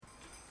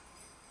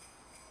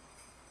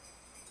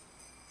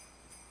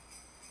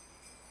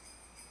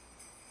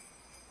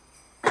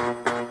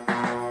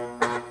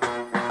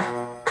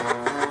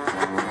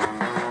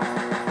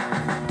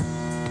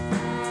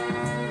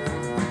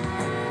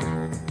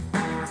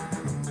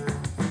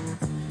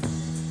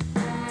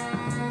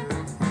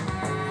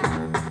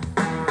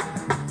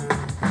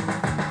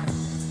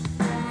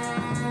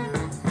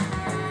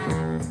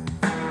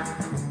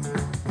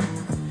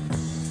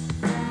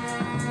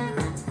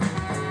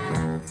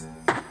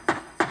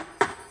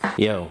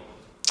Yo,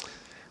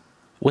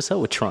 what's up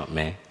with Trump,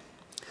 man?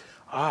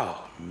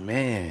 Oh,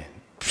 man.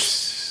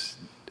 Psst.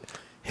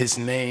 His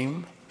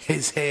name,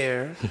 his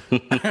hair,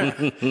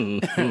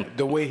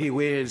 the way he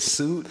wears his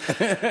suit.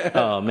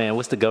 Oh man,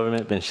 what's the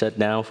government been shut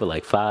down for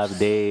like 5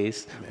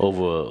 days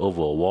over a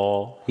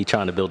wall? He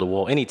trying to build a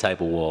wall, any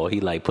type of wall.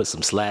 He like put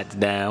some slats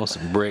down,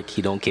 some brick.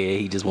 He don't care.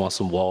 He just wants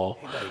some wall.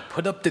 Like,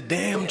 put up the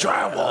damn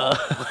drywall.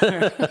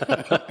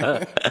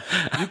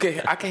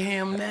 I can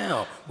hear him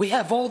now. We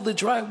have all the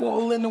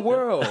drywall in the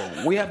world.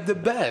 We have the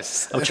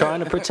best. I'm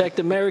trying to protect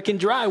American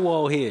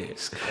drywall here.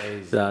 It's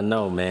crazy. I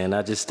know, man.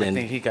 I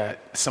think he got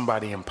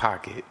somebody in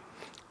pocket.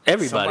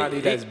 Everybody.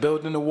 Somebody that's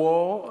building the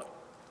wall,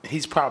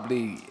 he's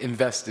probably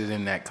invested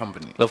in that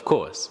company. Of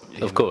course.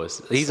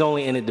 He's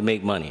only in it to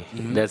make money.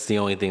 Mm-hmm. That's the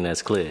only thing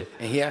that's clear.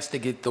 And he has to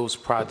get those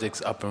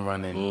projects up and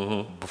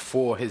running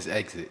before his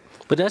exit.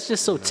 But that's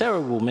just so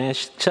terrible, man.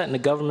 Shutting the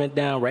government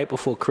down right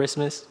before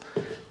Christmas.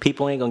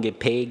 People ain't going to get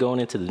paid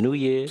going into the New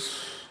Year.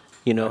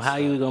 You know, how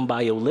you going to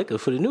buy your liquor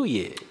for the New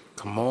Year?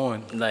 Come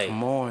on.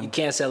 You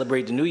can't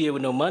celebrate the New Year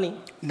with no money.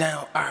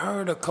 Now, I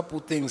heard a couple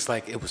things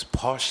like it was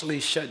partially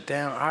shut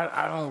down.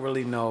 I don't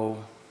really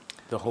know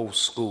the whole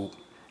scoop.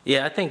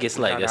 Yeah, I think it's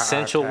like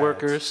essential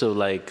workers. So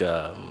like,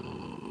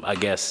 I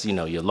guess, you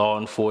know, your law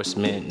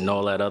enforcement and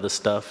all that other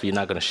stuff, you're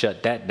not going to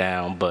shut that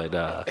down. But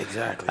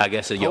exactly. I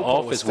guess your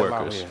office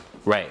workers.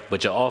 Right,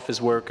 but your office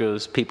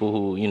workers, people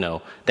who, you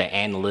know, the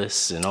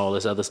analysts and all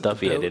this other stuff,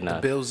 they're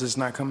not. The bills is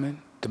not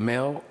coming? The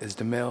mail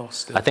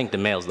still? I think the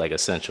mail's like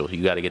essential.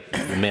 You got to get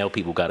the mail.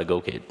 People got to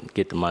go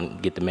get the money,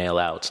 get the mail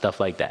out,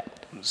 stuff like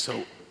that.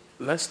 So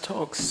let's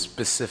talk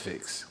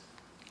specifics.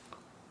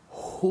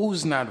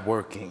 Who's not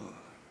working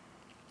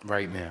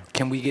right now?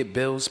 Can we get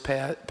bills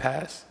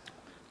passed?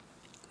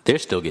 They're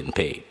still getting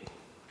paid.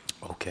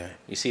 Okay.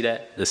 You see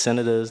that? The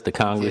senators, the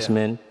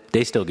congressmen,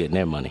 they still getting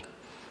their money.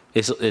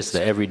 It's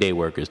the everyday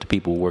workers, the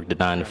people who work the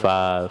 9 to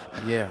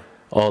 5. Yeah.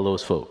 All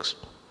those folks.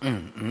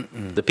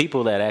 The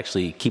people that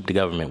actually keep the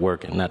government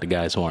working, not the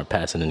guys who aren't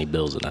passing any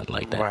bills or nothing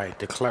like that. Right,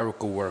 the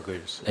clerical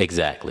workers.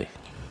 Exactly.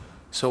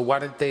 So why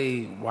did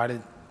they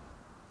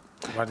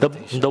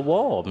the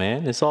wall,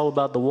 man. It's all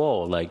about the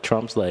wall. Like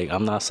Trump's like,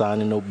 I'm not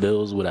signing no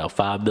bills without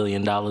 $5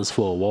 billion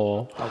for a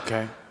wall.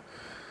 Okay.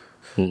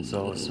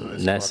 So it's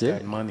that's about it.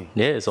 That money.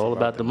 Yeah, it's all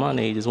about the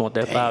money. He just want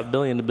that $5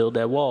 billion to build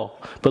that wall.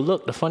 But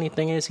look, the funny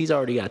thing is, he's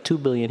already got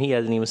 $2 billion. He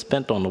hasn't even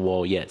spent on the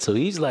wall yet. So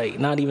he's like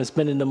not even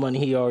spending the money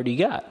he already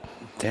got.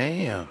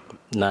 Damn.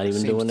 Not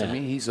even doing that. Seems to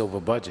me he's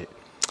over budget.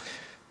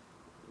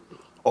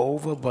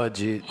 Over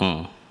budget.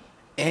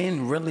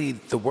 And really,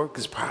 the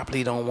workers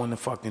probably don't want to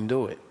fucking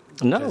do it.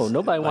 No,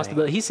 nobody wants to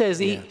build. He says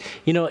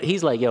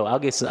he's like, yo, I'll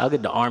get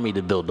the army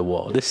to build the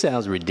wall. This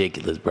sounds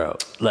ridiculous, bro.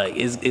 Like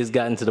it's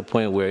gotten to the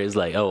point where it's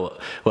like, oh,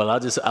 well, I'll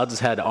just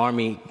have the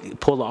army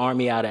pull the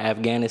army out of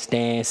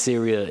Afghanistan,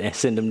 Syria, and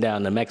send them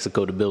down to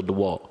Mexico to build the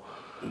wall.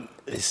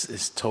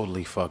 It's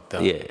totally fucked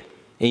up. Yeah,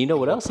 and you know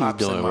what else he's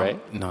doing,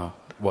 right? No,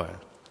 what?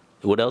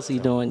 What else he's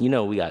doing? You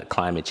know, we got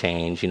climate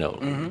change. You know,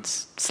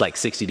 it's like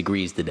 60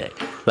 degrees today.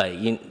 Like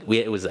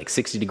it was like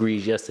 60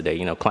 degrees yesterday.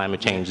 You know,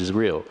 climate change is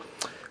real.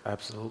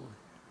 Absolutely.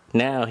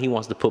 Now he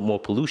wants to put more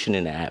pollution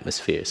in the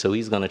atmosphere. So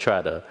he's going to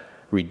try to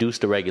reduce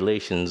the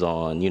regulations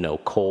on, you know,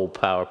 coal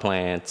power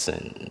plants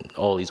and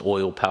all these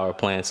oil power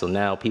plants. So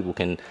now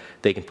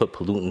they can put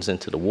pollutants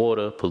into the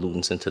water,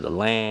 pollutants into the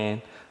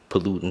land,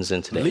 pollutants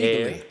into the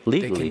air.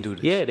 Legally. They can do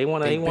this. Yeah, they've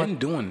been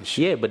doing this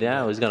shit. Yeah, but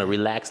now he's going to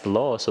relax the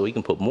law so he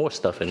can put more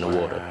stuff in the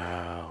water.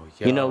 Wow.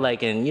 You know,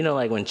 like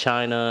when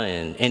China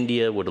and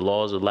India, where the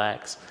laws are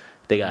lax,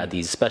 they got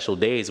these special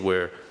days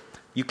where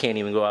you can't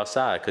even go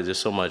outside because there's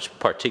so much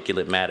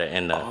particulate matter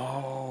in the.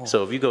 Oh.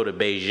 So if you go to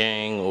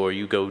Beijing or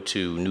you go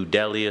to New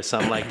Delhi or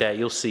something like that,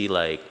 you'll see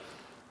like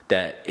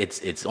that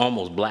it's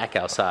almost black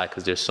outside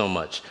because there's so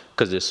much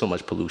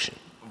pollution.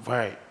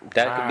 Right.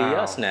 That could be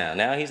us now.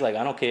 Now he's like,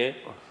 I don't care.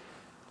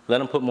 Let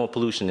him put more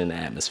pollution in the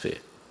atmosphere.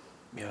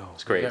 Yo,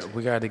 it's crazy.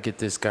 We got to get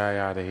this guy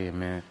out of here,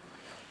 man.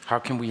 How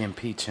can we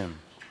impeach him?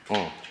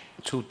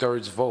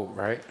 2/3 vote,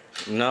 right?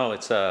 No,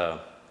 it's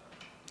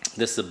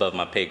this is above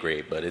my pay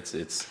grade, but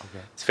it's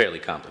fairly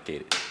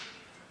complicated.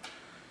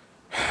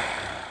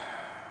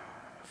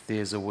 If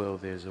there's a will,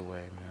 there's a way,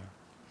 man.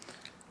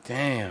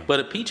 Damn. But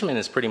impeachment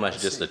is pretty much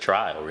just a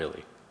trial,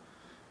 really.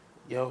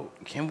 Yo,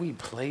 can we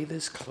play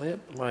this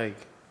clip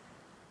like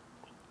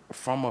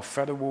from a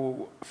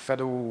federal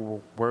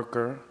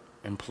worker,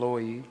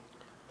 employee?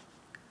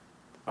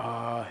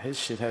 His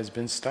shit has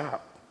been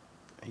stopped.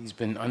 He's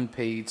been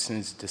unpaid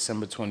since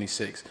December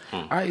 26th.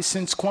 All right,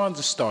 since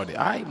Kwanzaa started.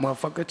 All right,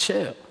 motherfucker,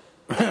 chill.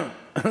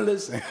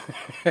 Listen.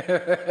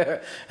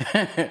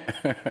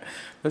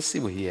 Let's see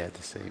what he had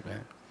to say,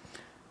 man.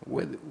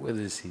 What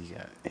is he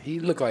got? He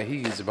looked like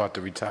he's about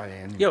to retire.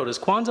 Anyway. Yo, does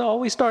Kwanzaa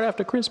always start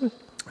after Christmas?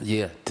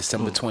 Yeah,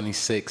 December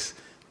 26th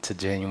to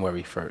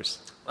January 1st.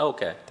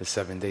 Okay. The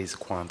 7 days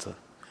of Kwanzaa.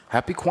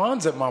 Happy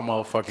Kwanzaa, my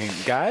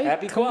motherfucking guy.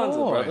 Happy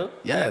Kwanzaa, brother.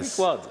 Yes.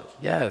 Happy Kwanzaa.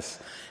 Yes.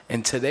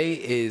 And today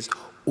is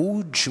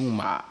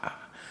Ujuma,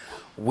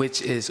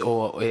 which is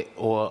or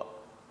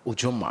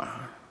Ujuma,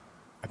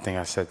 I think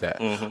I said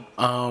that.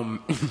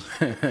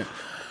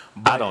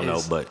 I don't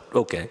know, but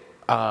okay.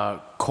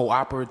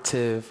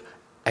 Cooperative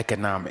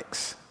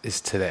economics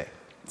is today.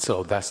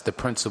 So that's the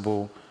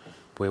principle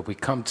where we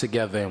come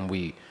together and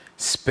we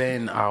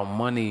spend our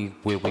money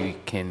where we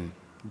can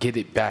get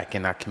it back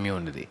in our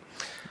community.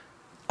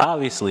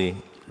 Obviously,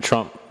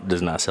 Trump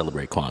does not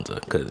celebrate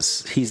Kwanzaa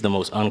because he's the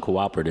most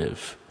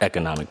uncooperative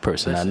economic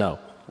person I know.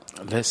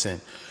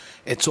 Listen,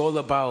 it's all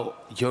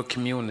about your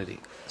community.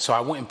 So I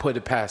wouldn't put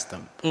it past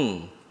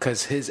him.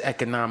 Because his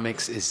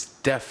economics is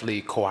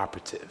definitely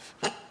cooperative.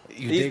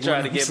 He's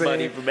trying to get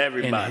money from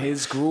everybody. In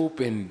his group,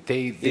 and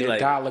their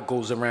dollar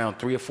goes around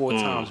 3 or 4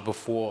 times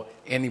before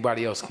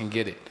anybody else can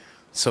get it.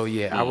 So,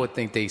 yeah, I would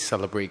think they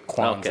celebrate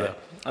Kwanzaa.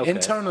 Okay.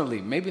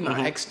 Internally, maybe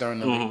not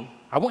externally.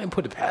 I wouldn't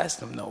put it past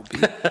them, though, B.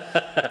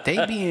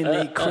 They be in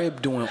their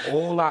crib doing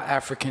all our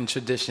African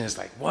traditions.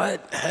 Like,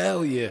 what?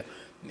 Hell yeah.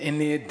 In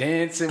there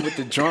dancing with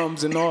the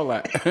drums and all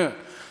that.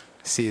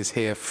 See his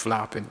hair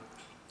flopping.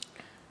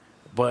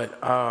 But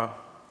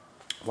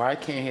why I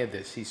can't hear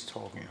this? He's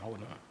talking. Hold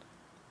on.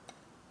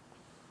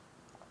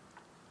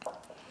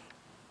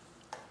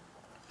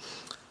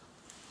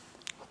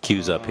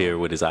 Q's up here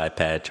with his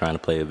iPad trying to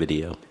play a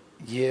video.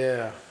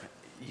 Yeah.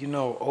 You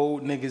know,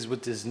 old niggas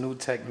with this new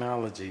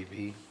technology,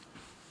 B.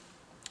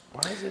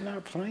 Why is it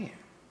not playing?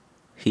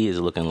 He is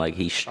looking like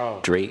he's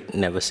straight.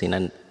 Never seen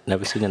an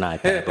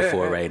iPad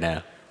before right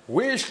now.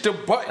 Where's the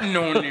button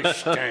on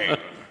this thing?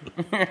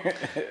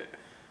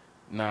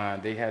 Nah,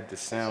 they had the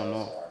sound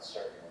on. I'm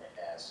uncertain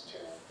as to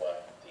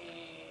what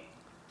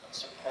the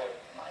support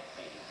might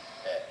be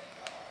that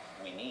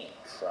we need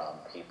from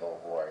people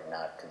who are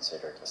not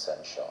considered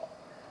essential.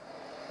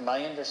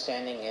 My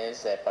understanding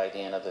is that by the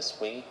end of this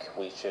week,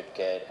 we should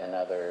get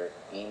another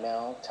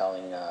email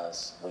telling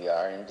us we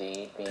are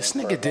indeed being This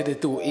nigga did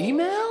it through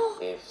email?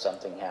 If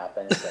something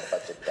happens, that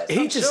budget doesn't.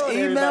 He just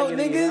emailed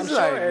niggas? I'm sure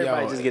Like,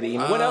 everybody yo, just get an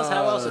email. What else?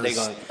 How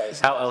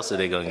else are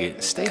they gonna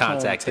get Stay home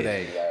contacted?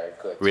 today.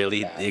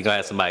 Really? You're gonna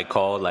have somebody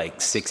call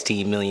like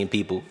 16 million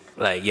people?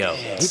 Like, yo.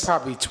 He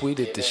probably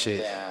tweeted the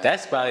shit.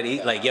 That's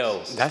probably like,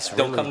 yo, That's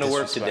don't really come to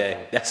work today.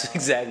 disrespectful. That's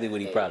exactly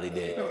what he probably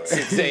did.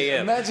 6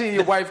 a.m. Imagine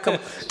your wife come.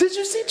 Did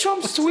you see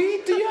Trump's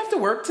tweet? Do you have to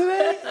work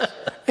today?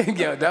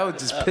 Yo, that would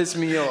just piss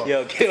me off.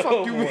 Yo, get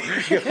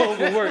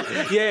overwork.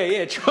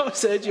 Yeah. Trump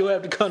said you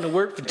have to come to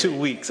work for 2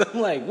 weeks. I'm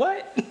like,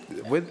 what?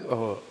 With,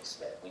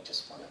 That we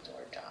just want to do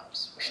our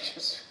jobs. We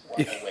just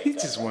want to wake he up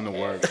just want to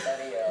like work.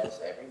 everybody else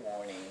every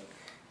morning,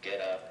 get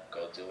up,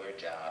 go do our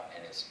job,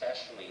 and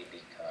especially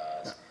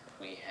because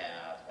we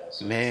have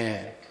also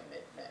Man. a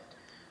commitment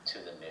to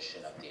the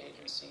mission of the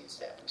agencies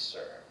that we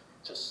serve.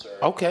 To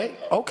serve Okay,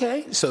 the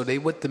okay. So they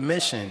with the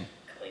mission.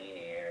 clean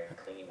air,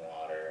 clean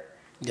water,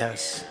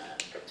 Yes.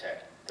 and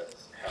protect the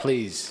health.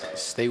 Please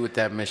stay with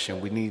that mission.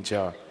 We need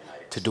y'all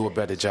to do a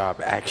better job,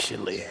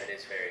 actually. It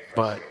is very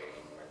But, frustrating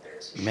when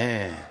there's a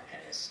man. shutdown,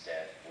 and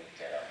instead we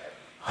get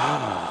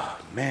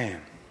up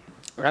Man,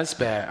 that's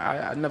bad.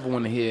 I never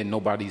want to hear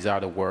nobody's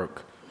out of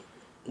work.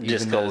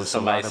 Just Even though because it's a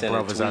somebody lot of sent a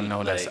brothers I tweet,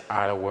 know that's like,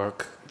 out of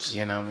work.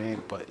 You know what I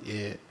mean? But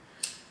yeah,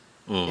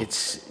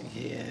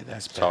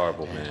 that's bad.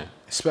 horrible, man.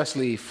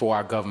 Especially for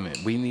our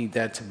government. We need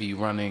that to be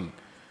running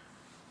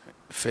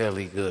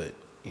fairly good.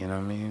 You know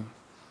what I mean?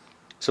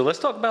 So let's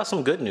talk about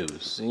some good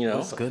news. You know,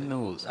 That's good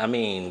news. I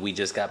mean, we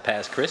just got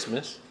past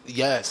Christmas.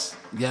 Yes.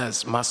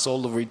 My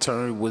solar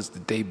return was the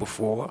day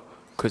before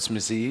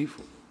Christmas Eve.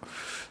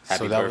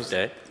 Happy that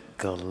birthday.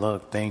 Good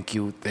luck. Thank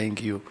you.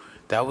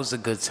 That was a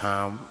good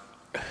time.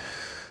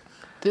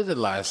 Did a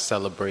lot of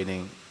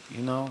celebrating,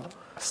 you know.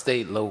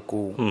 Stayed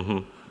local.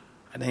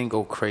 I didn't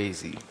go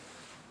crazy.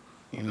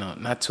 You know,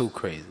 not too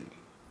crazy.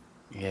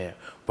 Yeah.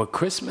 But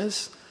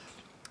Christmas,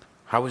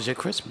 how was your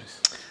Christmas?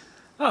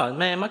 Oh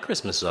man, my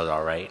Christmas was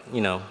all right.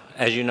 You know,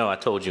 as you know, I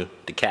told you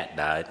the cat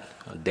died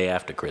a day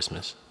after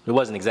Christmas. It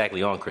wasn't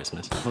exactly on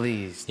Christmas.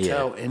 Please Yeah.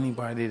 tell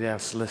anybody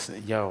that's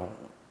listening. Yo,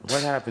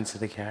 what happened to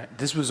the cat?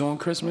 This was on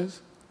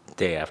Christmas?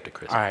 Day after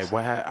Christmas. All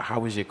right, how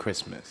was your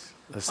Christmas?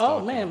 Let's Oh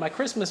talk. man, my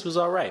Christmas was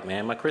all right,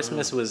 man. My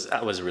Christmas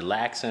I was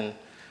relaxing.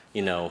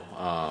 You know,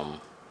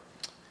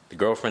 the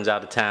girlfriend's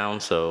out of town,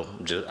 so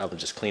I was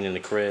just cleaning the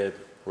crib,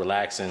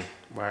 relaxing,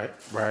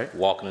 Right.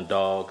 walking the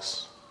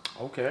dogs.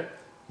 Okay.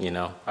 You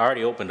know, I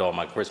already opened all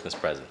my Christmas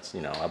presents.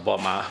 You know, I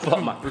bought my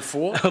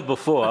Before?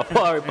 before I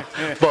already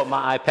bought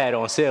my iPad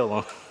on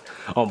sale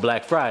on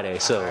Black Friday.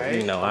 So Right,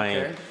 you know, okay. I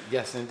ain't.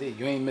 Yes, indeed.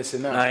 You ain't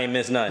missing nothing. I ain't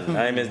missed nothing.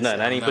 I didn't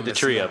I'm even not put the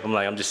tree missing up. I'm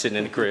like, I'm just sitting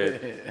in the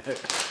crib,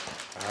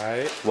 All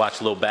right. watch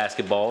a little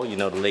basketball. You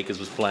know, the Lakers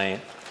was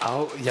playing.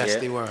 Oh, yes, Yeah.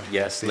 they were.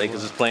 Yes, they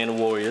Lakers were. was playing the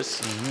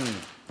Warriors.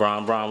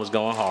 Bron was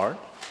going hard.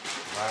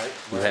 Right.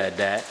 We had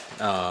that.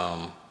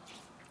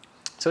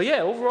 So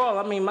yeah, overall,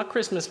 I mean, my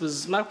Christmas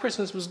was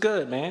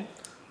good, man.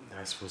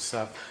 That's what's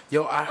up.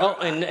 Yo, Oh,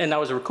 and I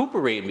was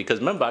recuperating because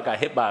remember I got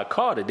hit by a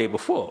car the day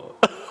before.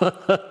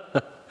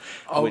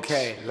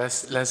 okay,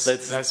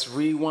 let's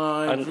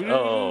rewind.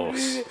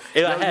 I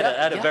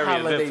had a very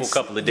eventful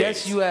couple of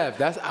days. Yes, you have.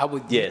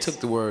 You Yes. took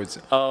the words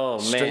Oh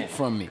man, straight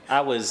from me.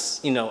 I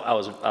was in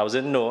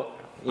Newark,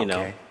 you know,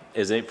 Okay.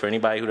 is it for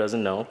anybody who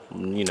doesn't know?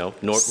 You know,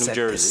 Newark, New Set the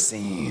Jersey.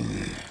 scene.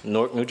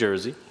 Newark, New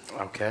Jersey.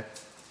 Okay.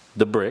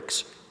 The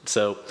bricks.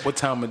 So. What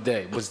time of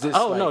day was this?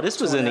 Oh like no, this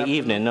was in the 2:30?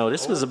 evening. No,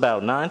 this was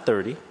about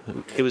 9:30.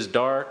 It was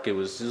dark. It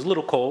was a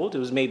little cold. It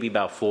was maybe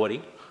about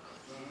 40.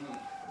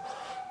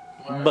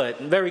 But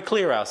very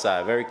clear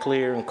outside. Very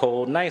clear and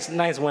cold. Nice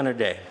winter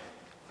day.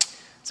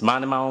 It's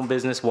minding my own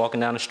business, walking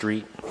down the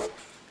street.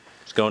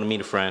 Just going to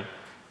meet a friend.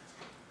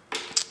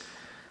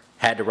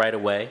 Had the right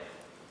of way.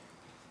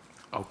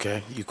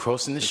 Okay, you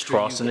crossing the street.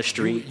 Crossing the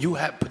street. You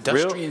have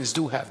pedestrians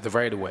do have the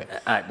right of way.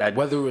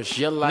 Whether it's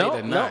your light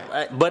or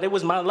not. But it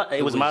was my light.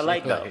 It was my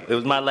light though. light. It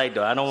was my light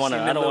though. I don't want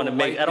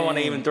to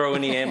even throw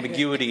any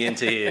ambiguity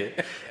into here.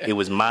 It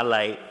was my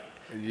light.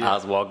 Yeah. I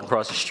was walking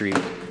across the street,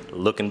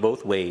 looking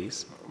both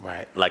ways,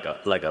 Right. like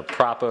a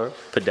proper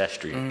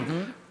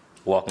pedestrian,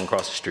 walking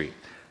across the street.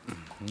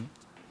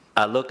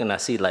 I look and I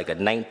see like a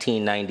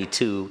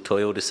 1992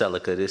 Toyota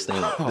Celica.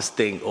 This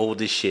thing old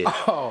as shit.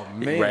 Oh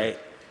man. Right.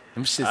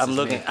 Them shits I'm is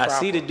looking. made I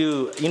see the proper.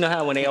 dude. You know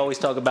how when they always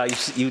talk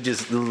about you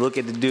just look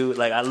at the dude.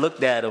 Like I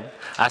looked at him.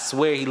 I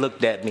swear he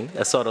looked at me.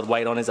 I saw the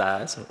white on his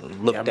eyes.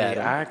 Looked I at made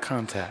him. eye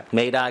contact.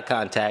 Made eye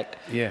contact.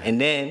 Yeah. And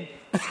then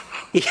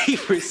he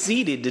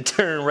proceeded to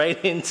turn right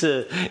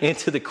into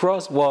the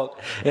crosswalk.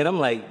 And I'm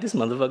like, this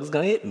motherfucker's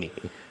gonna hit me.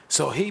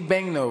 So he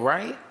banged the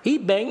right. He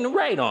banged the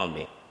right on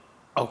me.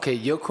 Okay,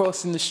 you're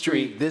crossing the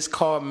street. This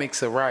car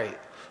makes a right.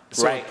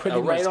 So right. it pretty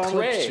much right on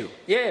clips red. you.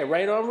 Yeah,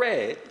 right on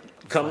red.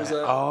 Comes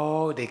up.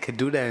 Oh, they could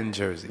do that in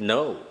Jersey.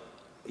 No,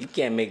 you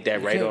can't make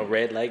that right can't. on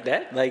red like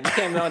that. Like you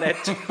can't be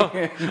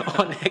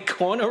on that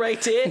corner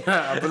right there.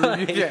 Nah, I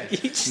believe you Like, can.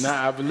 just-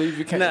 Nah, I believe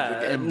you can.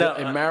 In no.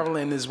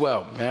 Maryland as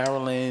well.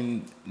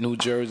 Maryland, New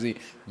Jersey,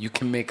 you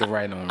can make a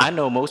right on. I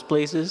know most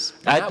places.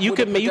 Not You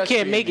with a can. You can't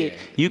pedestrian make it.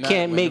 there. You Not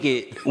can't with make a-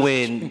 it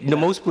when the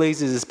most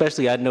places,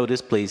 especially I know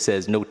this place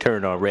says no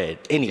turn on red.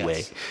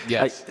 Anyway,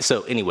 Yes.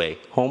 So anyway,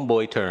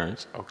 homeboy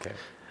turns. Okay.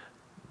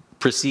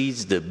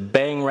 Proceeds to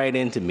bang right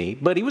into me,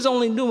 but he was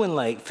only doing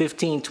like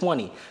 15,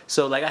 20.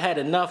 So like I had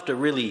enough to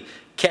really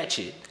catch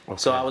it.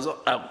 So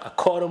I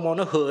caught him on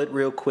the hood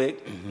real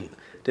quick.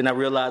 Then I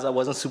realized I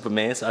wasn't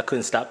Superman, so I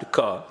couldn't stop the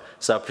car.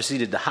 So I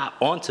proceeded to hop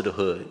onto the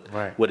hood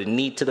with a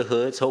knee to the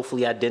hoods.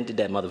 Hopefully I dented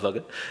that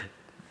motherfucker.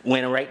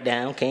 Went right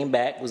down, came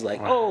back, was like,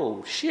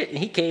 oh shit. And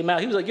he came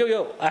out. He was like,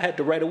 yo, I had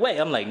the right of way.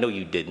 I'm like, no,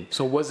 you didn't.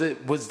 So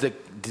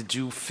did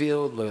you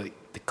feel like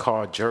the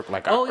car jerk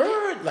like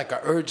like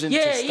a urgent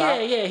Yeah, to stop?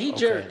 yeah. He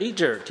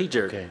jerked.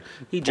 Okay.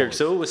 He jerked.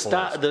 So it was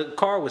Pause. The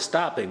car was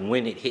stopping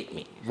when it hit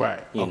me.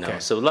 Right. You know. Okay.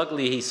 So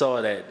luckily he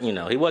saw that. You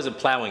know, he wasn't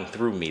plowing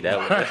through me.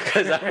 That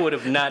because I would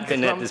have not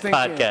been at I'm this thinking,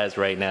 podcast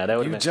right now. That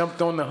would You have been. jumped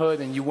on the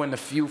hood and you went a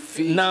few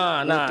feet.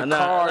 Nah.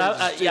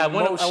 I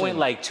motion. went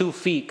like 2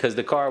 feet because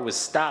the car was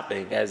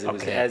stopping as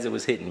it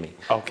was hitting me.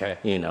 Okay.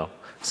 You know.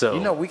 So. You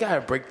know, we gotta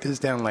break this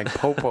down like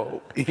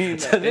Popo.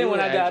 So then when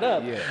I got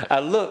up, I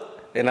looked.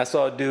 And I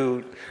saw a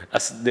dude,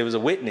 there was a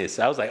witness.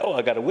 I was like, oh,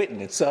 I got a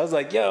witness. So I was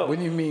like, yo. What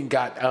do you mean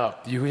got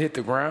up? You hit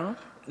the ground?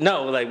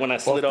 No, like when I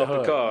slid off the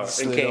hood. car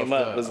Slid and came off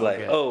up, the- was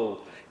like, okay.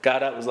 oh,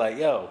 got up, was like,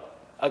 yo,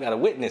 I got a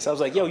witness. I was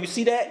like, yo, you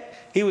see that?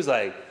 He was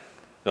like,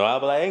 no, I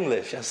habla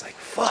English. I was like,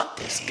 fuck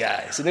this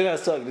guy. So then I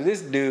was talking to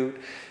this dude,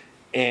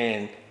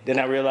 and then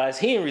I realized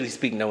he didn't really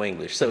speak no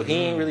English. So he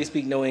ain't really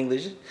speak no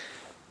English.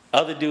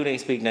 Other dude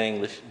ain't speak no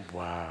English.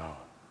 Wow.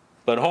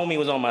 But homie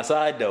was on my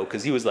side though,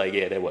 because he was like,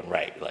 yeah, that wasn't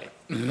right. Like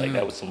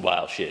that was some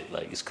wild shit.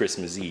 Like it's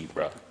Christmas Eve,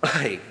 bro.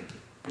 Like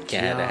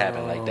can't have that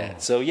happen like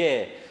that. So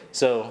yeah,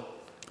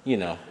 you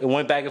know, it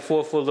went back and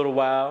forth for a little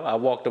while. I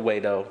walked away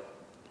though.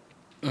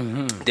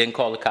 Didn't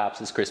call the cops.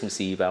 It's Christmas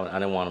Eve. I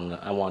didn't want him.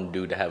 I wanted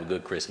dude to have a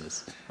good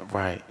Christmas.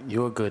 Right.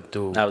 You're a good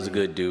dude. I was a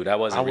good dude. I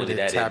wasn't really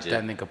that tapped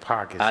injured. that nigga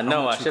pockets. I know.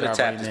 How I much you should have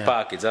got tapped right his now?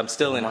 pockets. I'm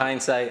still in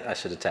hindsight. I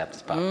should have tapped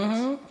his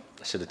pockets.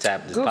 I should have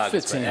tapped his Good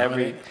pockets for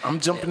 15. I'm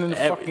jumping in the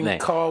fucking everything.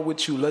 car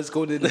with you. Let's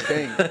go to the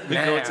bank. We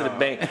going to the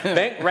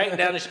bank right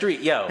down the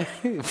street, yo,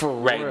 For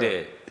right real.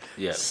 there.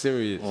 Yeah.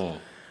 Serious.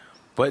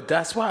 But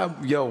that's why,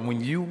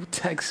 when you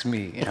text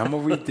me, and I'm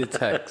going to read the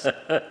text,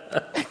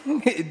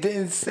 it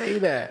didn't say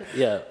that.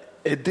 Yeah.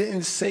 It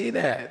didn't say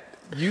that.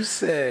 You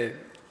said,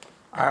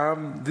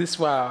 this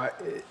why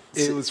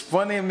it was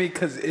funny to me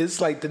because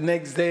it's like the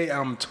next day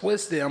I'm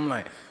twisted. I'm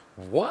like,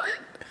 what?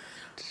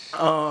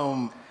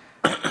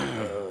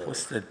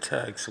 What's the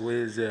text? Where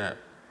is that?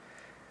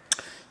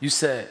 You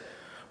said,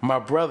 my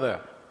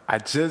brother, I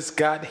just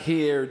got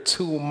here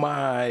to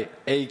my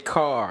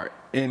car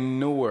in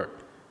Newark.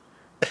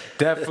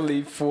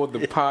 Definitely for the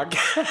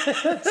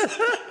podcast.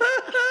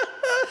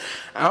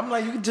 I'm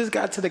like, you just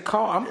got to the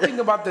car. I'm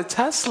thinking about the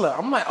Tesla.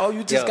 I'm like, oh,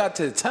 you just got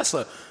to the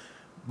Tesla.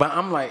 But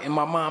I'm like, in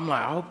my mind, I'm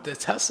like, I hope the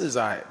Tesla's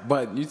all right.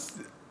 But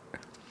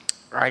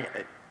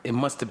it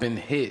must have been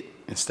hit.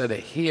 Instead of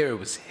here, it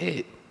was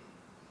hit.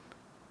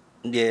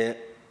 Yeah.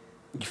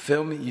 You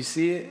feel me? You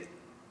see it?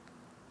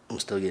 I'm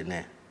still getting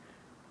there.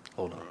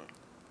 Hold on.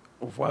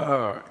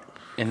 Wow.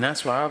 And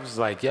that's why I was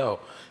like, yo,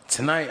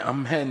 tonight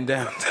I'm heading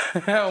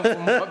downtown for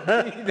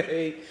my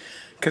B-Day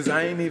because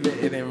it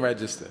didn't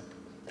register.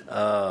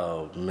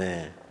 Oh,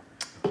 man.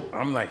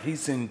 I'm like,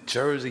 he's in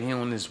Jersey, he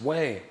on his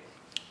way.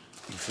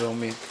 You feel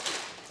me?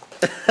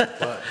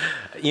 But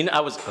You know,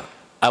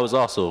 I was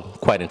also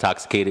quite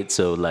intoxicated,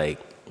 so like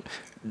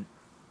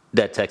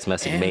that text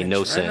message made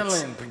no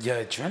sense.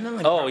 Yeah,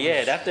 adrenaline. Oh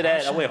yeah, after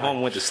that I went home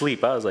and went to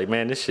sleep. I was like,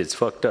 man, this shit's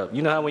fucked up.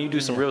 You know how when you do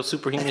some real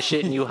superhuman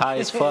shit and you high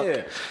as fuck,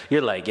 Yeah.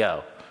 you're like,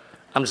 yo,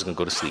 I'm just gonna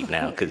go to sleep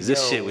now because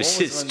this shit was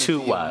just too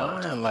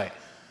wild. Like,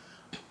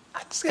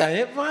 I just got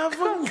hit by a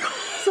phone.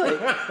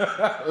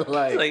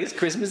 Like it's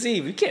Christmas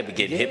Eve. You can't be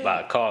getting hit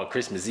by a car on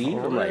Christmas Eve.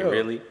 I'm like,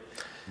 really?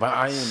 But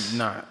I am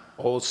not.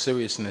 All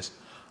seriousness,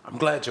 I'm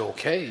glad you're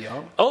okay,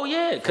 yo. Oh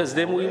yeah, because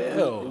then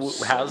real,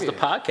 how's the serious.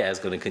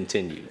 podcast going to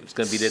continue? It's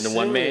going to be then the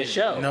one man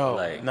show. No,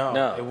 like,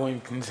 no, it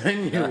won't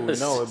continue.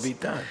 No, it'd be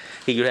done.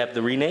 You have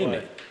to rename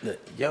it.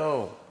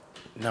 Yo,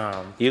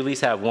 nah. You at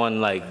least have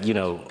one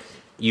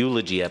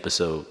eulogy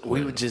episode.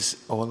 We would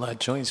just all our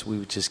joints. We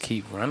would just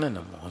keep running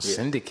them on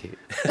Syndicate.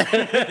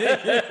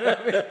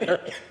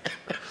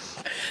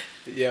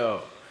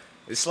 Yo,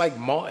 it's like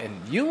Martin.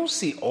 You don't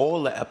see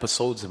all the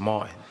episodes of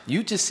Martin.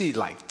 You just see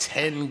like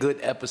 10 good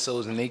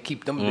episodes, and they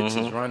keep them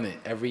bitches running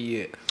every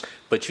year.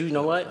 But you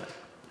know what?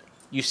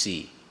 You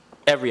see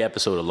every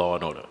episode of Law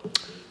and Order.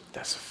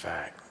 That's a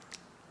fact.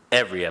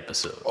 Every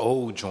episode.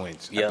 Old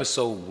joints. Yep.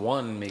 Episode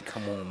 1 may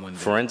come on one day.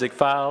 Forensic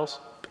Files.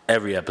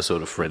 Every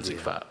episode of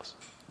Forensic Files.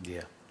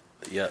 Yeah.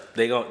 Yeah,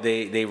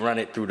 they run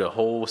it through the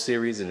whole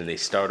series, and then they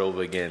start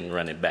over again,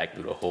 run it back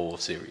through the whole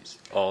series.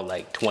 All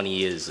like 20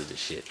 years of the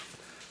shit.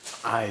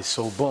 All right,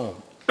 so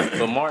boom.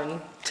 But Martin,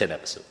 10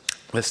 episodes.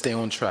 Let's stay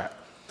on track.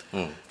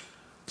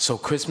 So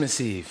Christmas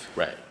Eve.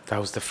 Right. That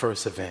was the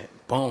first event.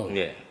 Boom.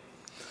 Yeah.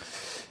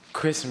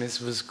 Christmas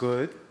was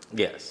good.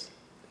 Yes.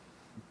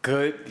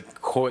 Good. You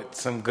caught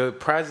some good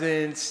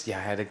presents. Y'all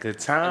had a good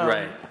time.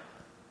 Right.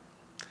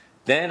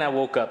 Then I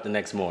woke up the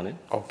next morning.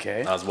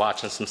 Okay. I was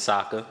watching some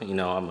soccer. You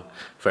know,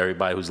 for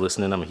everybody who's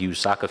listening, I'm a huge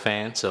soccer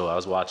fan. So I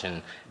was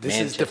watching. This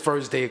is the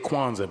first day of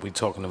Kwanzaa we're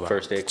talking about.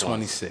 First day of Kwanzaa.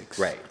 26.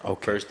 Right.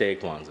 Okay. First day of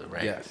Kwanzaa,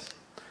 right? Yes.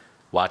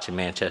 Watching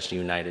Manchester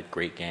United,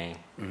 great game.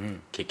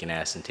 Kicking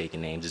ass and taking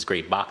names. It's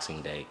Great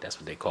Boxing Day. That's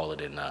what they call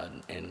it in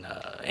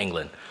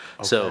England.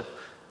 Okay. So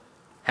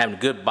having a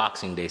good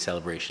Boxing Day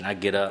celebration. I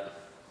get up.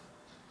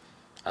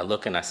 I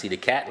look and I see the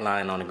cat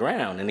lying on the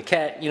ground. And the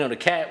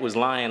cat was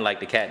lying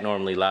like the cat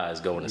normally lies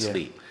going to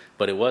sleep.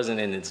 But it wasn't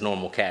in its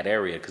normal cat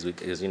area because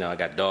I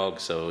got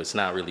dogs, so it's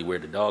not really where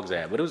the dog's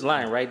at. But it was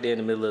lying right there in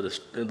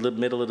the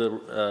middle of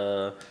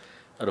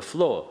the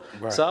floor.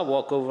 Right. So I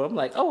walk over. I'm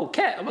like, "Oh,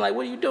 cat!" I'm like,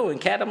 "What are you doing,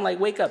 cat?" I'm like,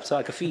 "Wake up so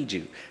I can feed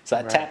you." So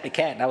I tapped the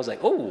cat and I was like,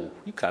 "Oh,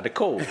 you kind of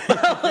cold."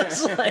 I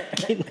was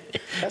like,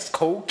 That's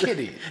Cold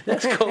Kitty.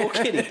 "That's cold,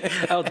 kitty.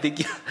 I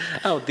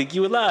don't think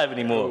you alive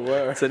anymore." Oh,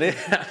 word. So then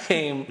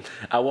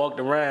I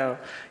walked around.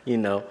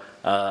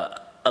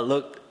 I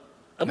looked.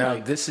 I'm Now,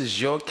 like, this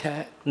is your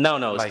cat? no,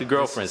 it's Like, the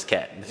girlfriend's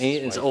cat.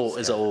 It's old.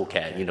 It's an old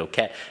cat.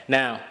 Cat.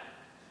 Now,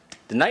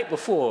 the night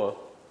before,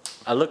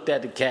 I looked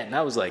at the cat and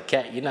I was like,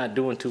 "Cat, you're not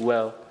doing too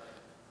well.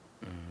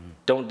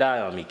 Don't die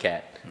on me,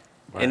 cat."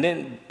 Right. And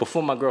then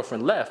before my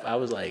girlfriend left, I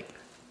was like,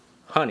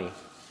 "Honey,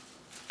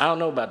 I don't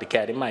know about the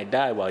cat. It might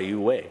die while you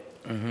away."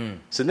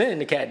 So then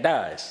the cat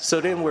dies.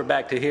 So then we're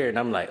back to here, and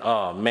I'm like,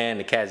 "Oh man,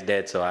 the cat's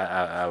dead." So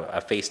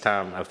I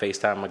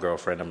FaceTime my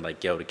girlfriend. I'm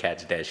like, "Yo, the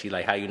cat's dead." She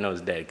like, "How you know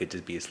it's dead? It could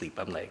just be asleep."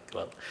 I'm like,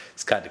 "Well,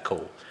 it's kind of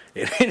cold.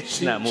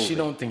 It's not moving." She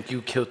don't think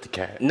you killed the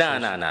cat. Nah.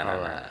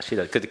 Alright. She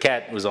does, because the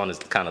cat was on his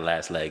kind of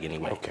last leg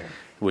anyway. Okay.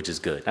 Which is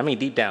good. I mean,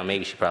 deep down,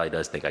 maybe she probably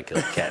does think I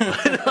killed the cat.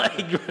 But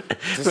like,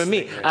 for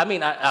me, I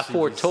mean, I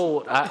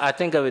foretold. I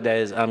think of it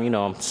as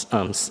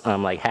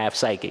I'm like half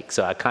psychic,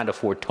 so I kind of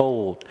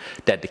foretold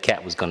that the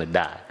cat was gonna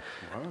die.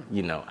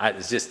 Wow.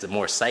 It's just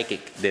more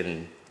psychic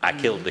than I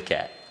killed the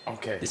cat.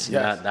 Okay. It's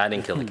Yes. not. I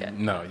didn't kill the cat.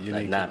 No, you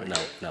didn't kill the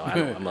cat. No.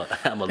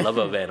 I'm a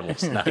lover of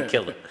animals, not a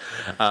killer.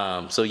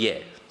 So yeah.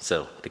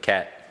 So the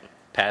cat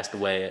passed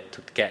away. I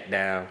took the cat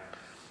down.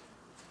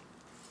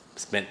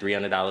 Spent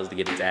 $300 to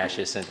get its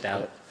ashes sent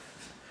out.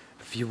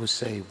 If you would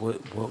say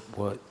what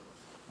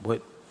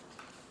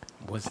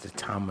was the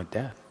time of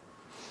death?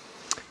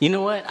 You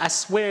know what? I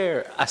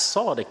swear I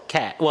saw the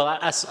cat. Well,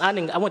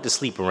 I went to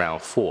sleep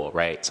around 4,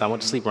 right? So I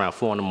went to sleep around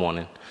 4 in the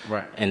morning.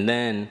 Right. And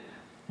then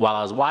while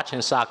I was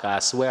watching soccer, I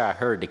swear I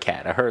heard the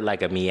cat. I heard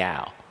like a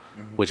meow,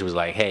 which was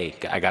like, "Hey,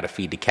 I got to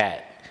feed the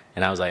cat."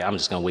 And I was like, "I'm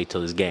just going to wait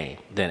till this game,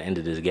 then end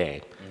of this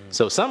game."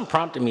 So something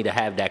prompted me to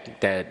have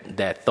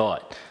that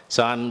thought.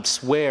 So I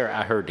swear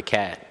I heard the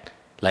cat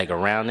like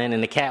around then,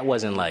 and the cat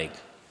wasn't like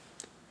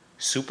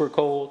super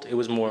cold. It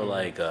was more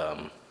like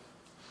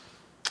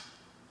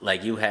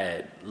you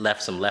had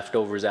left some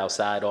leftovers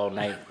outside all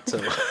night,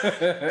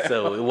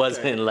 so it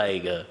wasn't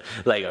like a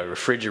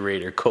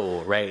refrigerator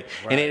cold, right?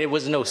 And it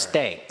was no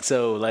stank,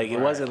 so like it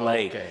wasn't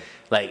like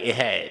it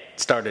had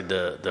started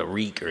the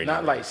reek or anything.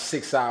 Not like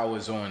 6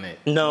 hours on it.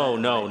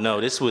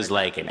 No. This was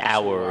like an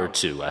hour or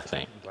two, I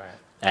think,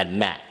 at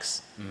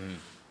max.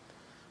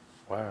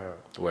 Wow.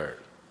 Word.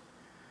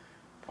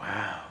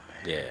 Wow,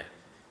 man. Yeah.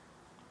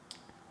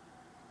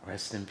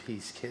 Rest in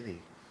peace,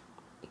 Kitty.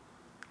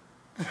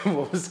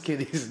 What was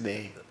Kitty's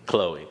name?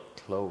 Chloe.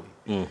 Chloe.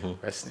 Mm-hmm.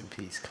 Rest in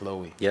peace,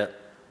 Chloe. Yep.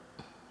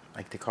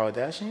 Like the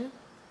Kardashian?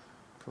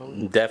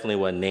 Chloe? Definitely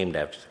wasn't named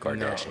after the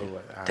Kardashian.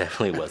 No,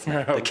 Definitely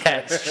wasn't. The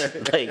cat's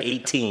like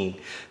 18.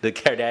 The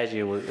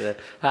Kardashian was.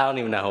 I don't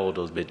even know how old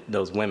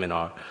those women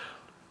are.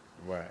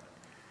 Right.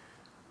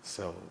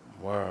 So,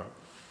 wow.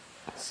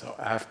 So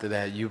after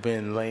that, you've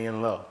been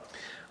laying low.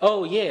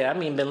 Oh yeah, I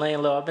mean, been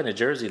laying low. I've been to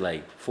Jersey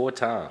like 4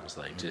 times,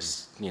 like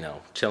just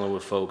chilling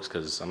with folks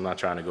because I'm not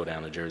trying to go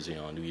down to Jersey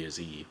on New Year's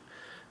Eve,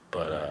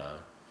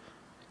 but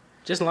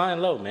just lying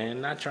low,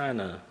 man. Not trying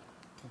to.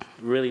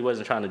 Really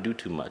wasn't trying to do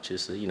too much.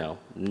 It's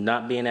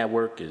not being at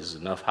work is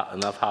enough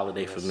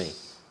holiday for me.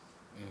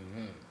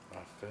 I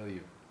feel you,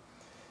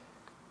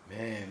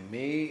 man.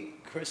 Me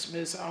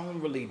Christmas, I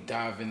don't really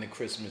dive into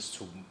Christmas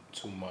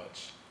too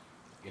much,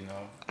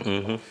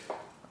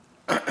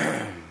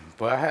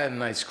 But I had a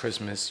nice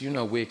Christmas.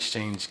 We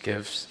exchanged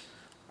gifts.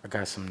 I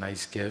got some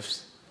nice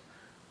gifts,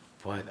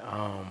 but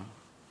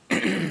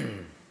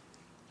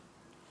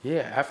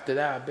yeah. After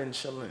that, I've been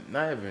chilling.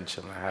 Not even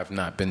chilling. I have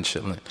not been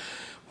chilling.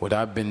 What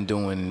I've been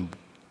doing,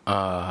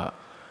 I've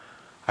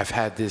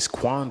had this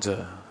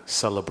Kwanzaa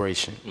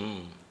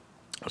celebration.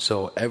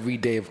 So every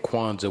day of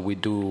Kwanzaa, we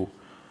do,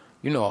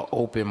 an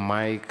open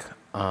mic,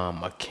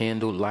 a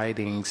candle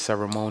lighting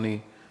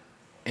ceremony,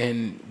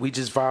 and we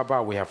just vibe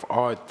out. We have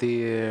art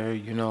there,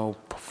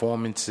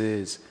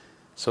 performances.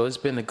 So it's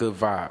been a good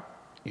vibe,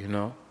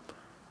 and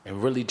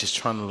really just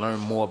trying to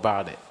learn more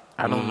about it.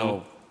 I don't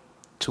know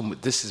too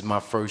much. This is my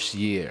first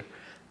year.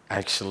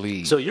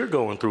 Actually, so you're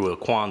going through a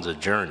Kwanzaa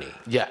journey.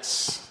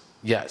 Yes.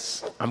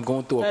 I'm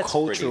going through That's a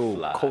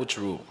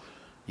cultural,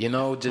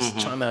 just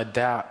trying to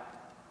adapt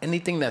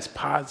anything that's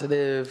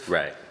positive,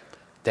 right?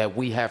 That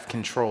we have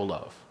control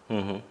of,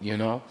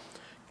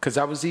 Because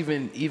I was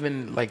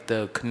even like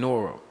the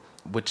Kenora,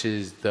 which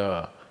is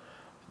the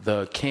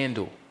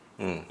candle.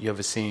 You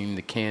ever seen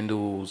the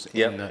candles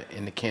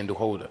in the candle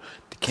holder?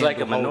 It's like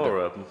a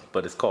menorah,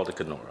 but it's called a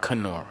Kenora.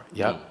 Kenora,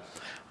 yep.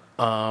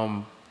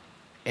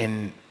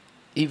 And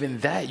even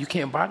that, you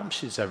can't buy them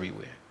shits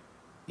everywhere.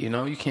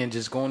 You can't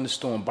just go in the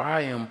store and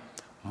buy them.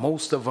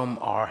 Most of them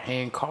are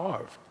hand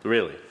carved.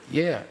 Really?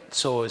 Yeah.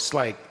 So it's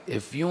like,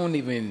 if you don't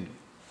even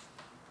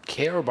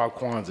care about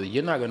Kwanzaa,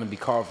 you're not going to be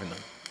carving them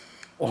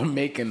or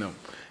making them.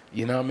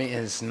 You know what I mean?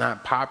 And it's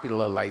not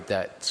popular like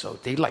that. So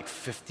they like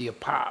 50 a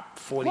pop,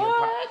 40 a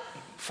pop.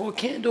 For a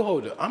candle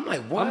holder. I'm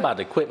like, what? I'm about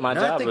to quit my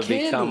job and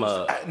become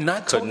a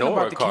not talking Kenora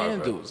about the carver.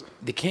 candles.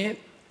 The can.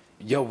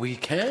 Yo, we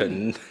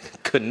can.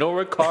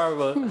 Kenora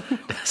carver.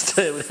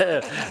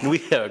 We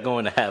are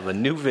going to have a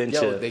new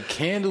venture. Yo, the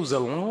candles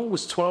alone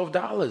was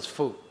 $12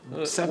 for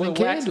 7 what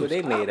candles. wax were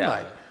they made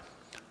out of?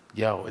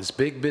 Yo, it's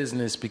big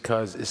business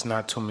because it's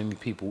not too many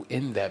people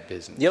in that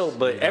business. Yo,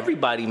 but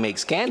everybody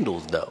makes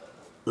candles though.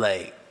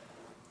 Like,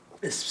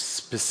 it's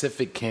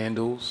specific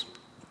candles.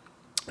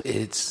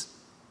 It's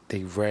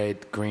the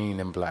red, green,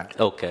 and black.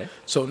 Okay.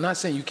 So I'm not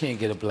saying you can't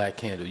get a black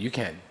candle. You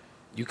can.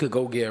 You could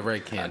go get a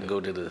red candle. I'd go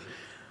to the.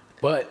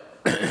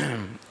 But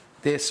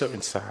there's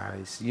certain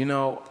size. I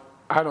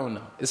don't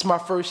know. It's my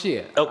first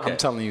year. Okay. I'm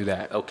telling you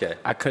that. Okay.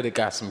 I could have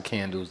got some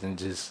candles and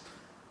just,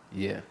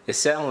 yeah. It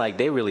sounds like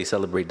they really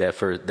celebrate that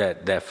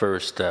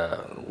first.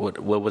 What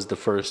was the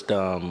first?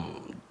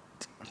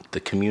 The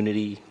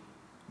community,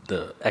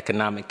 the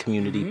economic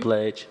community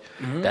pledge.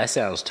 That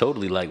sounds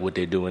totally like what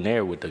they're doing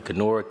there with the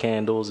Kenora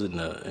candles and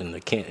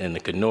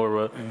the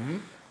Kenora.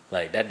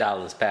 Like that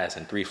dollar's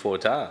passing 3-4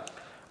 times.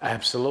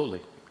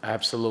 Absolutely.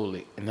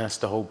 And that's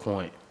the whole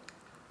point.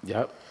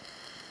 Yep.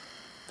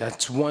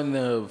 That's one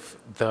of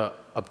the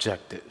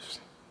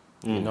objectives,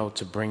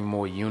 to bring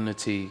more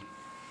unity,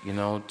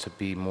 to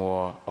be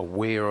more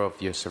aware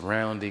of your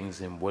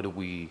surroundings and what are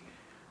we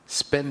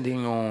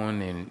spending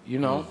on and,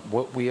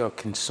 what we are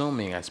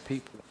consuming as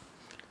people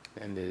at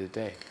the end of the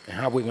day and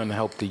how we're going to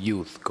help the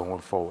youth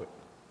going forward,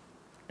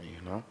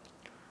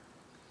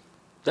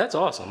 That's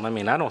awesome. I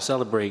mean, I don't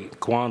celebrate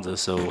Kwanzaa,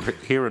 so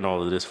hearing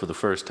all of this for the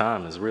first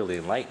time is really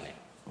enlightening.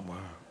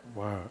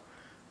 Wow.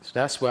 So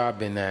that's where I've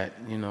been at,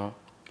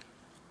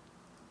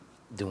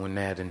 doing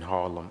that in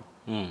Harlem,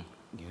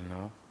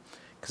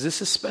 because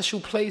it's a special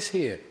place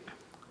here.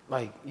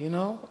 Like,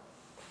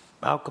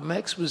 Malcolm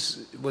X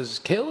was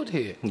killed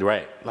here.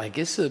 Right. Like,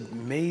 it's a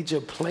major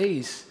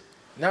place.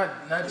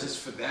 Not just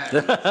for that.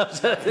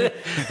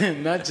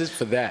 Not just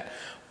for that.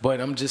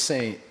 But I'm just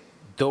saying,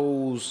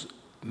 those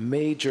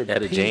major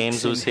Etta peaks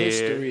James in was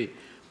history, here.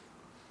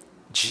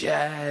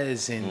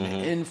 Jazz and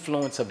the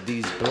influence of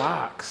these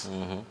blocks.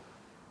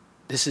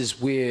 This is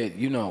where,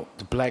 the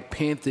Black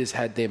Panthers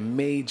had their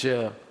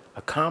major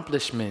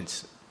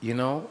accomplishments,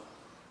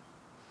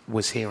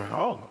 was here in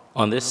Harlem.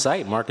 On this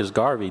site, Marcus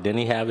Garvey, didn't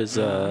he have his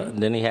what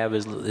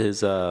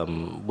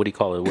do you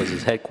call it? Was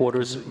his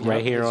headquarters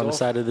right here on the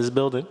side of this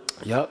building?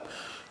 Yep.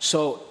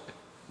 So,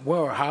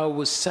 how it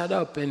was set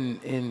up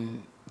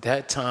in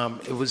that time,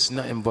 it was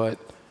nothing but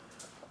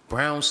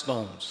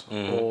brownstones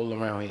all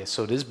around here.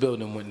 So this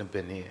building wouldn't have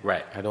been here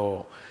at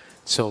all.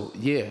 So,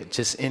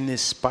 just in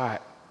this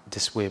spot,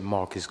 this is where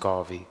Marcus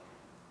Garvey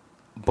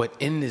But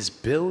in this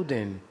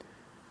building,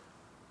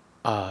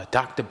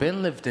 Dr.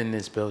 Ben lived in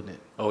this building.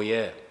 Oh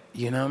yeah.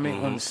 You know what I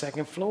mean? On the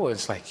second floor.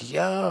 It's like,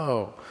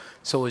 yo.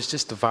 So it's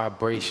just a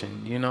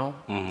vibration, you know?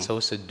 So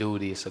it's a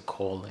duty, it's a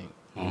calling,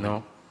 you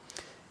know?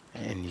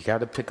 And you got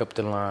to pick up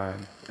the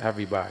line,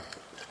 everybody.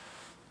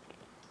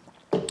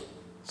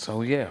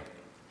 So yeah.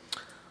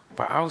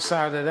 But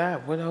outside of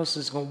that, what else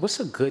is going? What's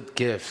a good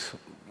gift?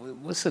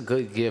 What's a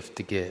good gift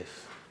to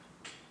give?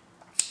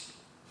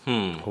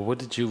 Or what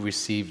did you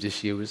receive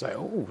this year? It was like,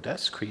 oh,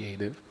 that's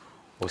creative.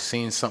 Or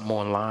seeing something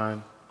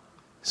online.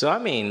 So I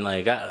mean,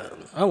 like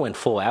I went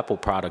full Apple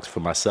products for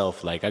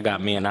myself. Like I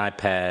got me an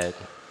iPad.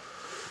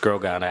 Girl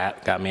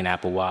got me an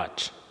Apple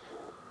Watch.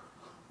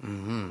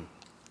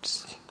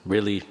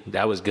 Really,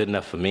 that was good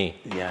enough for me.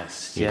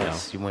 Yes, You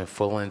yes. You went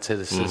full into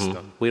the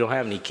system. We don't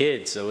have any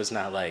kids, so it's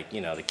not like,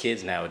 the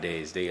kids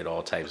nowadays, they get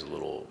all types of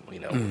little,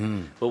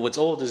 But what's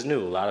old is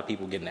new. A lot of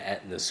people getting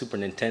the Super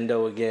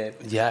Nintendo again.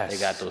 Yes. They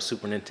got those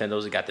Super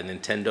Nintendos. They got the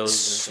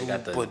Nintendos. They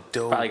got Super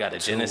dope, probably got the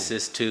too.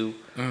 Genesis too.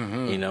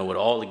 With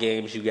all the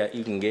games you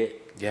can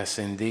get. Yes,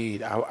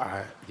 indeed. I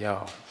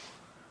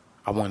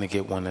want to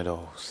get one of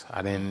those.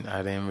 I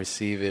didn't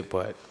receive it,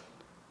 but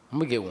I'm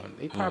gonna get one.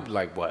 They probably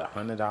like what,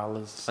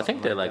 $100? I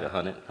think they're like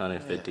 100,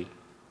 150. I'm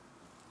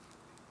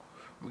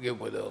gonna get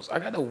one of those. I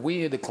got a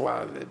Wii in the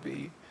closet,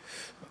 B.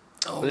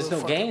 But there's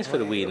no games for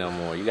the Wii no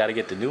more. You got to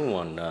get the new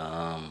one.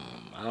 I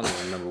don't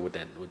even remember what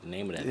the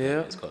name of that thing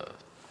is called.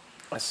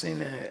 I seen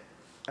that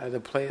at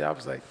the play. I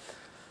was like,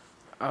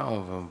 I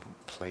don't even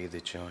play the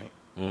joint.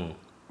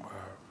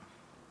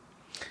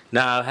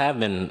 Now I have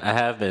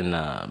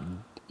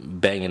been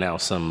banging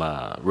out some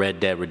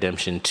Red Dead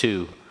Redemption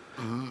 2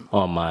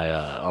 on my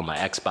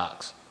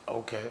Xbox.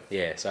 Okay.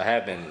 Yeah, so I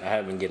have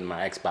been getting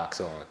my Xbox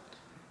on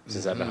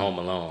since I've been home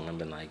alone. I've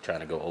been like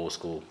trying to go old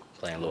school,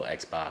 playing a little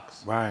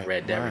Xbox. Right.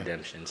 Red Dead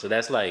Redemption. So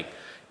that's like,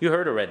 you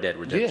heard of Red Dead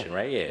Redemption,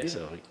 right? Yeah.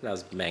 So I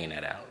was banging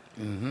that out.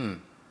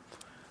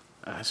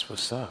 That's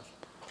what's up.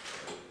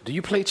 Do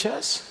you play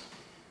chess?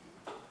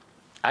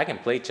 I can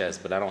play chess,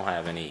 but I don't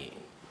have any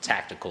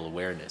tactical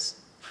awareness.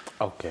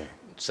 Okay.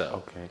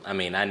 So, Okay. I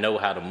mean, I know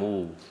how to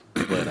move,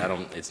 but I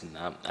don't. It's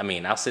not. I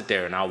mean, I'll sit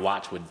there and I'll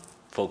watch what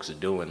folks are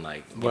doing.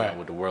 Like, you know,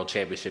 with the World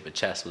Championship of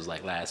Chess was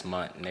like last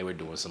month, and they were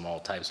doing some all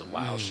types of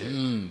wild shit.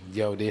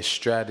 Yo, their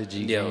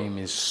strategy game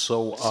is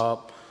so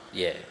up.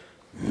 Yeah.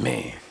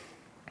 Man.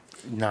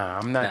 Nah,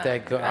 I'm not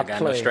that good. I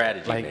got no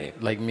strategy, man.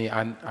 Like me,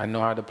 I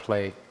know how to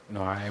play,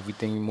 know how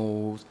everything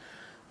moves.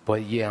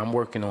 But yeah, I'm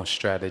working on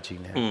strategy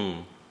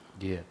now.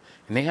 Yeah.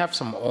 And they have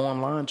some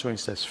online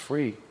joints that's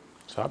free.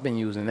 So I've been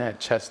using that,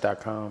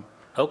 chess.com.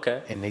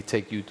 Okay. And they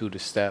take you through the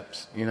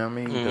steps. You know what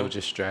I mean? They're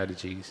just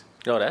strategies.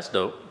 Oh, that's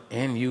dope.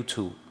 And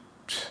YouTube.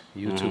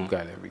 YouTube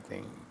got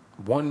everything.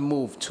 One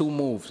move, two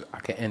moves, I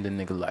can end a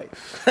nigga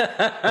life.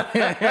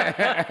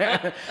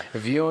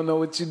 If you don't know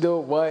what you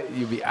do,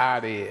 you be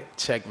out of here.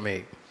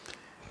 Checkmate.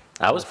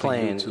 I was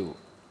playing YouTube.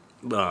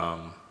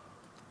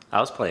 I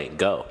was playing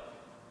Go.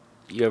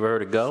 You ever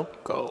heard of Go?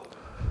 Go.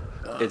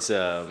 It's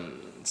a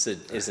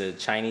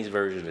Chinese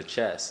version of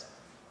chess.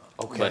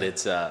 Okay. But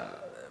it's the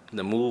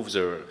moves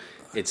are.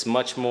 It's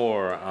much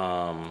more.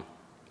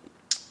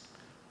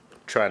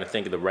 Trying to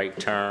think of the right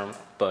term,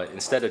 but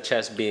instead of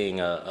chess being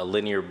a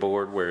linear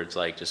board where it's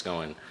like just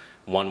going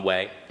one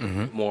way,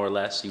 more or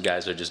less, you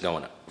guys are just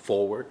going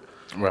forward.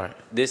 Right.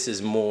 This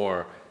is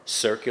more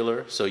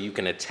circular, so you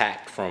can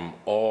attack from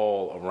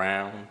all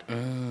around,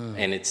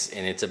 and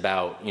it's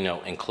about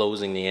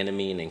enclosing the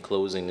enemy and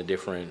enclosing the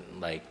different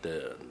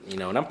and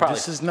I'm probably.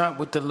 This is not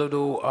with the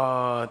little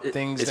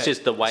things. It's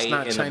just the white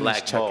and the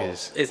black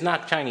checkers. balls. It's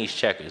not Chinese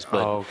checkers,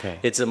 but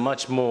it's a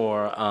much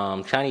more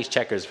Chinese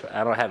checkers. I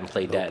haven't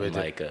played that in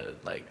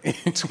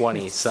like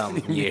 20 some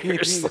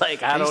years.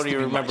 Like I don't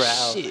even remember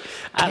how.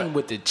 Came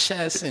with the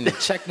chess and the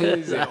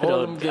checkers and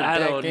all them. I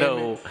don't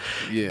know.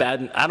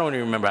 Yeah. I don't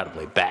even remember how to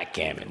play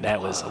backgammon.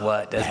 That was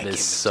what. That was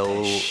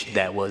so.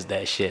 That was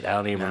that shit. I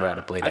don't even remember how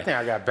to play that. I think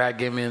I got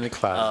backgammon in the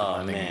closet.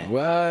 Oh man.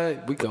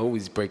 What? We can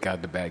always break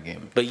out the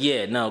backgammon. But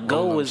yeah, no.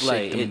 Go was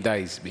like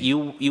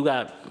you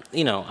got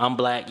I'm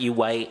black, you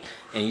white,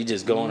 and you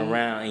just going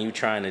around and you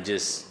trying to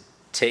just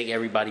take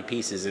everybody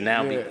pieces. And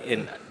now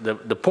and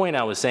the point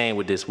I was saying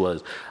with this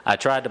was I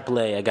tried to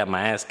play. I got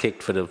my ass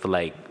kicked for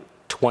like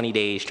 20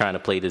 days trying to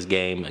play this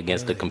game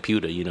against the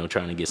computer.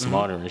 Trying to get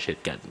smarter and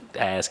shit. Got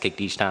ass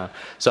kicked each time.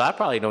 So I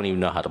probably don't even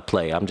know how to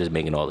play. I'm just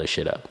making all this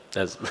shit up.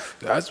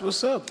 That's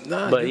what's up.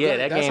 Nah, but yeah,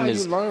 that that's game how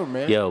is you learn,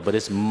 man. Yo, but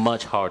it's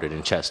much harder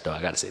than chess though.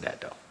 I got to say that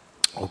though.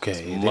 Okay,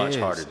 it's much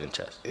harder than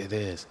chess. It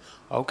is.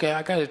 Okay,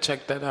 I gotta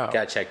check that out.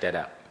 Gotta check that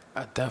out.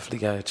 I definitely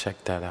gotta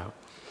check that out.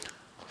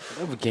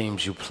 Whatever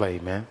games you play,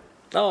 man.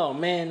 Oh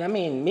man, I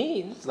mean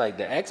me, it's like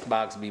the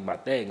Xbox be my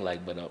thing,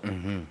 like, but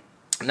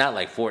not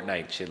like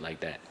Fortnite shit like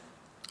that.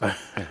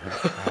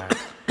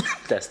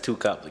 That's too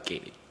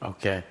complicated.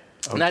 Okay.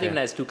 Not even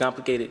that's too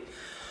complicated.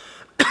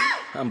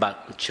 I'm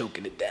about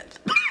choking to death.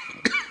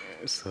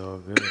 It's all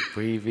good.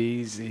 Breathe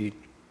easy.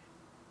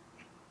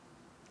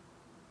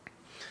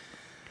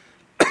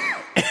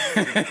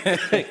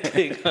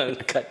 They're gonna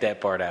cut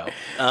that part out.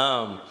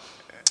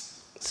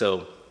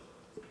 So,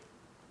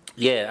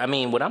 yeah, I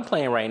mean, what I'm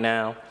playing right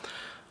now,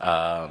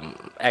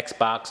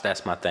 Xbox,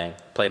 that's my thing.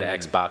 Play the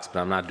Xbox, but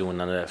I'm not doing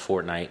none of that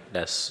Fortnite.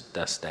 That's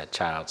that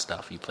child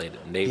stuff. You play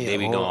it. They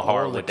be going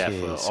hard with that.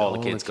 All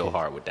the kids go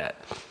hard with that.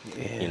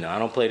 Yeah. You know, I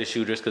don't play the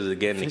shooters because,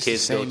 again, the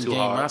kids go too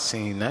hard. I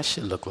seen that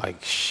shit look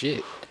like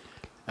shit.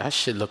 That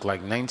shit look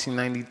like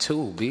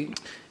 1992, B.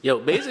 Yo,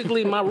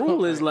 basically my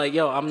rule is like,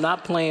 yo, I'm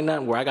not playing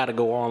nothing where I got to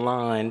go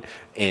online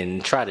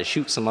and try to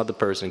shoot some other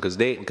person because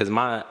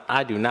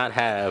I do not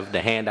have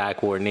the hand-eye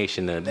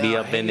coordination to be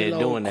up in there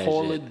doing that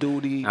Call shit. of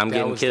Duty, I'm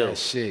getting killed. That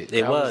shit.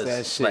 It was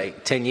that shit.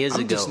 Like 10 years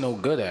ago. I'm just no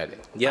good at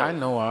it. Yeah, I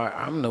know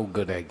I'm no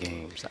good at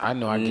games. I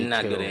know I get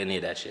not killed. good at any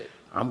of that shit.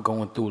 I'm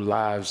going through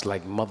lives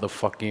like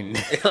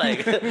motherfucking.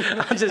 Like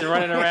I'm just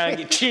running around,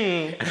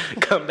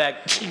 come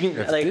back.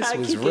 If like, this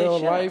was real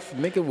life,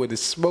 nigga would have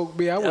smoked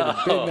me. I would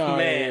have been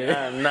out here.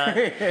 I'm not.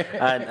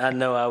 I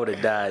know I would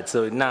have died.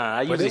 So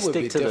I usually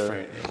stick to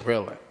different in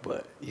real life.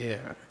 But yeah,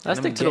 I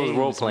stick to those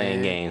role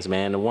playing games,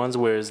 man. The ones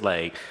where it's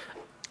like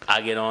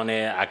I get on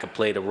there, I can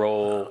play the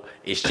role.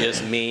 It's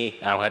just me.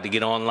 I don't have to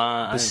get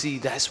online. But see,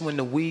 that's when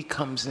the Wii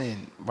comes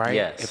in, right?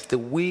 Yes. If the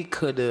Wii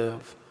could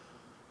have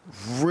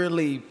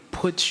really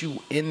put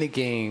you in the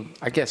game,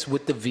 I guess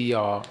with the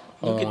VR.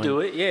 You can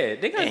do it, yeah.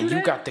 They gotta and do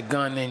you that. got the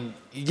gun, and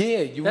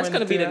you. That's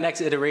gonna be the next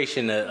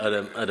iteration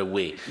of the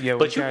Wii. Yeah,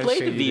 but you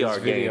play the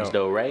VR games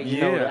though, right?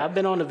 Yeah. You know, I've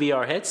been on the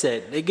VR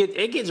headset. It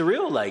gets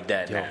real like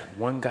that now.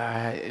 One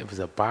guy, it was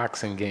a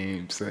boxing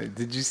game. So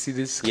did you see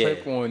this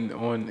clip on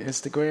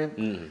Instagram?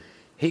 Mm-hmm.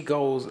 He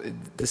goes.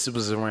 This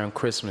was around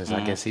Christmas.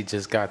 Mm-hmm. I guess he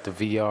just got the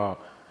VR.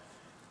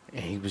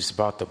 And he was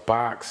about to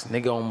box.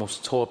 Nigga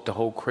almost tore up the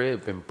whole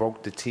crib and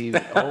broke the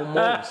TV.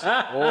 Almost.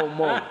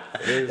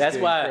 That's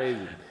why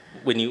crazy.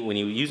 when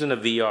you're using a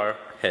VR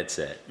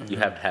headset, you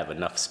have to have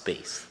enough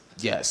space.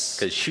 Yes.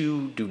 Because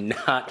you do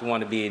not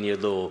want to be in your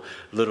little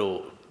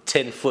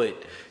 10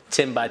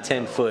 by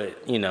 10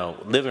 foot,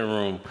 living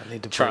room. I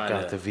need to break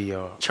out the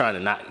VR.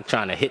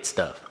 Trying to hit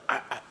stuff. I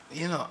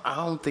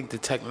don't think the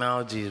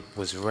technology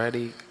was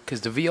ready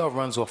because the VR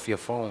runs off your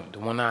phone. The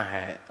one I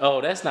had.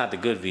 Oh, that's not the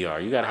good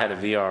VR. You gotta have a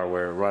VR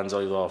where it runs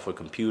either off a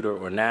computer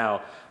or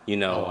now,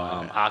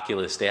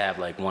 Oculus. They have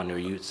like one where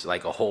you use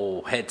like a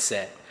whole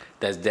headset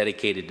that's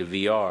dedicated to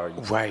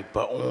VR. Right,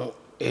 but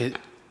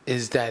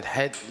is that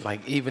head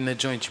like even the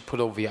joint you put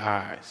over your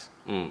eyes?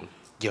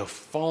 Your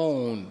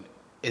phone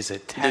is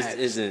attached.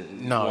 This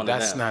isn't. No,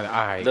 that's not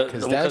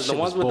because the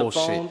ones with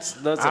bullshit. the phones,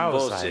 those are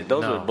bullshit. Like,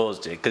 those were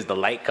bullshit because the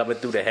light coming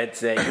through the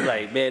headset. You're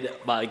like, man,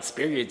 my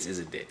experience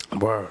isn't it.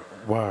 Word.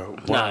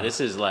 Nah, this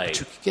is like. But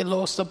you can get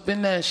lost up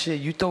in that shit.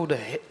 You throw the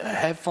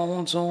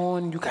headphones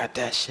on, you got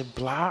that shit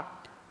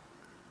blocked.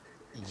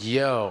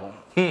 Yo.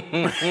 For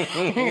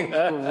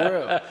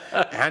real.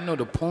 And I know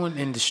the porn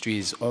industry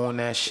is on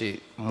that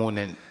shit more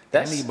than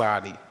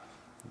anybody.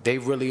 They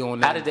really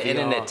on that. How did the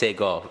internet take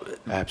off?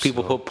 Absolutely.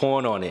 People put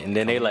porn on it, and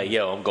then they like,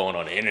 yo, I'm going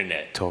on the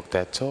internet. Talk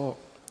that talk.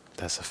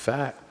 That's a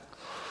fact.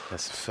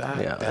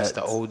 Yeah, that's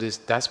the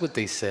oldest. That's what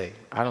they say.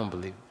 I don't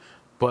believe it.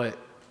 But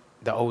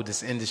the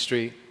oldest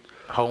industry,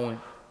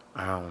 hoeing,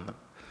 I don't know.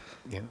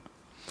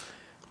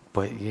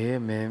 But yeah,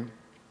 man.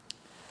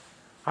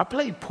 I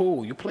play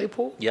pool. You play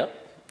pool? Yep.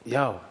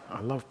 Yo,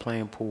 I love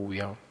playing pool,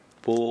 yo.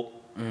 Pool,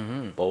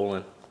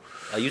 bowling.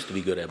 I used to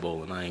be good at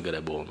bowling. I ain't good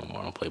at bowling no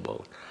more. I don't play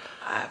bowling.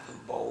 I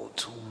haven't bowled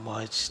too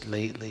much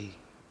lately.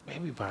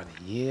 Maybe about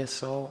a year or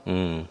so.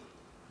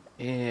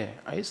 Yeah,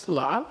 I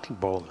like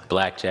bowling.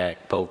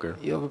 Blackjack, poker.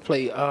 You ever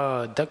play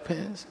duck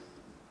pins?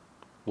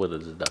 What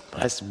is a duck pin?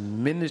 That's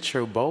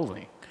miniature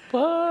bowling.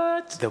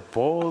 What? The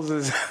balls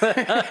is... I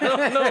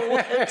don't know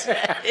what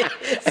that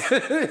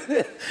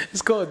is.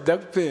 It's called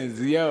duck pins.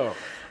 Yo,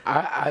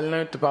 I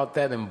learned about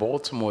that in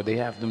Baltimore. They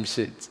have them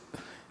shits.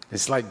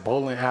 It's like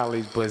bowling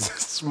alleys, but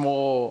it's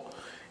small.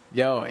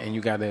 Yo, and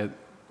you got to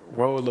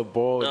roll the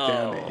ball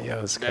down there.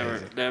 Yo, it's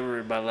crazy. Never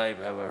in my life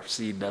have I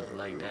seen nothing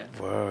like that.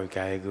 Whoa,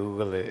 gotta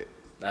Google it.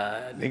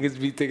 Niggas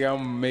be thinking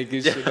I'm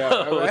making shit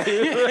up. Right?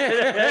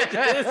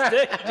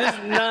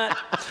 just not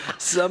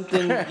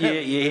something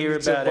you hear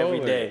about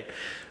every day.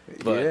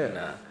 But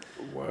nah.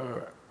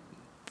 Word.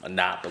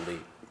 Monopoly.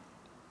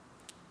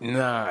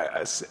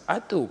 Nah, I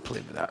do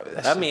play Monopoly.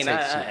 I mean,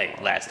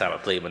 last time I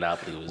played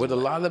Monopoly was with a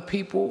lot of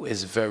people.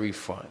 It's very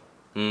fun.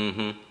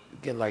 Mm-hmm. You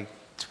get like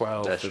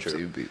 12, that's 15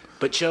 true. people.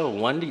 But yo,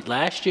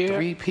 last year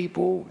 3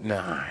 people.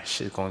 Nah,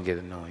 shit's gonna get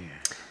annoying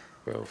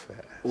real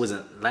fast.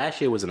 Last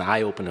year was an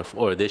eye opener,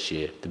 or this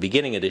year, the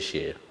beginning of this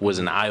year was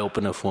an eye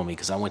opener for me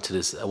because I went to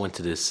this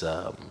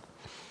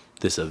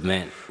this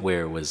event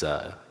where it was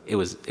an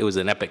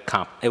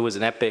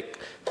epic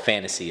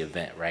fantasy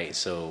event, right?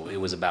 So it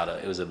was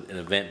an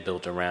event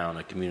built around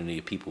a community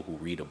of people who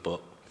read a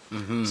book.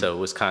 Mm-hmm. So it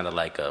was kind of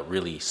like a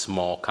really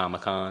small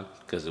Comic-Con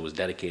because it was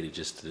dedicated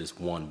just to this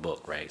one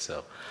book, right?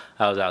 So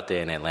I was out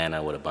there in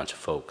Atlanta with a bunch of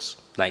folks,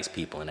 nice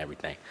people and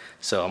everything.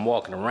 So I'm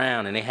walking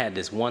around and they had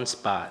this one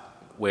spot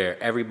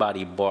where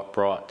everybody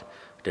brought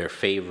their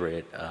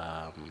favorite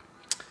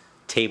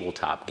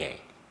tabletop game.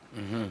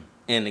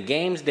 And the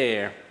games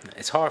there,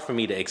 it's hard for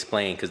me to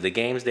explain because the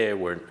games there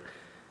were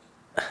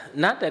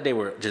not that they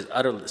were just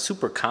utterly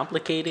super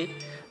complicated,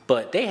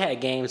 but they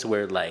had games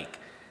where like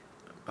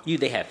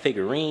they had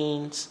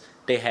figurines,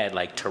 they had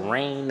like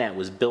terrain that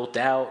was built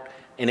out,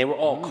 and they were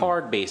all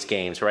card-based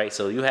games, right?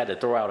 So you had to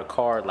throw out a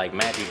card like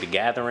Magic the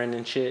Gathering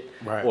and shit,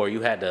 right. or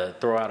you had to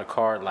throw out a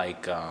card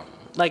like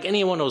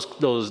any one of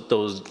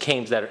those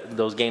games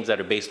that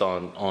are based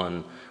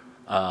on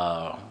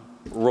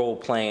role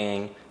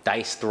playing,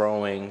 dice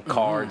throwing,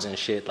 cards and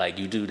shit. Like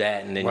you do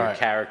that, and then your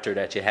character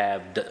that you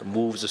have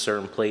moves a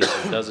certain place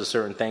or does a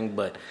certain thing.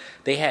 But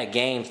they had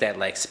games that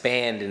like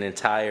spanned an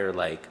entire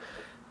like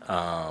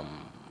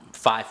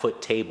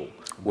 5-foot table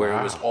where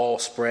it was all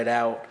spread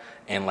out,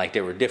 and like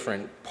there were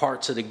different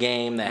parts of the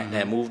game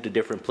that moved to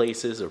different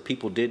places or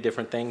people did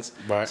different things.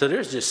 Right. So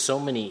there's just so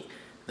many.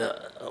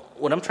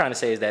 What I'm trying to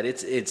say is that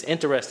it's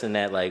interesting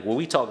that like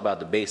we talk about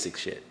the basic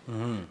shit,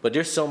 but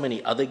there's so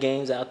many other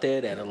games out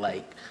there that are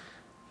like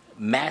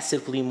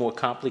massively more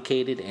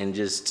complicated and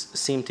just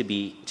seem to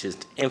be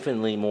just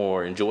infinitely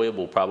more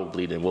enjoyable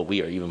probably than what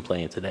we are even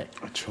playing today.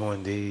 True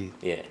indeed.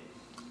 Yeah.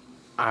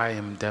 I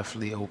am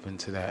definitely open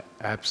to that.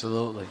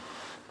 Absolutely.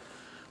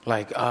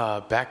 Like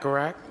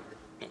Baccarat,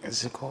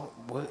 is it called?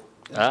 What?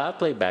 I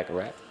played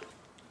Baccarat.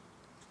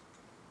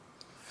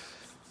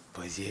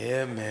 But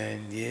yeah,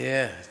 man,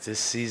 this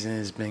season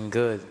has been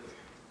good.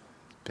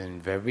 Been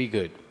very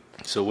good.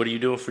 So what are you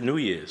doing for New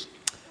Year's?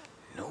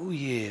 New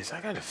Year's,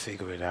 I gotta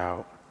figure it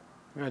out.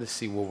 I gotta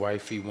see what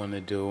wifey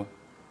wanna do.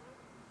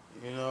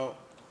 You know,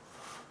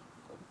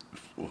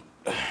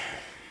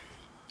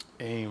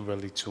 ain't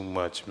really too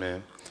much,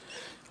 man.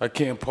 I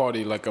can't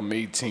party like I'm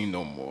 18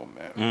 no more,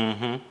 man.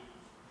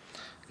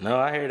 Mm-hmm. No,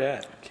 I hear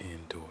that.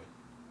 Can't do it.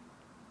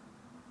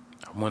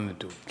 I wanna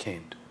do it,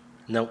 can't do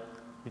it. Nope.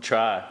 You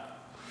try.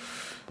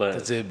 But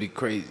Cause it'd be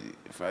crazy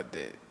if I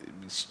did.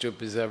 It'd be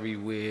strippers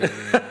everywhere.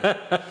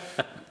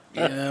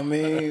 You know what I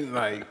mean?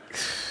 Like,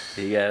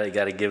 you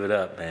gotta give it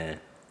up, man.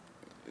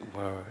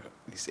 well,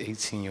 these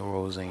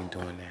 18-year-olds ain't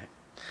doing that.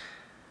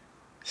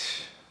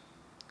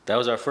 That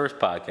was our first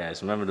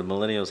podcast. Remember, the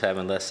millennials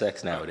having less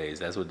sex nowadays.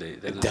 That's what they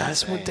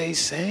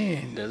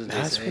saying.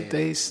 That's what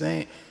they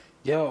saying.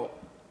 Yo,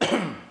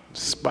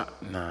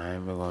 spot. Nah, I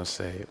ain't even gonna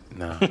say it.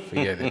 Nah,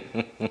 forget it.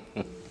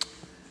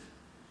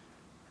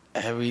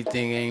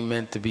 Everything ain't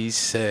meant to be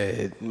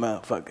said,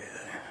 motherfucker.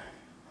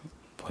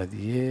 But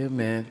yeah,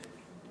 man.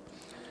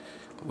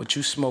 What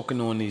you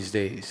smoking on these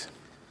days?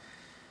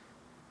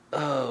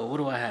 What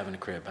do I have in the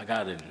crib? I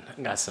got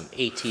some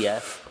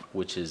ATF,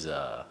 which is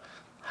a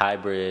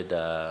hybrid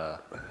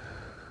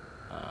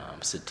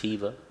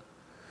sativa.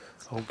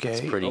 Okay,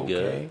 it's pretty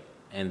good.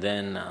 And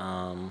then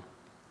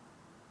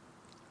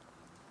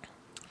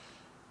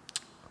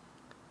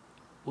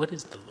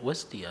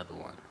what's the other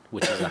one?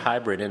 Which is a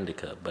hybrid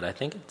indica, but I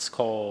think it's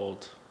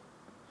called.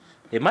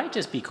 It might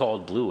just be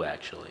called Blue,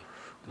 actually.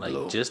 Like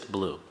Blue? Just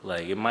Blue.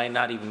 Like it might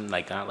not even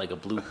not like a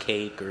blue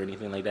cake or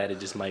anything like that. It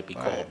just might be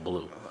called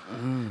Blue.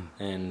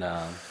 And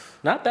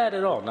not bad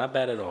at all. Not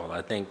bad at all.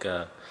 I think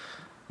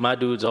my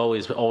dude's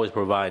always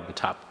providing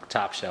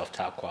top shelf,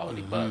 top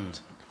quality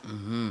buds.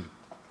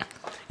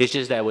 It's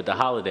just that with the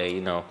holiday,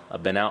 you know,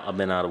 I've been out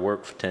of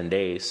work for 10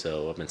 days,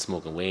 so I've been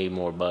smoking way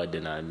more bud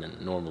than I've been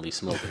normally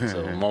smoking.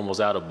 So I'm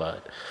almost out of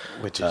bud.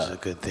 Which is a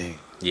good thing.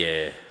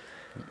 Yeah.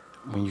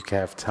 When you can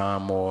have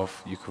time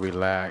off, you can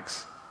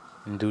relax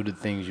and do the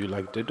things you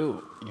like to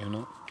do, you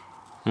know?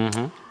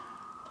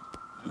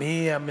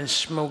 Me, I've been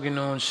smoking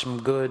on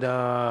some good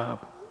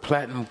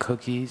platinum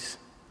cookies,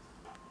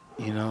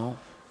 you know?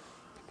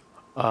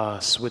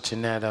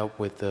 Switching that up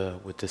with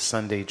the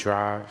Sunday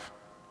drive.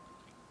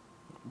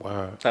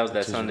 Wow. How's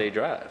that Sunday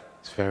drive?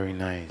 It's very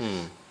nice.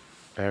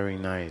 Very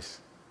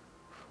nice.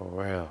 For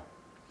real.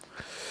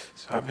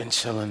 So I've been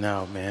chilling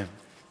out, man.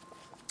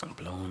 I'm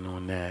blowing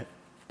on that.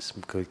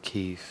 Some good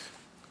keef.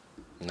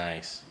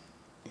 Nice.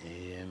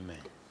 Yeah, man.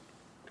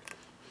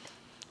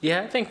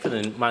 Yeah, I think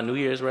for my New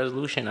Year's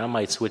resolution, I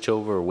might switch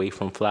away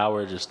from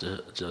flower just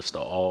to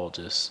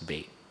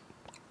vape.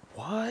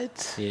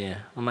 What? Yeah,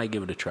 I might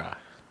give it a try.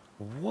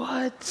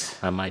 What?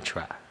 I might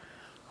try.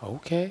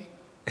 Okay.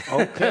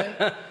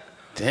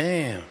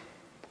 Damn.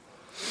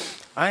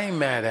 I ain't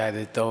mad at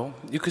it, though.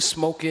 You could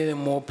smoke it in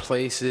more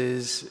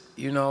places.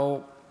 You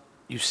know,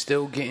 you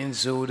still getting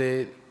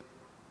zooted.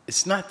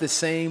 It's not the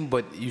same,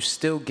 but you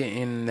still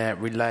getting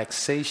that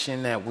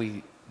relaxation that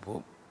what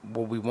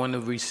we want to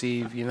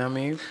receive. You know what I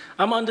mean?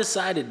 I'm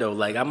undecided, though.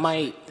 Like, I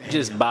might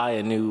just buy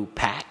a new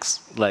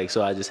PAX. Like,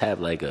 so I just have,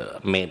 like,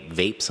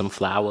 vape some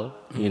flower,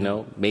 you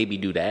know? Maybe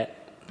do that.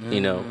 You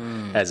know,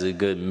 as a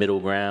good middle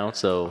ground.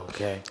 So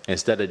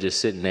instead of just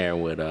sitting there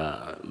with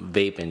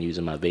vape and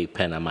using my vape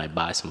pen, I might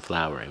buy some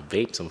flower and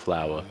vape some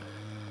flower.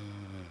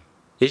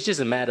 It's just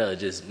a matter of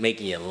just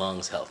making your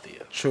lungs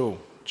healthier. True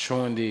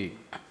indeed.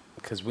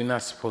 Because we're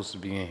not supposed to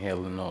be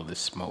inhaling all this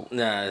smoke.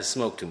 Nah, it's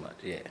smoke too much.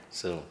 Yeah,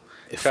 so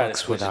it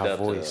fucks with our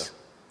voice.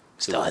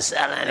 Start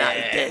selling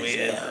like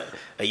this.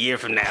 A year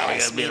from now, we're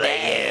gonna be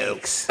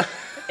like,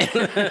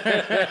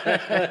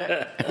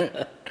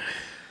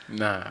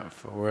 Nah,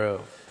 for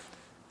real.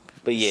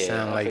 But yeah,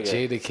 Sound like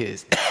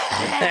Jadakiss.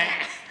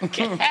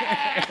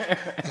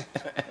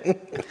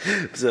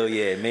 So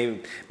yeah,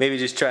 maybe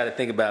just try to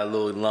think about a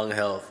little lung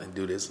health and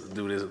do a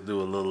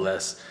little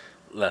less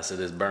of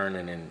this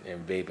burning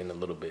and vaping a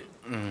little bit.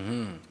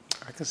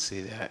 I can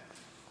see that.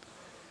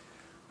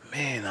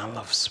 Man, I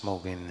love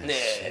smoking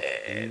this shit.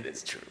 Yeah,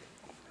 that's true.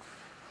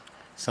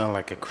 Sound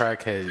like a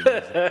crackhead.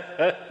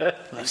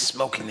 Love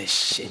smoking this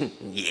shit.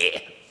 Yeah.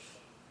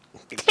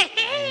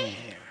 Damn.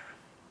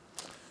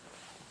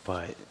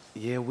 But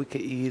yeah, we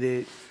could eat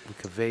it. We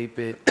could vape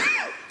it.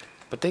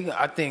 But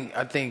I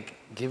think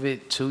give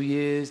it 2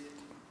 years.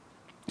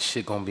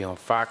 Shit gonna be on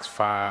Fox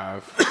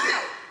 5.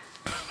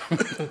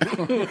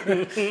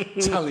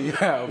 Telling you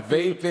how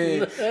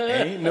vaping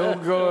ain't no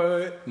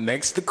good.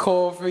 Next to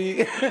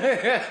coffee.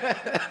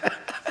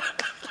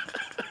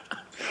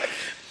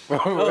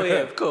 Oh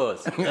yeah, of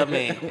course. I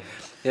mean,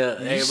 yeah,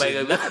 everybody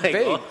gonna be like,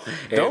 vape.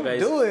 Don't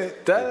do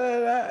it.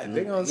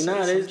 They gonna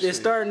say they're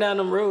starting down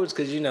them roads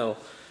because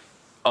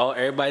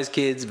everybody's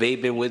kids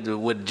vaping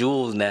with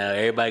Juuls now.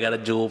 Everybody got a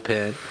Juul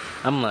pen.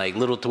 I'm like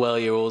little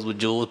 12-year-olds with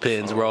Juul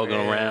pens walking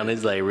around.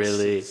 It's like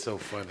really it's so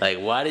funny. Like,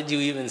 why did you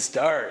even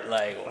start?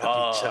 Like,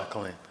 I be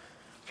chuckling.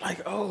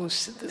 Like, oh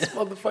shit, this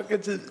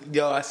motherfucker just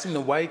I seen the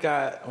white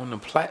guy on the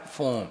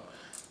platform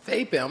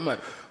vaping.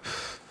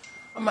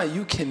 I'm like,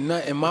 you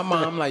cannot. In my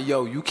mind, I'm like,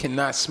 yo, you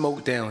cannot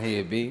smoke down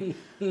here, B.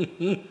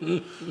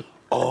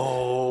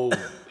 Oh,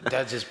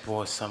 that just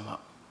brought some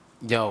up.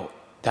 Yo,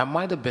 that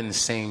might have been the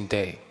same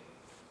day.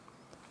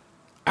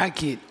 I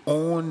get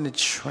on the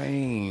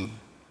train.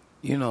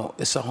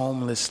 It's a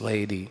homeless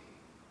lady.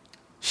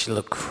 She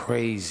look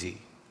crazy.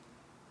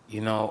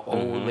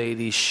 Old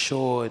lady,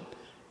 short,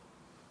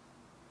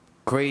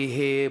 gray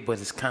hair, but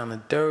it's kind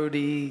of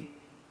dirty.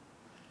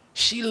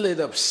 She lit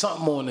up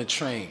something on the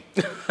train.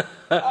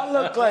 I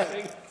look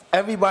like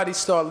everybody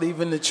start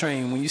leaving the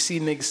train. When you see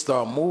niggas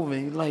start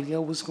moving, you're like,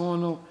 yo, what's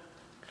going on?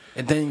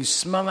 And then you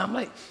smell it. I'm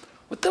like,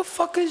 what the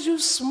fuck is you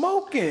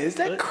smoking? Is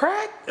that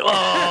crack? Oh,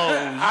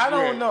 I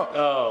don't know.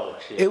 Oh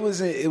shit!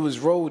 It was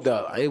rolled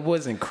up. It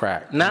wasn't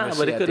crack. Nah,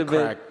 but it could have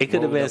been. It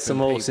could have been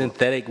some old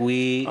synthetic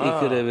weed. It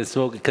could have been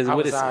smoking because I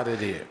was out of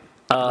there.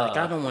 Like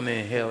I don't want to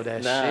inhale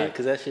that shit. Nah,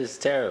 because that shit's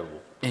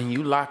terrible. And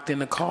you locked in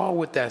the car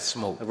with that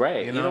smoke.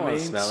 Right. You know what I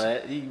mean? Smell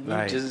that. You're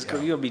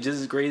gonna be just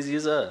as crazy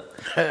as us.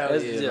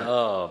 Hell yeah.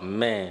 Oh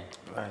man.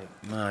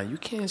 Like, nah, you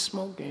can't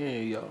smoke in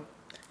here, yo.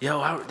 Yo,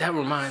 that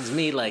reminds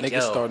me, like,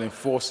 niggas start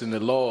enforcing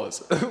the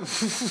laws.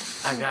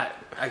 I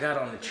got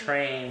on the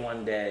train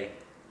one day,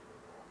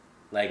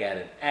 like at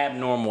an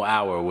abnormal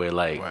hour where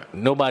like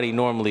nobody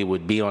normally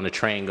would be on the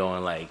train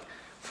going like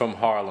from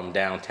Harlem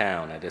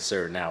downtown at a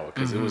certain hour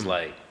because it was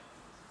like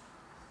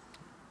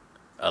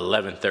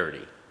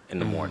 11:30 in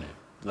the morning.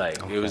 Like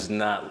it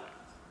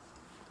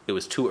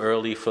was too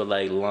early for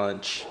like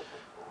lunch.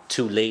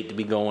 Too late to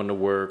be going to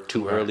work,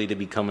 too early to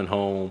be coming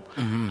home.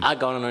 I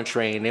got on a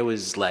train. There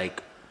was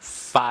like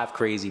 5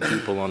 crazy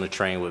people on the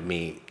train with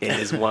me in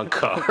this one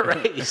car,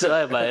 right? So I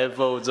have my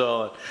headphones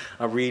on.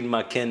 I'm reading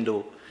my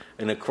Kindle,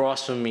 and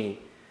across from me,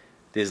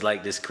 there's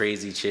like this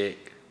crazy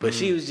chick, but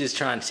she was just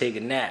trying to take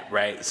a nap,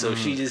 right? So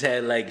she just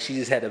had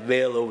a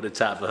veil over the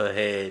top of her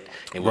head,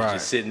 and was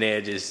just sitting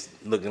there, just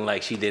looking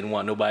like she didn't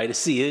want nobody to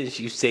see it. And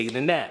she was taking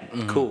a nap.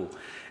 Cool.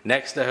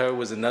 Next to her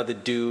was another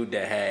dude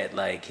that had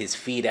like his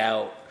feet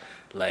out.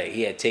 Like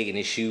he had taken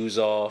his shoes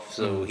off,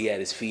 so he had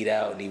his feet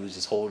out, and he was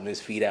just holding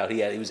his feet out.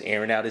 He was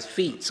airing out his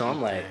feet. So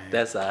I'm like,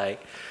 that's all right.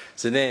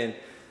 So then,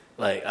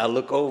 like, I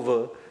look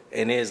over,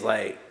 and there's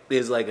like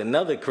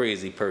another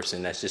crazy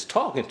person that's just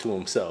talking to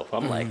himself.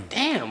 I'm like,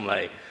 damn,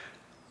 like,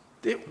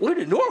 where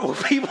the normal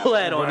people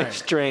at on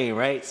this train,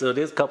 right? So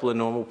there's a couple of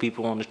normal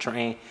people on the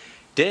train.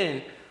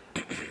 Then,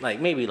 like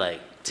maybe like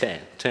 10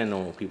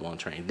 normal people on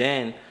the train.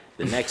 Then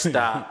the next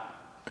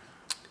stop,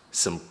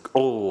 some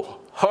old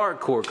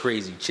hardcore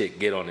crazy chick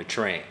get on the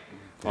train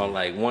on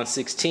like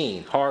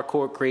 116.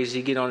 Hardcore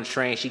crazy, get on the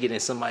train. She get in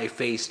somebody's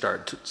face,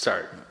 start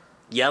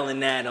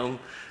yelling at them,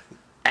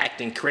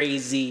 acting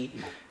crazy.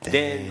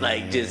 Then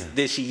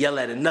then she yell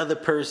at another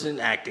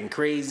person, acting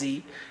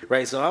crazy.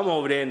 Right, so I'm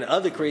over there, and the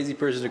other crazy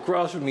person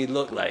across from me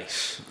look like,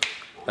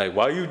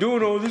 why are you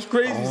doing all this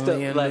crazy stuff?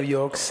 Only in New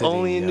York City.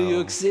 Only in New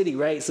York City,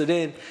 right? So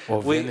then,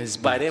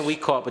 by then we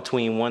caught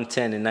between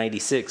 110 and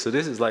 96. So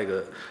this is like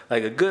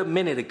a good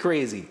minute of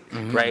crazy,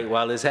 right?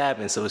 While this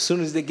happens. So as soon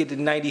as they get to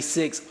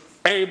 96,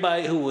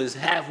 everybody who was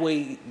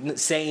halfway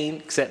sane,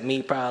 except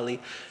me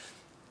probably,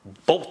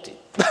 bolted.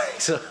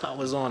 So I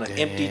was on an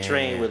empty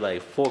train with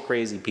like 4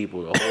 crazy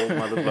people the whole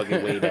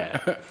motherfucking way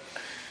down.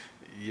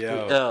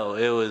 Yo. Oh,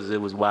 it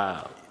was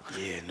wild.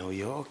 Yeah, New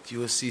York, you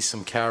will see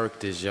some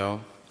characters, yo.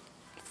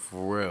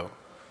 For real.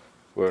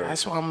 Word.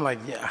 That's why I'm like,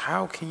 yeah,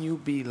 how can you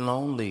be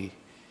lonely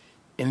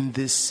in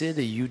this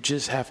city? You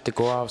just have to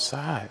go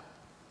outside.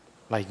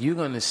 Like, you're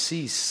going to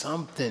see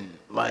something,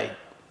 like,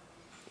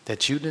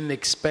 that you didn't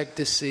expect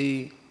to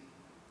see.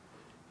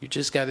 You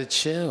just got to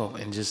chill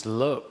and just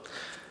look.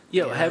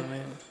 Yo,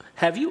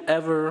 have you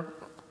ever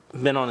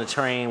been on a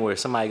train where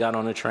somebody got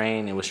on a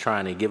train and was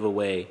trying to give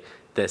away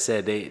that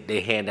said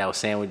they hand out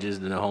sandwiches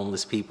to the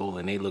homeless people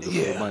and they looking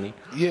for money?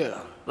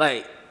 Yeah.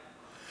 Like,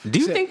 do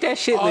you think that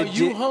shit Are legit?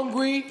 you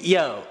hungry?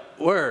 Yo,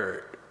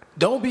 word.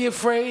 Don't be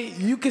afraid.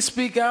 You can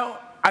speak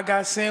out. I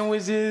got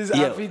sandwiches.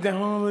 I feed the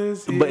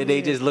homeless. Yeah, but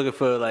they just looking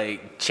for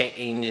like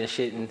change and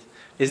shit. And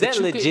is that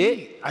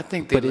legit? I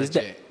think they're legit. Is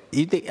that,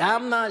 you think? I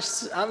don't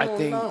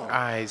know. All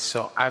right,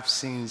 so I've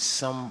seen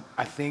some.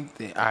 I think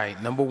that, all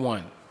right, number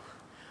one,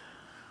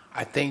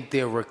 I think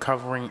they're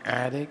recovering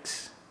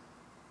addicts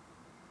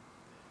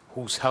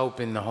who's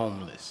helping the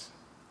homeless.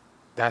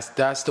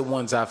 That's the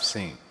ones I've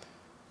seen.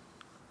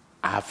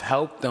 I've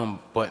helped them,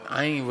 but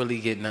I ain't really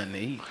get nothing to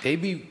eat.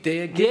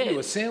 They'll give you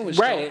a sandwich,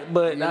 right? though.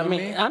 But You know I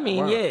what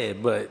mean, Right. yeah,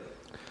 but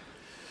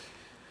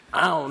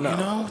I don't know. You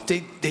know,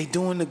 they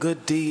doing a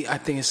good deed. I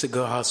think it's a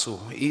good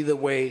hustle. Either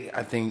way,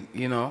 I think,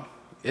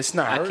 it's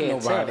not hurting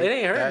nobody. Tell. It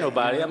ain't hurting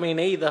nobody. You know? I mean,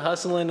 they either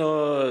hustling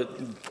or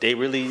they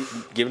really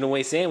giving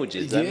away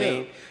sandwiches. Yeah. I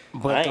mean,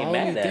 but I the ain't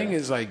mad only at thing them.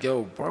 is like,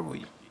 yo, bro,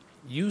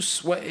 you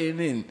sweating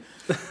and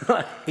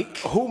Like,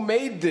 who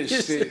made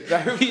this shit?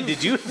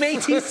 did you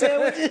make these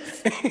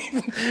sandwiches?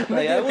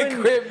 Like, at the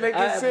crib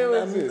making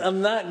sandwiches.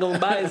 I'm not gonna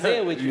buy a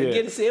sandwich. Yeah.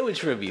 Get a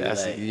sandwich from you.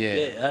 That's- Like,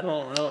 yeah. I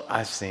don't know.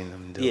 I've seen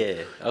them do.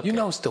 Yeah, okay. You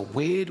know, it's the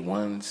weird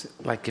ones.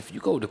 Like if you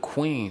go to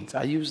Queens,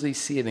 I usually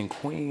see it in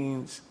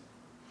Queens.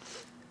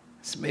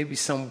 It's maybe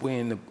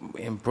somewhere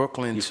in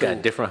Brooklyn You've too.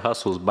 got different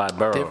hustles by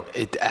borough.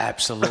 It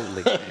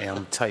absolutely. And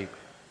I'm type,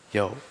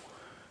 yo,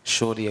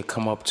 shorty will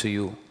come up to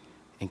you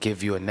and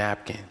give you a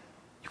napkin.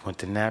 You want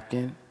the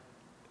napkin?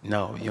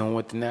 No, you don't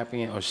want the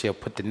napkin? Or she'll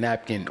put the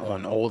napkin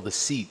on all the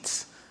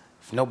seats.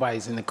 If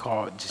nobody's in the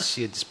car,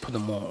 she'll just put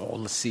them on all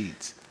the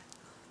seats.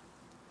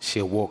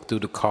 She'll walk through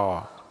the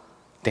car,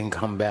 then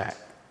come back.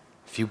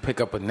 If you pick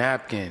up a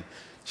napkin,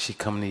 she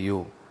come to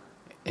you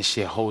and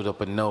she'll hold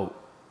up a note.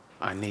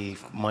 I need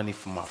money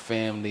for my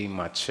family,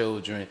 my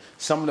children.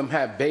 Some of them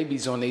have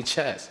babies on their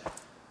chest.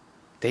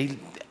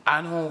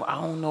 I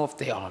don't know if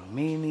they are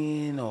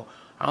Armenian or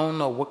I don't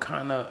know what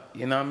kind of,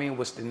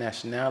 what's the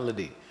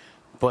nationality.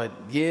 But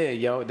yeah,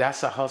 yo,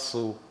 that's a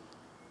hustle.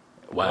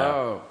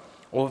 Wow.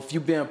 Or if you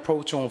been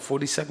approached on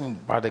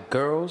 42nd by the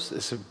girls,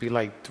 it would be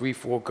like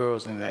 3-4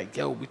 girls and like,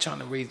 yo, we trying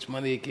to raise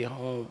money to get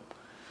home.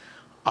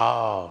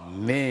 Oh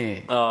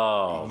man.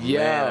 Oh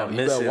yeah, man,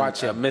 you better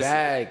watch your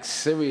bag.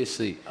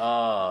 Seriously.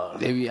 Oh,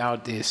 They be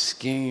out there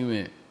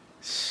scheming.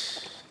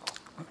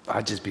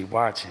 I just be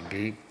watching,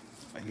 B.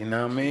 You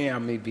know what I mean? I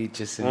may be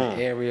just in the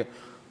area.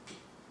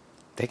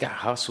 They got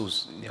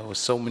hustles.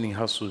 So many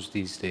hustles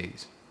these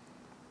days.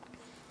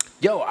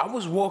 Yo, I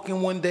was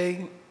walking one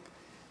day.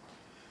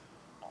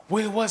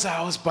 Where was I?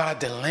 I was by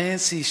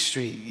Delancey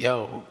Street.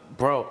 Yo,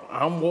 bro,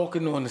 I'm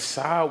walking on the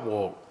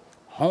sidewalk.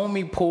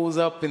 Homie pulls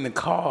up in the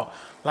car.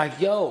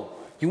 Like, yo,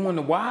 you want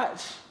to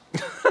watch?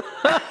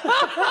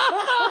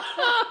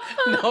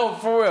 No,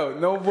 for real.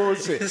 No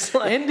bullshit.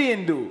 Like,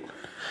 Indian dude.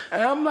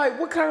 And I'm like,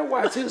 what kind of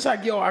watch? He was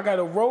like, yo, I got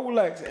a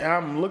Rolex. And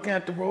I'm looking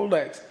at the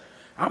Rolex.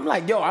 I'm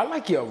like, yo, I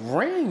like your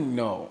ring,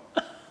 though.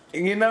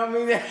 You know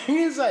what I mean?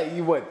 He's like,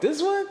 you what,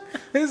 this one?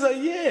 He's like,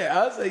 yeah.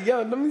 I was like,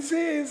 yo, let me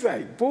see it. He's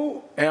like,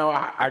 boom. And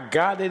I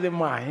got it in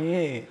my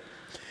hand.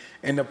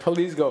 And the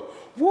police go,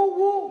 woo,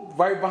 woo,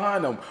 right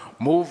behind them.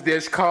 Move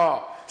this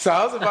car. So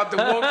I was about to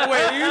walk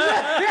away. He was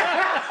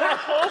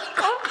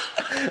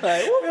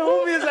like, the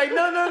homie is like,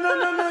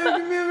 no,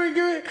 give me a ring,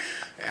 give me.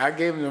 I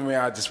gave him the ring,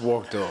 I just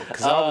walked off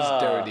because I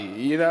was dirty.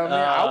 You know what I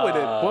mean? I would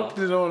have booked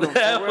it on him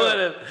for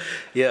real.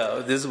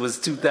 Yo, this was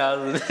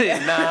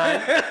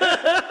 2009.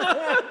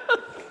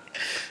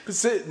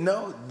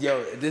 No,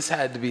 yo, this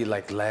had to be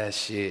like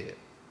last year,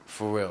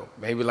 for real.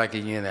 Maybe like a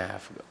year and a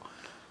half ago.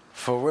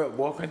 For real,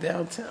 walking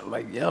downtown,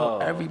 like, yo,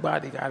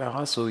 everybody got to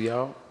hustle,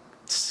 yo.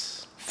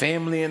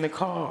 Family in the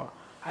car.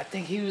 I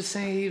think he was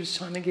saying he was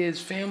trying to get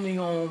his family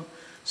home,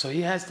 so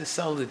he has to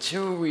sell the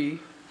jewelry.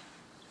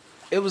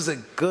 It was a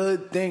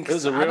good thing. It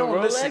was a real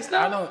Rolex,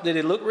 though? Did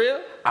it look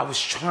real? I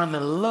was trying to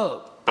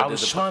look. I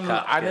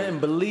didn't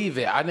believe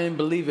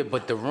it,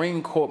 but the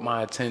ring caught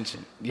my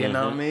attention. You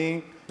know what I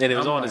mean? And it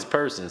was on his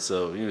person,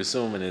 so you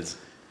assuming it's...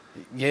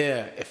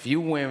 Yeah, if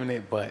you wearing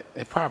it, but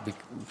it probably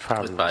It's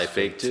probably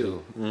fake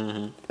too.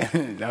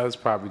 Mm-hmm. That was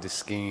probably the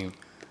scheme.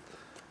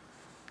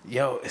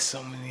 Yo, it's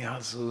so many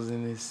hustles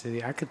in this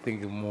city. I could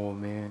think of more,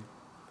 man.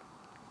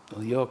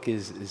 New York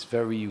is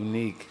very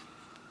unique.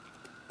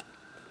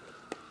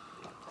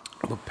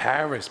 But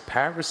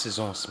Paris is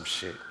on some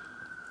shit.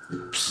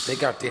 They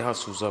got their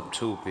hustles up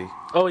too, B.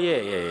 Oh,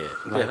 yeah.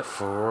 Like,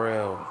 for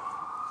real.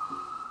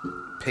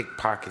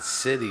 Pickpocket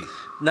City.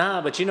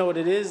 Nah, but you know what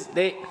it is?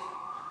 I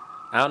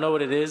don't know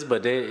what it is,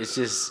 but it's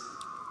just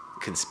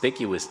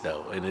conspicuous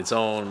though, in its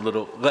own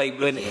little, like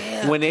when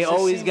they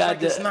always got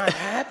like it's not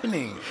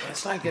happening.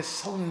 It's like it's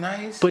so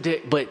nice.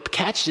 But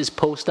cats just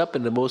post up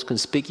in the most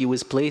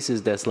conspicuous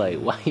places. That's like,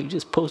 why you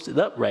just posted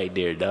up right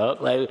there, dog?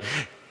 Like,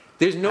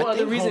 there's no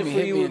other reason for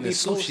you to be in the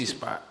sushi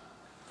spot.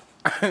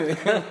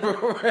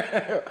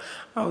 I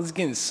was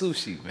getting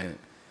sushi, man,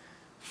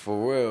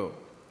 for real.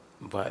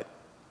 But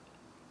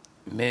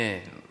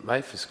Man,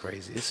 life is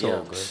crazy. It's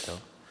all good though.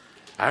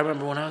 I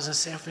remember when I was in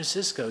San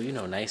Francisco,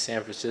 nice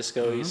San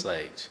Francisco. It's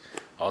like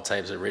all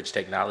types of rich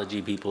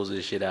technology peoples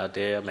and shit out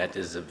there. I'm at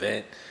this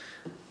event.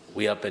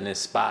 We up in this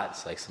spot.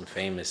 It's like some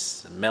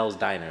famous Mel's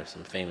Diner,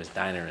 some famous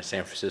diner in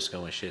San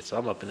Francisco and shit. So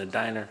I'm up in the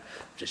diner,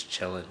 just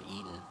chilling,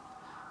 eating.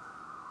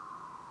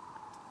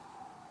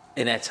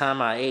 And that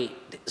time I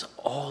ate, there's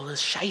all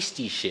this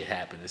shiesty shit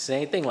happened. The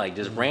same thing, like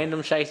just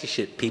random shiesty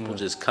shit. People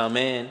just come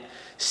in,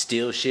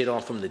 steal shit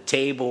on from the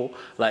table,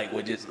 like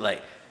with just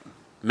like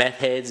meth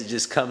heads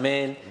just come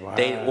in. Wow.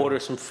 They order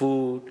some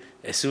food.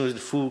 As soon as the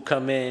food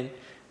come in,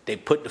 they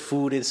put the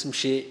food in some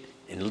shit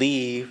and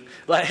leave.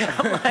 Like,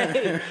 I'm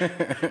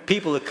like,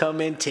 people will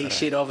come in, take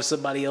shit off of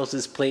somebody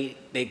else's plate.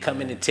 They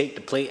come in and take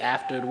the plate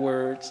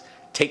afterwards.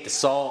 Take the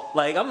salt.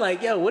 Like, I'm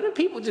like, yo, what if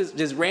people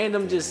just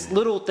random, just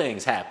little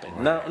things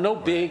happen? No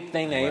big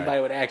thing that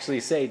anybody would actually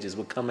say, just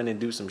would come in and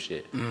do some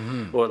shit.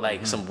 Or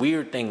like some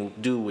weird thing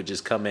dude would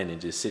just come in and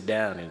just sit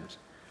down and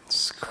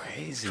it's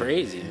crazy.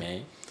 Crazy,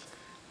 man.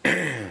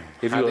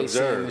 If you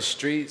observe in the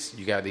streets,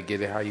 you got to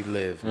get it how you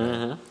live,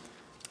 man.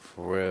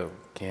 For real.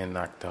 Can't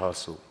knock the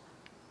hustle.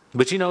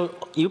 But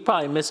you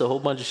probably miss a whole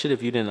bunch of shit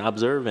if you didn't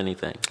observe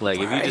anything. Like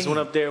if you just went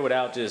up there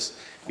without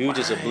you were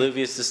just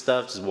oblivious to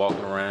stuff, just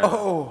walking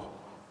around.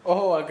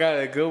 Oh, I got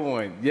a good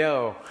one.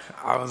 Yo,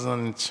 I was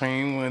on the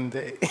train one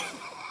day.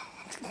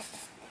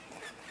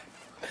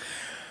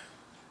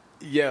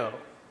 Yo,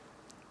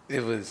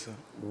 it was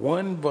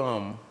one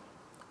bum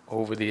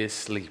over there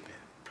sleeping.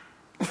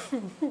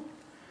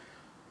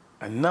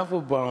 Another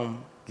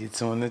bum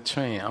gets on the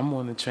train. I'm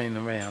on the train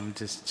around. I'm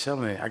just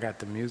chilling. I got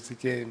the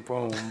music in.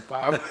 Boom,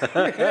 pop.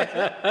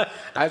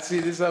 I see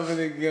this other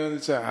nigga get on the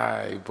train. All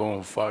right,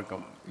 boom, fuck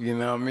him. You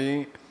know what I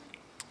mean?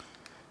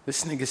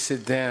 This nigga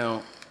sit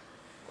down.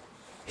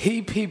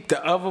 He peeped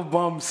the other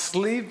bum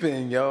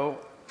sleeping, yo.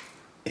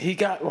 He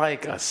got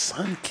like a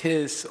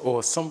Sun-Kiss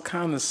or some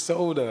kind of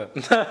soda.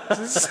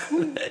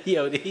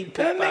 Yo, he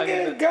that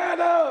nigga got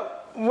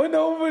up, went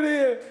over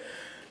there,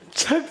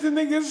 chucked the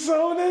nigga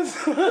sodas.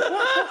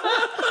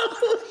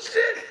 Oh,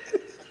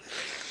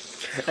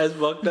 shit. That's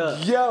fucked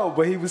up. Yo,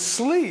 but he was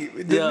asleep.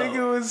 The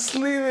nigga was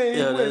sleeping.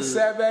 He went,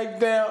 sat back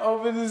down,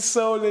 opened the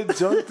soda,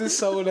 drunk the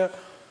soda.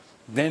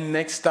 Then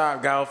next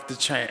stop, got off the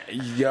train.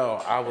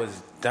 Yo, I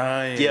was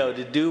dying. Yo,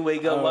 did dude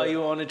wake up while you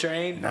were on the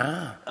train?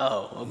 Nah.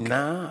 Oh, okay.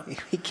 Nah.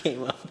 He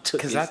came up to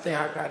because I think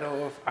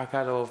I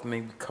got off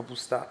maybe a couple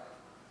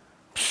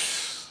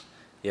stops.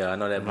 Yeah, I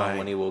know that mom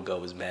when he woke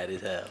up was mad as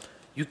hell.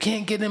 You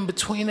can't get in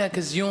between that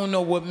because you don't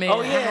know what may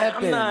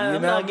happen. I'm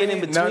not getting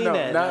in between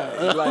that. No,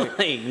 that's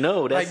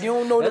like you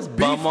don't know the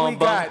beef we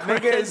got.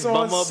 Nigga, it's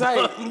on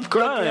site.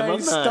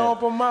 Crime.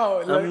 Stomp him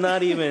out. Like, I'm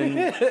not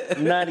even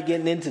not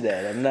getting into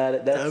that. I'm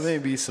not. That may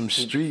be some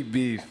street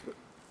beef.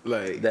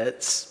 Like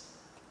that's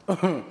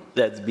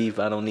beef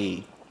I don't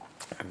need.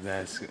 I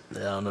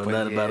don't know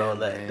nothing about all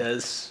that. Man.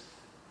 That's.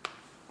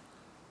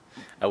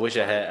 I wish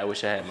I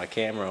had my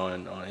camera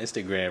on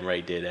Instagram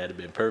right there. That'd have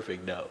been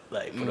perfect though.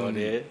 Like put on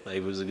there. Like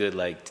it was a good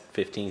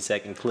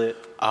 15-second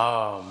clip.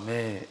 Oh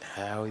man,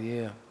 hell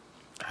yeah.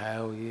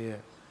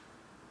 That'd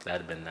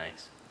have been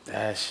nice.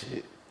 That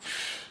shit.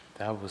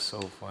 That was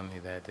so funny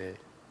that day.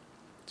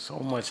 So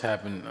much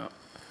happened.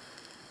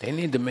 They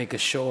need to make a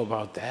show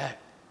about that.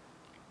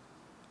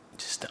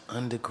 Just the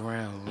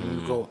underground. When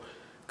you go,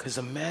 cause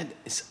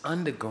it's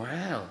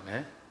underground,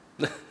 man.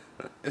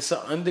 It's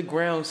an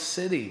underground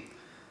city.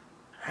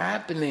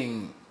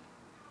 Happening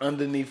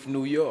underneath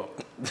New York.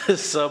 The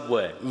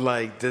subway.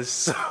 Like the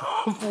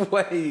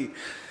subway.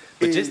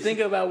 But just think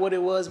about what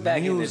it was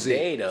back in the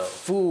day, though.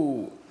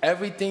 Food,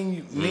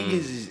 everything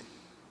niggas.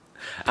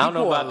 I don't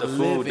know about the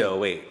food, though.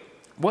 Wait.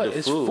 What?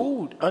 It's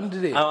food under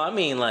there. Oh, I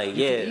mean, like,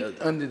 you can eat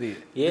under there.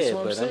 Yeah, that's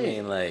what but I'm saying.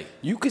 I mean, like.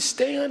 You could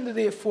stay under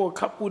there for a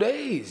couple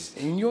days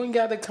and you ain't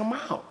got to come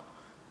out.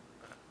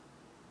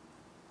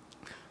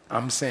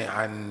 I'm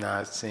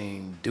not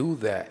saying do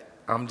that.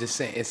 I'm just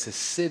saying it's a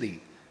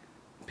city.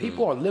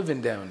 People are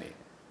living down there.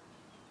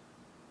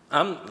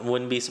 I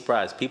wouldn't be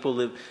surprised. People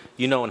live,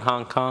 in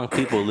Hong Kong,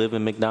 people live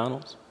in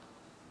McDonald's.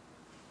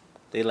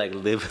 They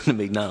live in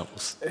the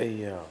McDonald's. Hey,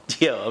 yo.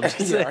 Yo, I'm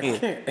just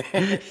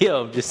saying.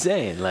 Yo, I'm just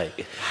saying. Like,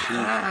 you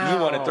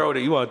want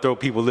to throw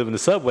people live in the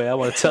subway. I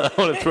want to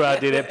throw out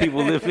there that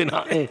people live in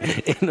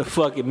the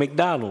fucking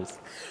McDonald's.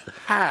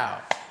 How?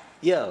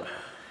 Yo,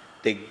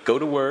 they go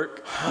to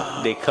work,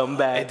 they come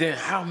back. And then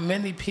how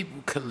many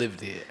people could live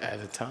there at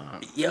a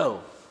time?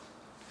 Yo.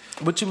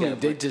 What you mean?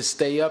 They just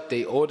stay up,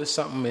 they order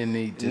something and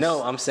they just...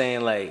 No, I'm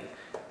saying like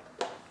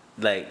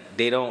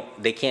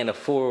they can't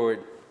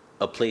afford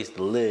a place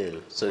to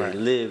live. So they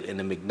live in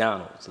the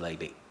McDonald's.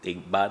 Like they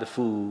buy the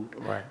food,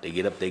 they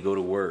get up, they go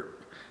to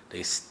work,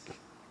 they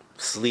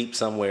sleep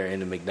somewhere in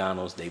the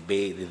McDonald's, they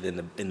bathe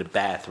in the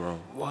bathroom.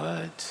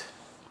 What?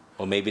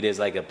 Or maybe there's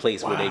like a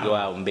place where they go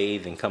out and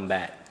bathe and come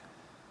back.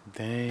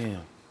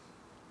 Damn.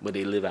 But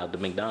they live out the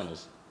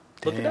McDonald's.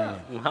 Look it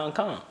up in Hong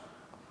Kong.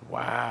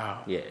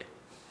 Wow. Yeah.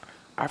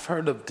 I've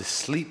heard of the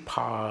sleep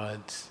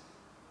pods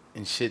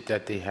and shit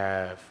that they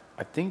have.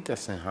 I think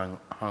that's in Hong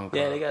Kong.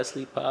 Yeah, they got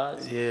sleep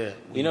pods. Yeah.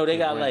 You know, they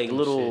got rent like them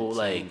little shits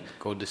like and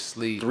go to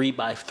sleep.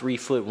 3x3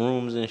 foot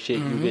rooms and shit.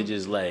 You could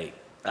just like,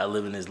 I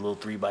live in this little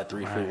 3x3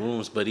 foot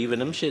rooms, but even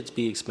them shits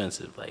be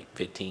expensive, like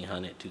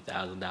 $1,500,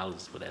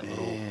 $2,000 for that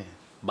little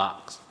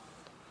box.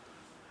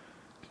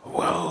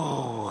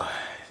 Whoa,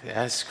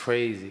 that's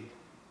crazy.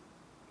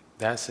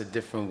 That's a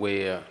different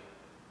way of,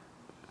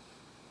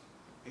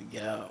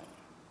 yo.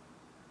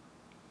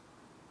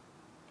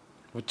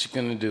 What you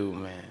gonna do,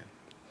 man?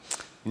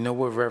 You know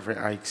what Reverend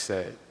Ike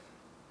said?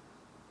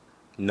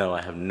 No,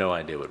 I have no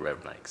idea what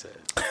Reverend Ike said.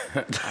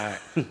 All right,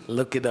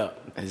 look it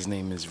up. His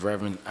name is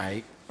Reverend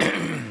Ike.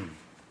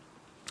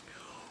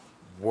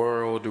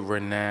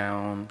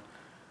 World-renowned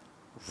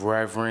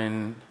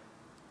Reverend.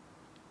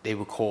 They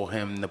would call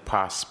him the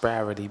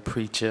prosperity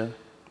preacher.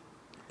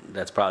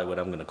 That's probably what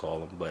I'm going to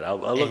call him, but I'll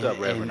look up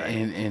Reverend Ike.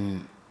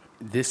 And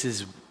this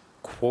is,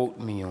 quote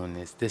me on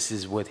this. This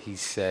is what he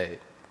said.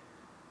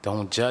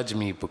 Don't judge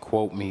me, but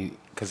quote me,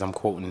 because I'm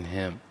quoting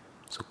him.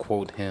 So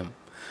quote him.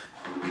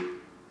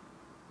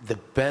 The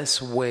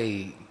best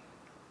way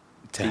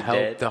to help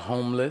dead? the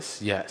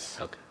homeless, yes,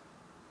 Okay.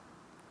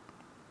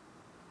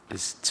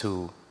 is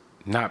to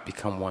not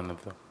become one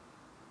of them.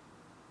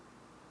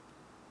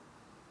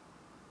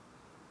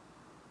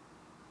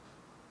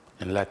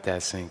 And let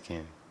that sink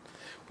in.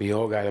 We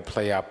all got to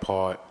play our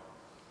part,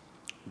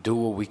 do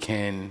what we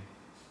can,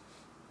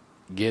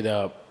 get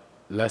up,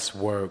 let's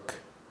work,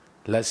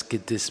 let's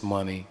get this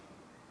money.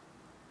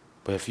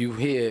 But if you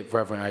hear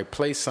Reverend Ike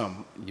play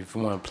something, if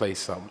you want to play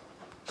something.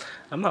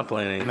 I'm not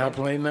playing anything. Not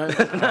playing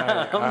nothing?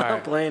 I'm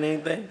not playing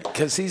anything.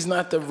 Because he's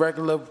not the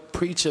regular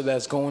preacher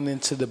that's going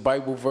into the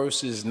Bible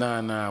verses.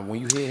 Nah.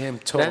 When you hear him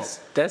talk.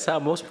 That's how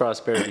most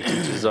prosperity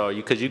teachers are.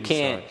 Because you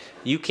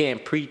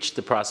can't preach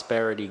the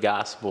prosperity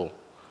gospel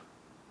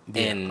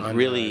and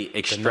really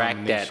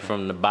extract that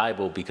from the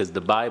Bible. Because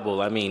the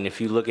Bible, I mean, if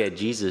you look at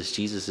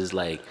Jesus is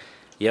like,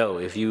 yo,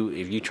 if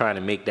you trying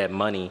to make that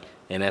money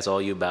and that's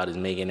all you about is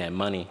making that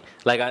money.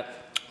 Like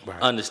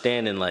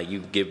understanding like you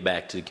give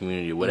back to the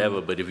community or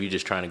whatever, but if you're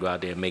just trying to go out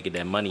there and make it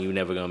that money, you're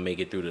never gonna make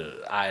it through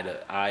the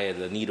eye of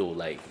the needle.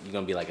 Like you're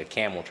gonna be like a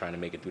camel trying to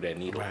make it through that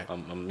needle. Right.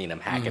 I'm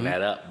hacking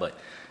that up, but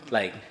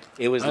like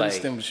it was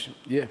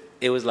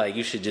it was like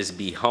you should just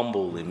be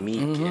humble and meek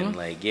and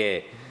like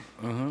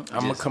I'm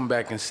gonna come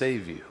back and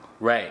save you.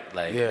 Right,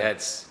 like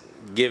that's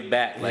give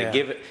back, like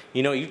give it.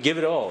 You know, you give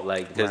it all,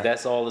 like because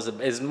that's all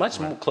is much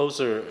more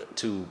closer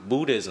to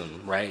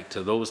Buddhism, right?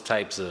 To those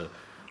types of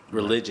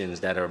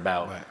religions that are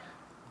about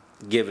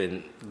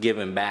giving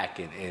back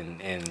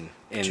and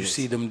Did you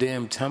see them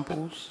damn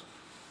temples?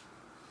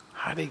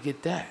 How they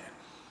get that?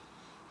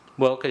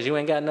 Well, because you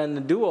ain't got nothing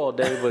to do all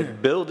day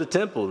but build a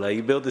temple. Like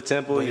you build a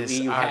temple,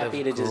 you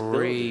happy to just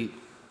build it.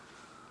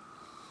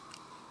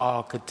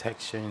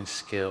 Architecture and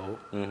skill.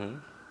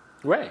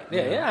 Right?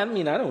 Yeah. I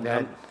mean, I don't.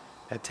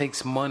 That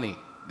takes money.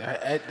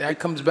 That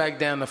comes back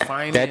down to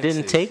finances. That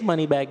didn't take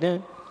money back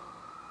then.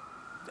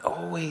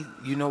 Oh wait,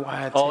 you know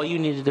why? All you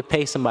needed to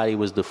pay somebody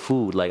was the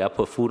food. Like I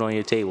put food on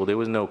your table. There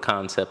was no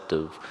concept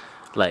of,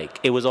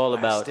 like it was all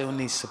about. I still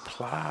need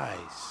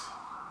supplies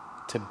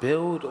to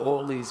build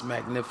all these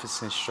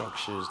magnificent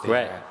structures.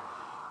 Where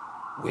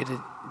did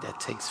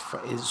that takes?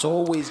 It's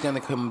always going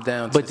to come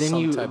down to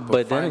some type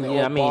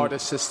of barter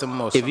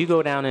system. Or if you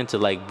go down into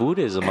like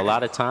Buddhism, a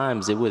lot of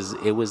times it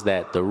was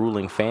that the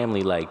ruling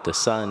family, like the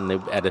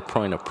son, at a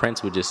point, a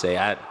prince would just say,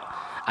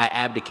 I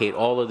abdicate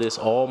all of this,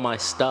 all my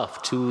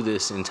stuff to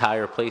this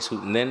entire place,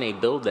 and then they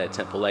build that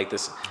temple like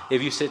this.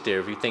 If you sit there,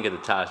 if you think of the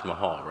Taj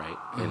Mahal, right,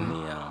 and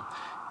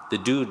the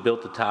dude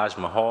built the Taj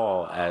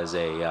Mahal as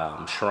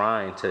a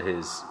shrine to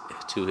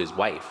his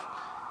wife,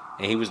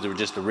 and he was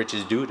just the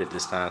richest dude at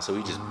this time, so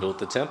he just built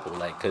the temple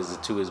because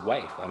to his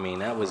wife. I mean,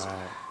 that was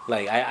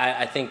like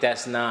I think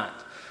that's not,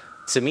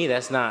 to me,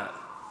 that's not.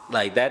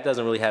 Like, that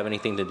doesn't really have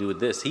anything to do with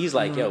this. He's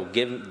like, yo,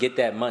 get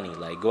that money.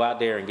 Like, go out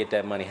there and get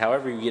that money.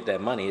 However you get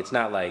that money, it's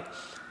not like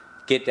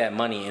get that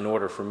money in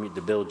order for me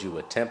to build you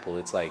a temple.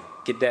 It's like,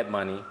 get that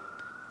money,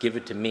 give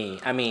it to me.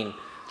 I mean,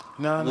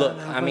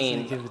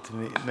 give it to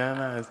me.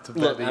 No, it's the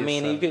look, I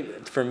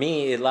mean, for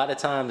me, a lot of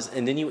times,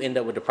 and then you end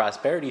up with the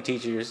prosperity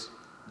teachers.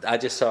 I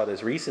just saw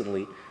this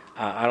recently.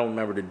 I don't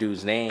remember the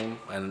dude's name,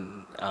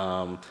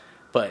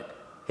 but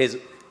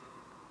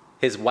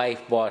his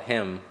wife bought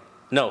him.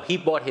 No, he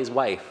bought his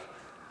wife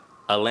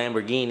a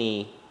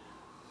Lamborghini,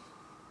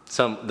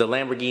 the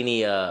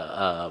Lamborghini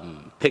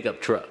pickup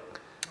truck.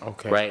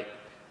 Okay. Right?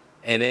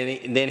 And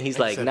then he's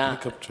like, nah.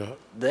 Pickup truck?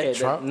 The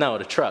truck.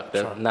 Not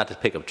the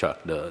pickup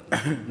truck,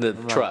 the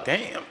truck.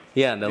 Damn.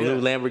 Yeah, the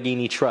new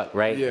Lamborghini truck,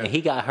 right? Yeah. And he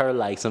got her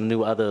like some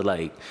new other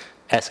like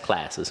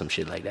S-Class or some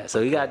shit like that. So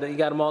you got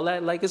them all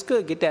that. Like, it's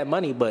good, get that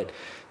money. But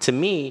to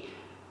me,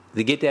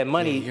 to get that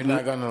money. You're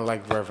not going to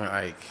like Reverend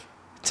Ike.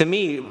 To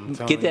me,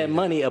 get that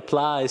money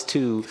applies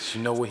to.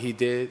 You know what he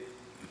did?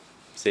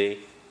 See,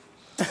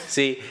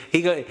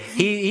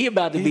 he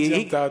about to be. He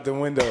jumped out the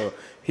window.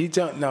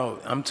 No,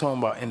 I'm talking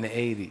about in the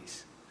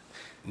 80s,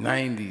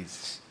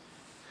 90s.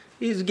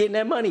 He was getting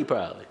that money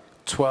probably.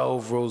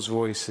 12 Rolls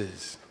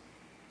Royces.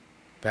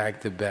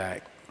 back to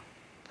back.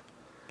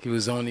 He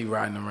was only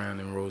riding around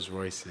in Rolls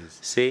Royces.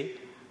 See?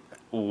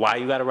 Why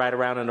you got to ride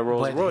around in a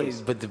Rolls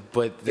Royce? But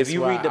if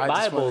you read the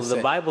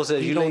Bible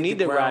says you don't need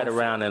to ride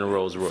around in a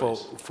Rolls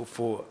Royce.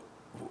 For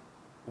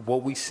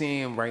what we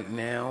seeing right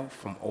now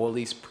from all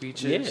these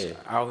preachers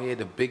out here,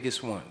 the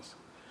biggest ones.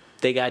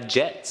 They got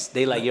jets.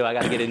 They like, yo, I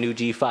got to get a new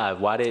G5.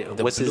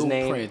 What's his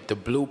name? The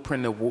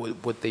blueprint of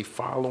what they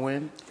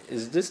following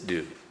is this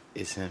dude.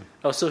 It's him.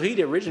 Oh, so he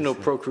the original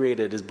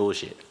procreator of this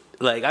bullshit.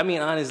 Like, I mean,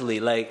 honestly,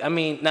 like, I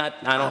mean, not,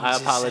 I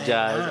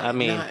apologize.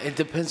 It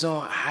depends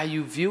on how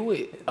you view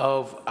it.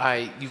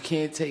 You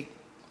can't take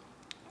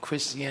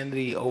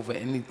Christianity over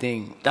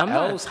anything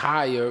else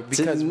higher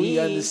because we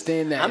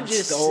understand that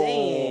it's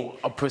all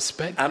a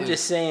perspective. I'm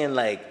just saying,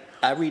 like,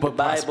 I read the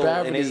Bible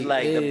and it's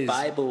like the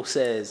Bible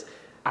says.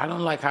 I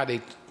don't like how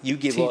they teach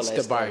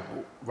the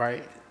Bible,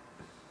 right?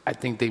 I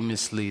think they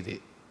mislead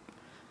it.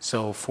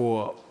 So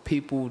for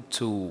people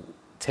to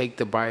take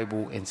the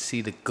Bible and see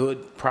the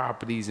good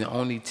properties and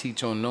only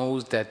teach on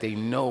those that they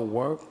know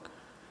work,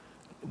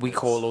 we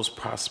call those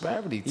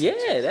prosperity teachers.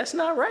 Yeah, that's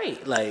not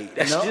right. Like,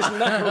 that's just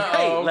not right.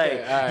 Okay,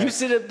 like, right. You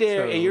sit up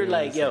there and you're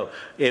like, yo,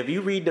 if you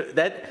read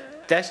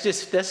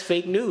that's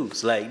fake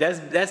news. Like,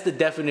 that's the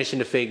definition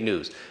of fake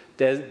news.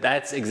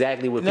 That's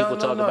exactly what people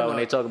talk about when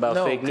they talk about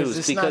fake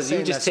news, because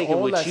you just taking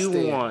what you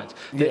want.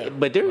 Yeah,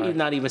 but they're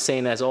not even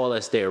saying that's all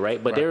that's there,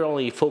 right? But they're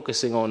only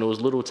focusing on those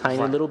little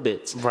tiny little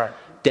bits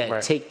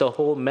that take the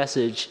whole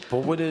message. But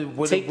what is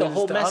the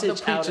other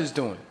preachers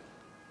doing?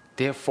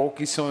 They're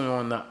focusing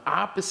on the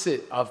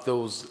opposite of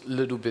those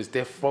little bits.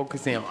 They're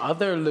focusing on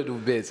other little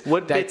bits.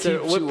 What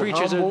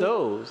preachers are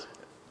those?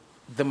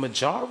 The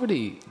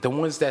majority, the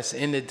ones that's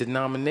in the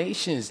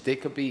denominations, they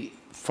could be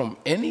from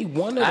any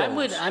one of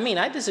those.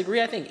 I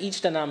disagree. I think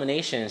each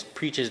denomination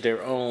preaches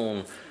their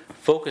own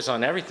focus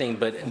on everything,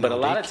 but a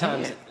lot of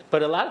times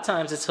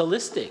it's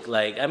holistic.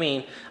 Like, I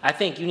mean, I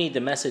think you need the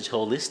message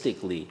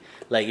holistically.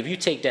 Like, if you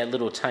take that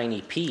little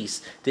tiny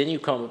piece, then you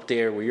come up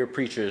there where your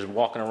preacher is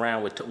walking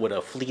around with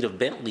a fleet of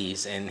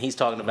Bentleys, and he's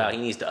talking about he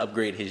needs to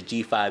upgrade his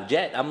G5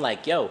 jet. I'm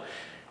like, yo,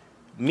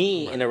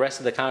 me and the rest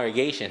of the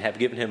congregation have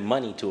given him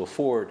money to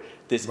afford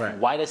this.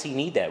 Why does he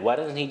need that? Why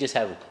doesn't he just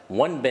have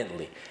one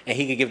Bentley and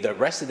he could give the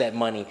rest of that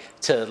money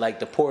to, like,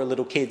 the poor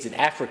little kids in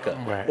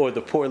Africa or the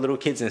poor little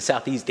kids in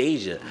Southeast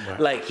Asia?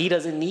 Like, he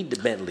doesn't need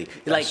the Bentley.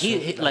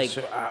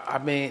 I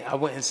mean, I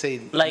wouldn't say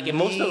like, and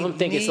most of them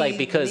think it's like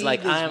because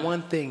like I'm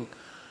one thing,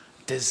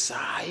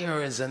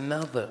 desire is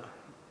another.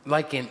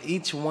 Like, in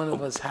each one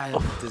of us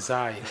has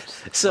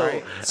desires.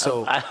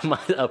 So,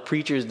 a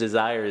preacher's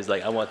desire is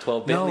like, I want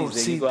 12 Bentleys. No,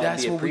 see,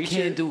 that's what we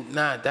can't do.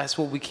 That's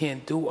what we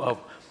can't do.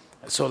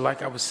 So,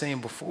 like I was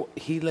saying before,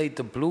 he laid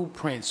the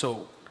blueprint.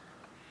 So,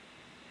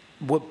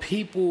 what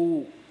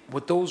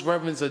those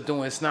reverends are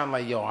doing, it's not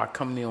like, yo, I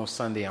come there on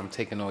Sunday, I'm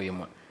taking all your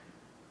money.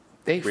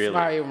 They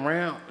fly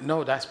around.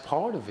 No, that's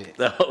part of it.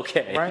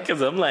 Okay.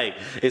 Because I'm like,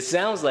 it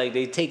sounds like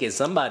they taking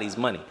somebody's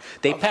money.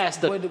 They pass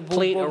the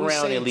plate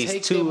around at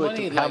least two or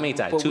three. How many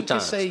times? 2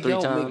 times? 3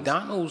 times?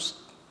 McDonald's,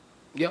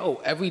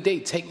 every day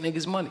take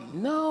niggas' money.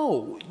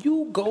 No,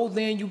 you go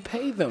there and you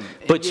pay them.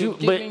 But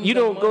you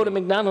don't go to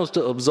McDonald's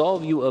to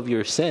absolve you of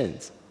your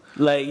sins.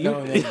 Like, you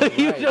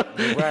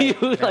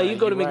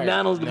go to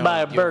McDonald's to buy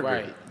a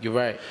burger. You're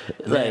right.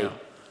 Like,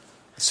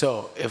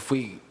 so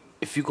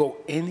if you go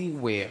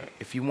anywhere,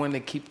 if you want to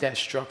keep that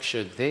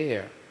structure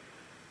there,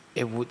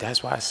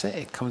 that's why I said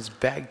it comes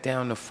back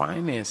down to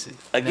finances.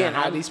 Again,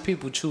 how these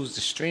people choose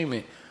to stream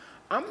it,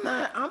 I'm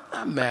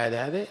not mad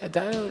at it.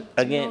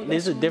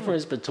 There's a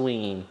difference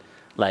between,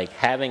 like,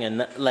 having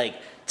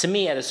to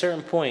me, at a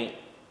certain point,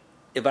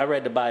 if I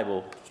read the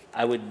Bible,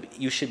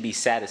 you should be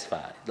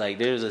satisfied. Like,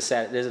 there's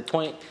a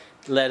point,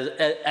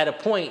 at a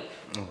point,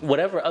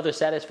 whatever other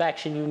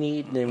satisfaction you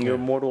need in your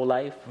mortal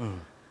life,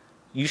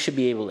 you should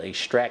be able to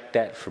extract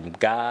that from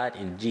God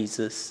and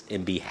Jesus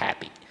and be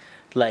happy.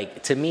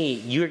 Like, to me,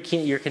 you're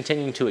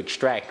continuing to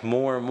extract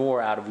more and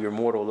more out of your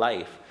mortal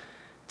life.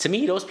 To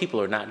me, those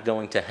people are not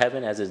going to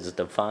heaven as it is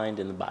defined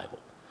in the Bible.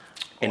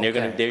 And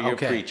they're your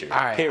preachers.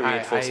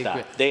 Period. Full stop.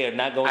 Agree. They are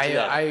not going to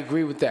that. I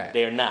agree with that.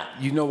 They are not.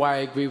 You know why I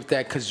agree with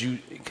that? Because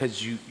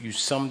you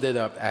summed it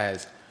up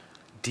as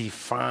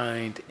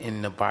defined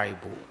in the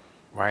Bible,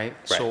 right?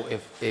 So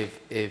if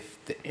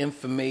the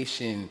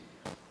information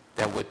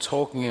that we're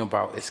talking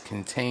about is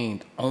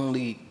contained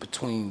only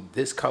between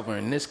this cover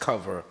and this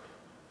cover,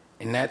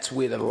 and that's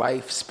where the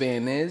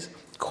lifespan is,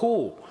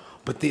 cool.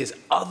 But there's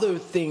other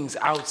things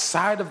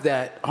outside of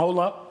that. Hold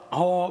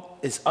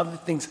up. There's other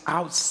things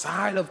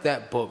outside of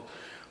that book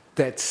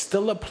that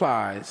still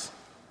applies,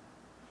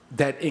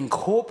 that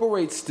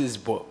incorporates this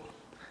book.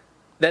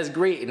 That's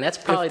great, and that's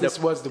probably the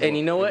book. And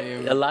you know what?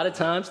 A lot of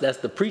times, that's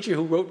the preacher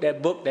who wrote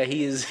that book that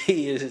he is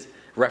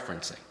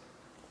referencing.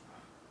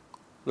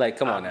 Like,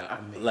 come on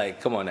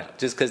now.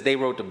 Just because they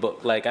wrote the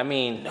book. Like, I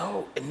mean...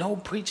 No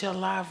preacher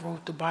alive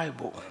wrote the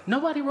Bible.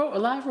 Nobody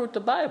alive wrote the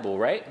Bible,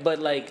 right? But,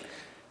 like,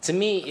 to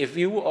me, if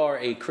you are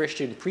a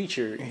Christian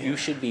preacher, you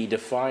should be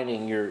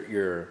defining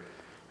your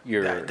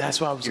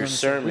That's why I was your going to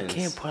sermons. say,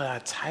 we can't put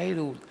our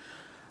title...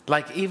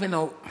 Like, even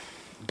though,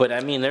 But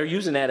I mean, they're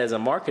using that as a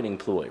marketing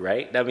ploy,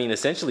 right? I mean,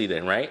 essentially,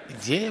 then, right?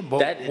 yeah, but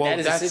That is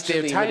that's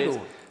their essentially what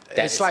title.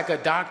 that It's is- like a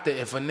doctor.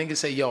 If a nigga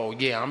say, yo,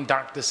 yeah, I'm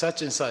Dr.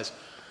 Such and Such,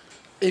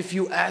 if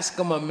you ask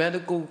him a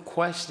medical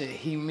question,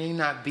 he may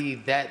not be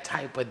that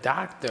type of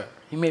doctor.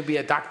 He may be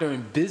a doctor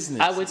in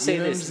business. I would say You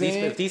know what this: I'm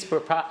saying?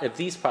 if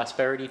these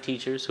prosperity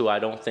teachers, who I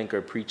don't think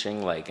are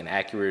preaching like an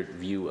accurate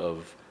view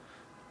of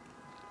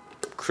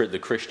the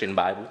Christian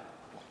Bible,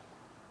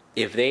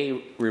 if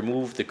they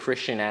remove the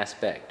Christian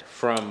aspect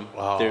from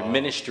their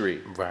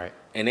ministry, Right.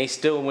 and they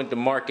still went to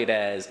market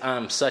as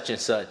I'm such and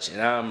such,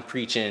 and I'm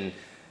preaching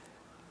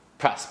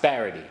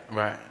prosperity,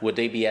 Right. would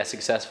they be as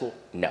successful?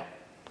 No.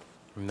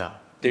 No.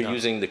 They're no.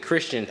 using the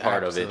Christian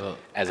part of Absolute. it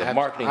as a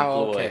marketing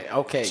ploy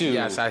okay. to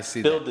Yes, I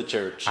see build that. the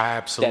church I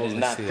absolutely that is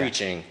not see that.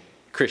 preaching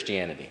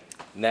Christianity.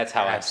 And that's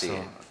how I see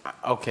it.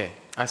 Okay,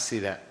 I see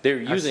that. They're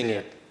I using see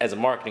it as a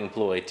marketing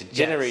ploy to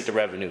generate Yes. the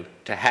revenue,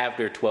 to have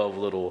their 12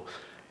 little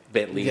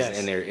Bentleys Yes.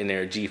 in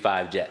their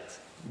G5 jets.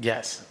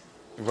 Yes.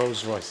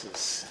 Rolls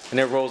Royces. And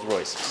their Rolls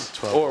Royces.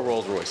 12. Or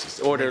Rolls Royces.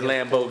 Or their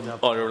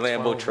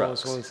Lambo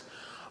trucks. Rolls-Royce.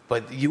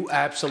 But you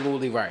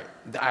absolutely right.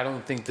 I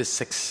don't think the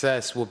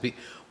success will be,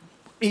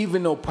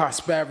 even though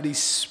prosperity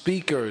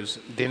speakers,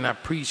 they're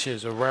not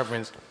preachers or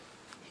reverends.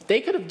 They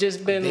could have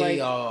just been They,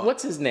 like,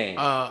 what's his name?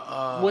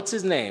 What's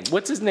his name?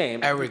 What's his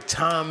name? Eric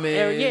Thomas.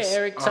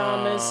 Eric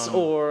Thomas,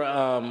 or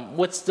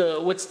what's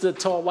the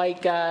tall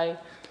white guy?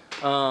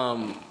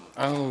 I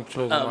don't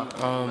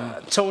know.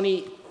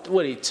 Tony.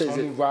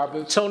 Tony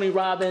Robbins. Tony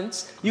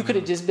Robbins. You could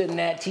have just been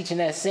teaching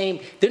that same.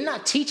 They're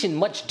not teaching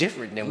much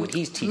different than what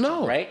he's teaching,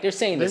 No. right? They're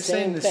saying the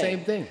same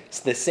thing.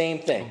 It's the same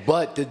thing.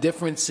 But the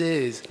difference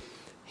is,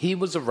 he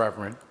was a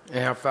reverend,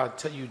 and if I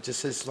tell you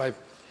just his life,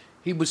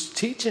 he was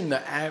teaching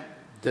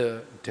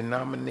the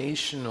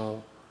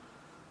denominational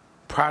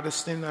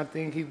Protestant. I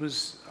think he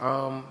was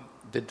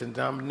the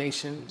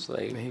denomination. It's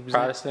like he was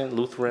Protestant,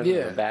 Lutheran,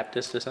 Yeah. or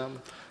Baptist or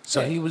something.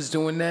 So he was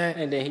doing that,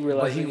 And then he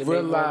realized he could make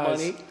more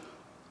money.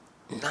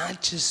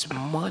 not just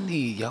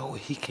money, yo.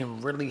 He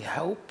can really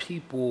help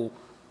people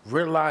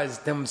realize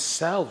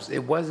themselves.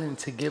 It wasn't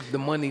to give the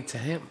money to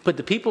him. But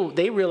the people,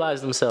 they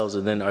realize themselves,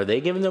 and then are they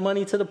giving the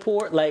money to the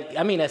poor? Like,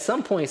 I mean, at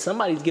some point,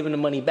 somebody's giving the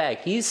money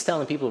back. He's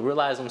telling people to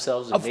realize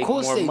themselves and Of make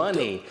course more they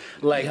money.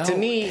 do. Like, Yo, to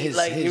me, his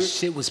like,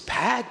 shit was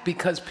packed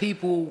because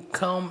people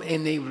come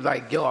and they were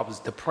like, yo, I was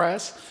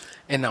depressed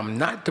and I'm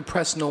not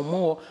depressed no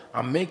more.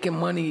 I'm making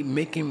money,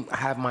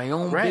 have my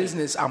own Right.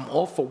 business. I'm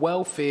off of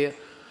welfare.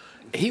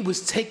 He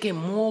was taking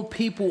more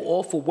people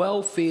off of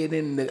welfare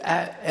than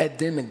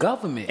the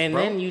government. and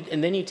bro.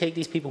 then you take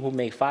these people who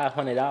make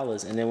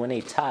 $500, and then when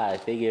they tithe,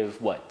 they give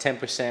what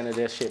 10% of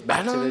their shit back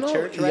I to don't the know.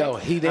 church, right? Yo,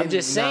 he didn't. I'm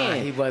just nah,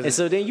 saying. he wasn't. And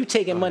so then you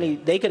taking money.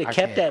 They could I have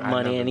kept can't. that I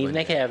money, never and even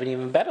went they could have an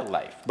even better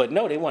life. But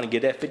no, they want to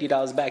give that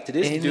 $50 back to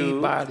this dude.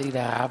 Anybody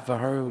that I've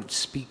heard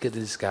speak of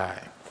this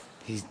guy,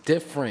 he's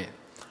different.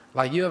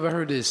 Like, you ever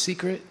heard of His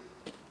Secret?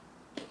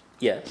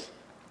 Yes.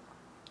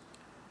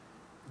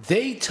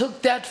 They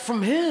took that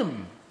from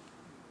him.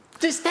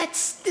 It's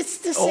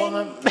the All same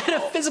I'm-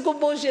 metaphysical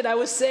bullshit. I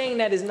was saying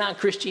that is not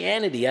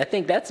Christianity. I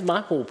think that's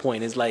my whole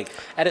point. Is like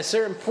at a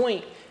certain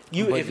point,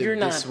 But if you're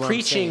this not is what I'm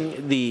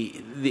preaching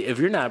if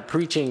you're not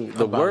preaching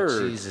the About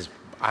word, Jesus,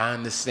 I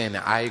understand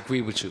that. I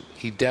agree with you.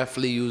 He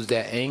definitely used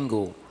that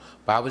angle,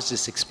 but I was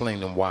just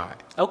explaining why,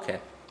 okay,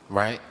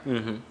 right?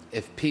 Mm-hmm.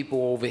 If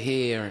people over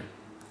here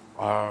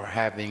are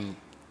having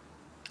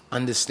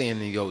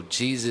understanding, yo,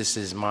 Jesus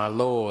is my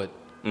Lord,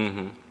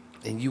 mm-hmm.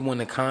 and you want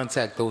to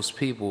contact those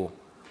people,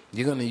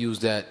 you're going to use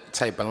that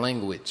type of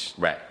language.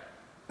 right?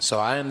 So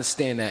I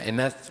understand that, and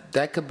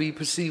that could be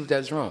perceived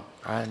as wrong.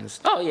 I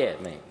understand. Oh yeah,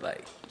 man.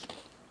 Like,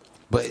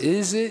 But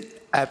is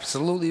it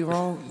absolutely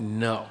wrong?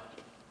 No.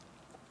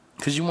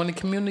 Because you want to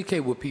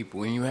communicate with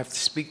people and you have to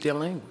speak their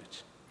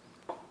language.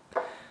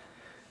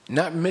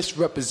 Not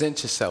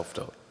misrepresent yourself,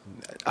 though.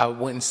 I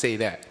wouldn't say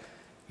that.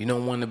 You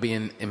don't want to be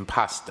an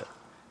imposter.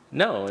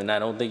 no, and I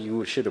don't think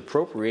you should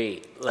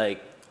appropriate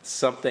like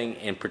something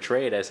and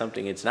portray it as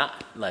something it's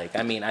not. Like,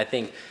 I mean, I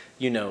think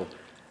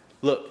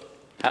look,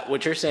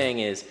 what you're saying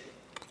is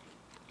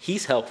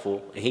he's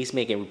helpful and he's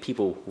making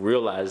people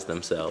realize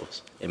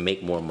themselves and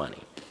make more money.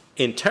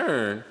 In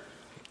turn,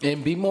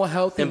 And be more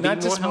healthy, and be not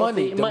more just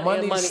healthy. money. The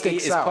money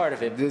sticks is out. part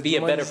of it. The Be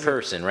a better money's-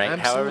 person, right?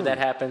 However Absolutely. that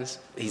happens,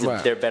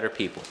 Right. they're better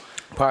people.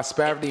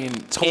 Prosperity in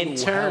total In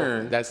turn,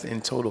 health. That's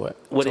in total.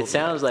 What total it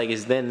sounds like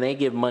is then they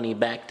give money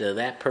back to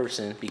that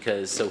person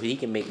so he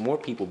can make more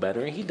people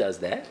better, and he does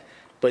that.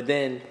 But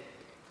then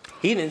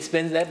he didn't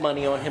spend that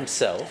money on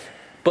himself.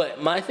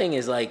 But my thing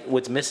is like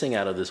what's missing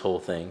out of this whole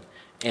thing,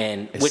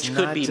 and It's which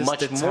could not be just much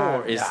the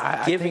more, time. is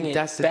I giving think it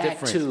that's the back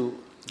difference. to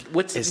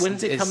when's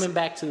it It's- coming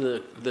back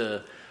to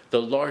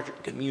the larger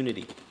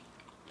community?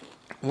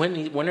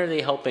 When are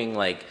they helping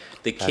like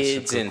the That's a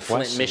kids good in Flint,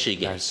 question.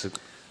 Michigan?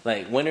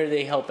 Like when are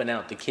they helping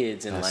out the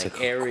kids in That's a like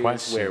good areas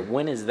question. where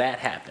when is that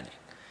happening?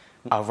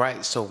 All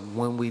right, so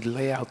when we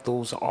lay out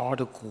those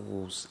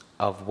articles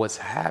of what's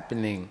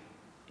happening,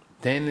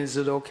 then is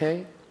it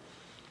okay?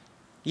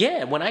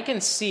 Yeah, when I can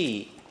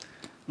see,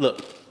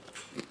 look,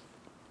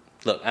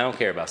 Look, I don't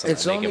care about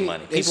somebody making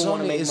money. People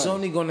want to make money. It's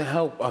only going to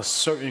help a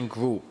certain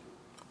group,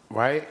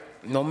 right?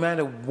 No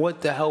matter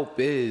what the help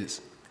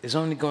is, it's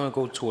only going to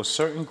go to a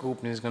certain group,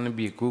 and there's going to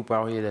be a group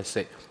out here that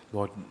say,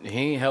 well,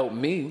 he ain't helped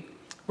me.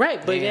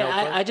 Right, but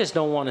I just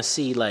don't want to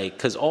see, like,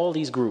 because all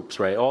these groups,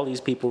 right, all these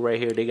people right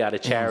here, they got a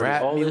charity.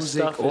 Rap all music, this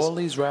stuff all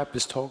these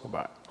rappers talk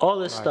about it. All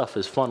this stuff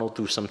is funneled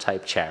through some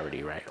type of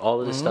charity, right? All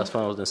of this stuff's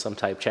funneled in some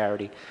type of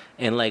charity.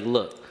 And, like,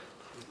 look,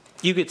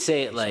 you could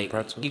say it like,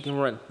 you can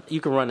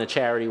run a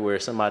charity where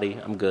somebody,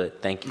 I'm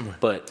good, thank you.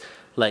 But,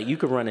 like, you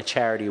could run a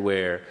charity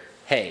where,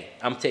 hey,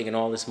 I'm taking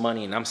all this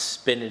money and I'm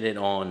spending it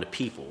on the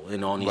people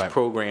and on these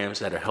programs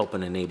that are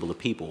helping enable the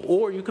people.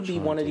 Or you could be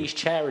one of these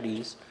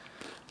charities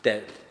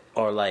that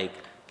are like,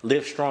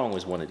 Live Strong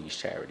was one of these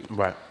charities.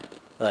 Right.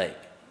 Like,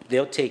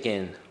 they'll take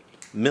in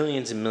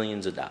millions and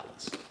millions of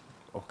dollars.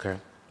 Okay.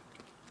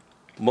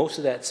 Most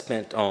of that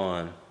spent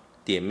on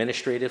the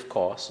administrative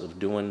costs of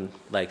doing,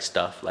 like,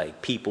 stuff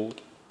like people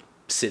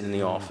sitting in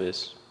the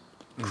office,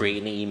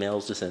 creating the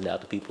emails to send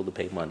out to people to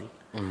pay money.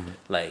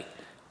 Like,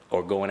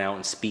 or going out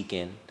and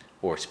speaking,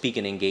 or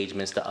speaking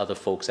engagements to other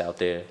folks out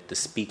there to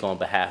speak on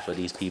behalf of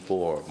these people,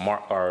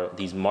 or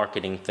these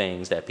marketing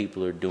things that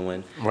people are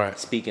doing,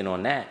 speaking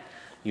on that,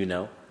 you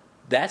know,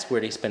 that's where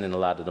they're spending a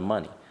lot of the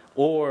money.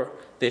 Or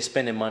they're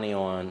spending money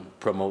on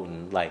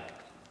promoting, like,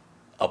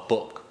 a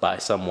book by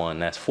someone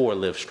that's for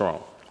Live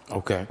Strong.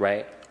 Okay.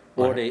 Right?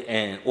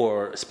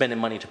 Or spending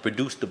money to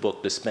produce the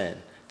book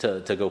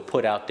to go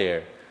put out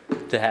there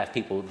to have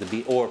people to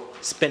be, or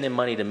spending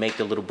money to make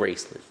the little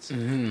bracelets,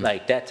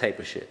 like that type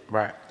of shit.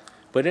 Right.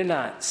 But they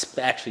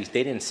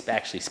didn't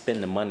actually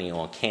spend the money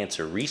on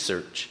cancer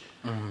research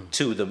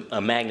to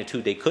a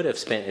magnitude they could have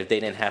spent if they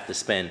didn't have to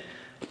spend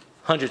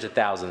hundreds of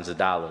thousands of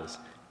dollars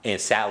in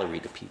salary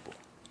to people.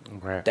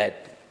 Right.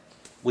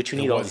 Which you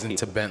need all these people. It wasn't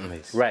to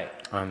Bentleys. Right.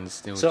 I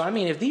understand. So, I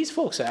mean, if these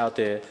folks are out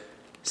there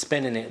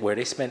spending it where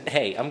they spend,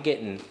 hey, I'm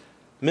getting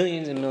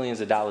millions and millions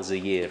of dollars a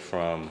year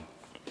from,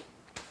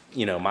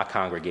 you know, my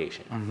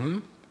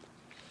congregation.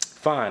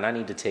 Fine, I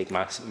need to take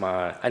my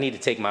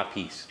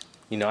piece.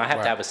 You know, I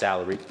have to have a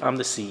salary. I'm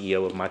the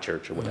CEO of my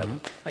church or whatever.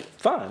 Like,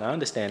 fine, I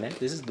understand that.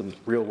 This is the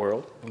real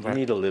world. You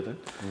need a living.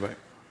 Right.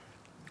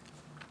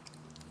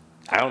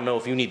 I don't know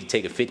if you need to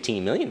take a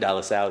 $15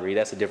 million salary.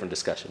 That's a different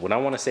discussion. What I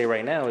want to say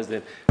right now is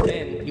that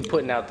then you're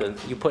putting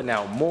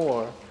out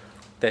more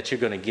that you're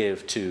going to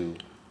give to,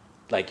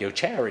 like, your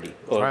charity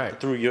or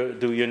through your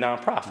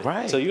nonprofit.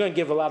 Right. So you're going to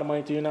give a lot of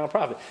money to your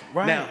nonprofit.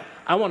 Right. Now,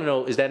 I want to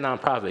know, is that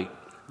nonprofit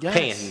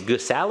paying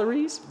good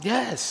salaries?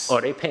 Yes. Or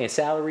are they paying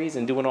salaries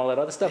and doing all that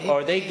other stuff? Or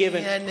are they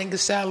giving that nigga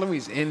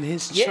salaries? And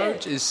his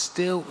church is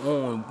still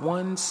on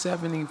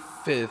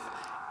 175th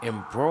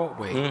in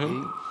Broadway.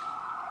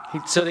 He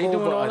took they doing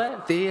over all a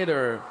that?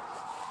 theater.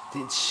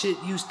 The shit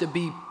used to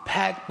be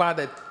packed by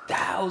the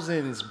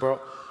thousands, bro.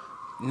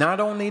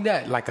 Not only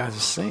that, like I was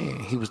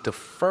saying, he was the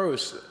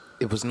first.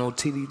 It was no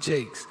T.D.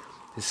 Jakes.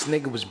 This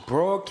nigga was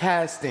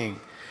broadcasting.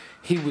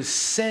 He was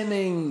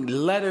sending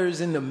letters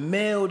in the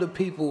mail to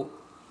people,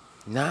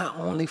 not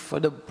only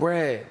for the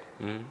bread,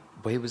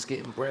 but he was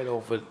getting bread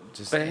over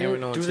just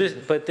hearing on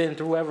TV. But then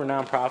through whatever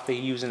nonprofit he's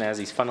using as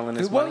he's funneling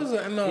his money,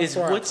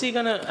 what's he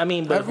gonna? I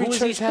mean, but every who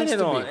is he spending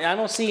it on? be. I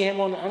don't see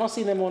them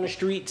on the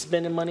street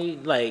spending money,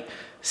 like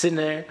sitting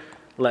there.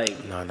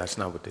 Like, no, that's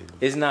not what they do.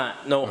 It's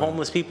not. No,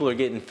 homeless people are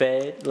getting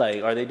fed.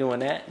 Like, are they doing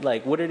that?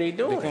 Like, what are they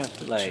doing?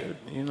 Like,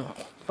 you know,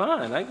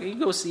 fine. You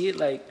go see it.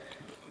 Like,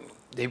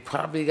 they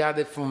probably got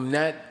it from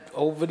that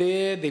over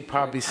there. They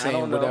probably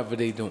saying whatever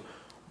they do.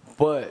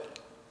 But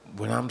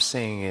what I'm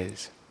saying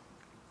is,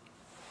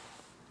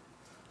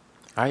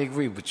 I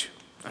agree with you.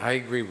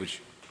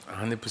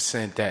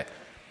 100% that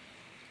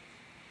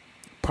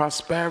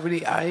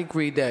prosperity, I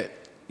agree that,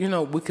 you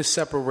know, we could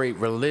separate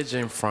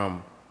religion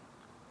from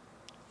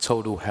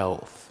total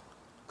health.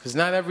 Because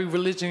not every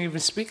religion even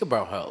speak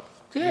about health.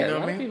 Yeah, you know a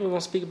lot of people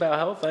don't speak about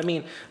health. I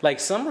mean, like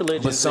some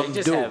religions, they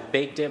just have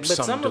baked in. But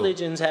some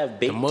religions have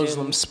baked in. The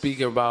Muslims speak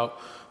about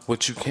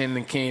what you can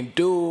and can't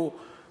do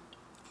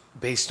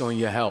based on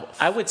your health.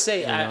 I would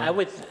say I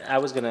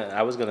was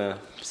gonna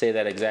say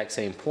that exact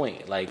same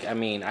point. Like, I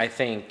mean, I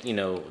think, you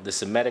know, the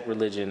Semitic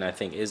religion, I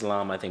think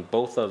Islam, I think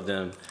both of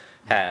them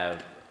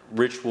have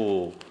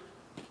ritual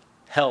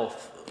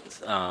health,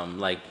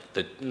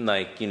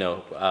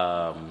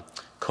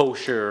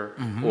 kosher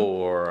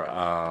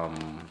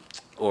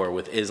or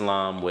with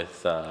Islam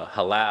with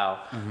halal,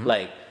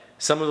 like.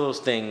 Some of those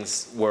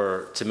things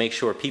were to make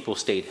sure people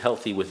stayed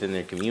healthy within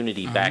their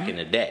community back in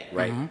the day,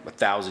 right?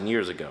 1,000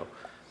 years ago.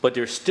 But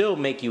they still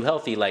make you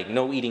healthy, like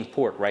no eating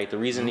pork, right? The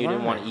reason you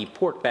didn't want to eat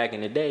pork back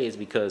in the day is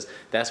because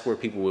that's where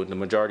the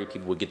majority of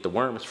people would get the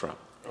worms from.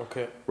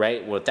 Okay.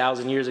 Right? Well,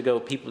 1,000 years ago,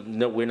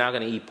 we're not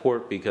going to eat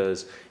pork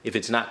because if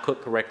it's not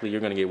cooked correctly,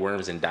 you're going to get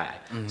worms and die.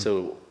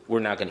 So we're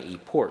not going to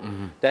eat pork.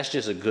 That's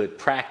just a good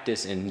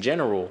practice in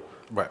general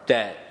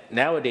that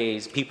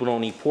nowadays people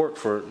don't eat pork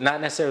for not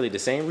necessarily the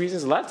same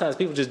reasons. A lot of times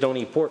people just don't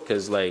eat pork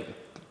because, like,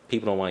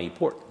 people don't want to eat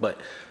pork. But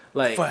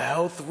Like for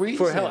health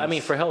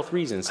reasons. For health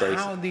reasons. So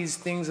how these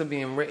things are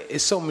being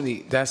it's so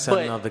many. That's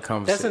but another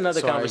conversation. That's another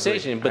So I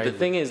conversation. agree. But the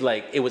thing is,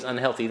 like, it was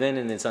unhealthy then,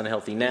 and it's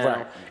unhealthy now,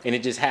 Right. and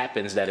it just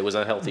happens that it was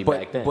unhealthy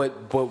back then.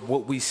 But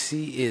what we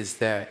see is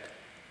that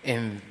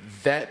in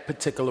that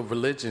particular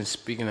religion,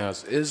 speaking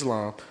as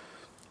Islam,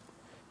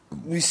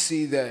 we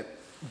see that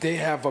they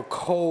have a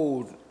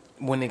code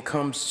when it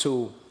comes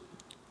to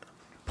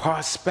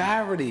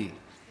prosperity.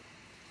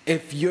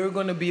 If you're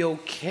going to be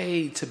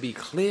okay to be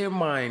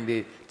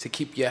clear-minded, to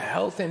keep your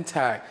health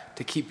intact,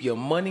 to keep your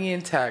money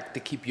intact,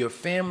 to keep your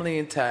family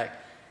intact,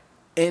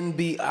 and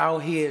be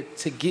out here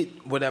to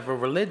get whatever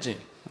religion.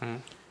 Mm-hmm.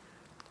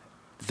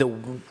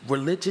 The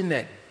religion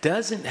that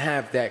doesn't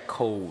have that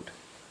code,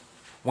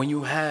 when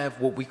you have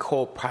what we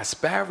call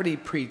prosperity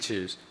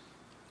preachers,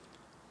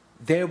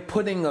 they're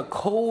putting a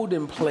code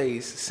in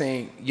place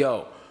saying,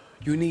 yo,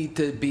 you need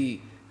to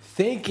be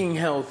thinking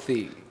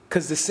healthy.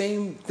 Because the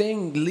same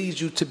thing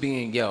leads you to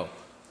being, yo,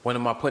 what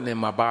am I putting in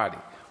my body?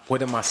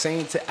 What am I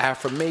saying to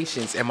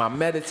affirmations? Am I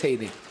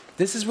meditating?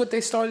 This is what they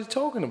started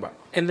talking about.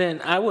 And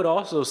then I would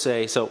also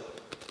say, so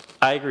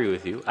I agree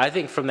with you. I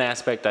think from the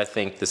aspect, I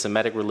think the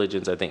Semitic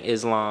religions, I think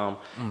Islam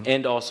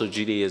and also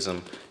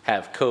Judaism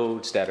have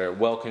codes that are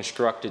well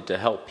constructed to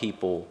help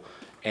people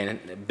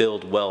and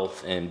build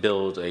wealth and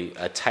build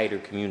a tighter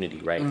community,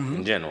 right?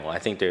 In general, I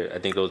think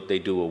they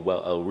do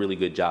a really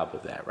good job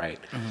of that, right?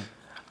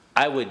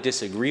 I would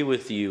disagree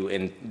with you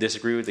and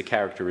disagree with the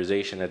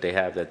characterization that they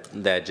have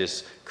that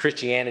just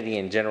Christianity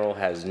in general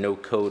has no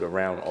code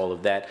around all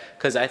of that.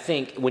 Because I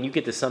think when you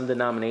get to some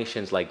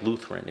denominations like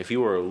Lutheran, if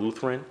you were a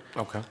Lutheran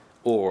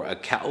or a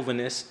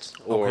Calvinist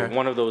or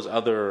one of those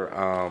other,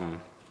 I'm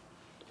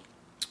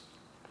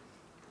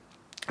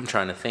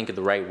trying to think of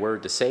the right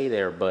word to say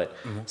there, but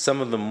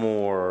some of the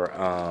more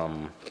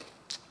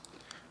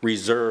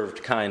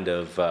reserved kind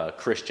of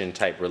Christian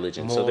type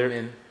religions.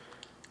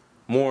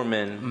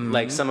 Mormon,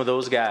 like some of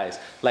those guys,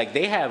 like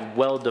they have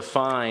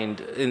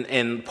well-defined,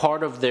 and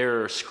part of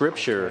their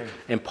scripture,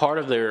 and part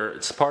of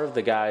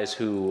the guys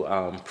who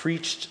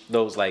preached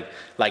those, like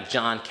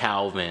John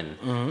Calvin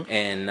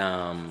and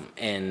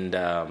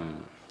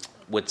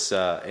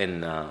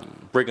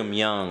Brigham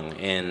Young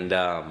and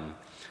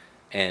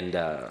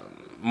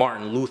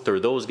Martin Luther,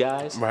 those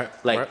guys,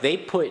 they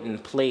put in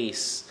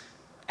place.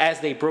 As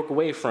they broke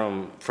away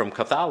from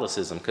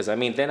Catholicism, because I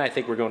mean, then I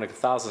think we're going to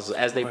Catholicism.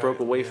 As they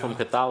broke away from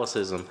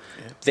Catholicism,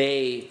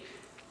 the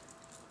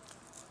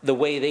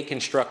way they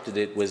constructed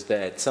it was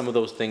that some of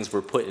those things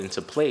were put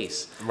into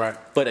place. Right.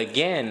 But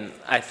again,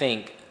 I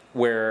think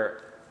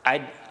where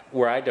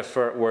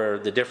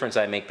the difference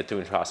I make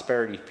between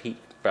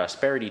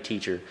prosperity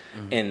teacher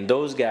and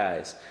those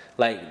guys,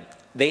 like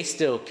they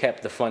still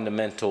kept the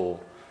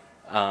fundamental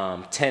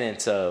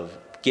tenets of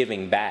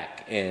giving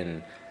back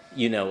and.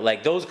 You know,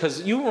 like those,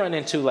 because you run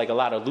into like a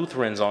lot of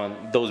Lutherans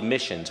on those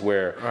missions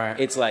where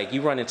it's like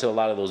you run into a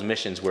lot of those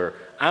missions where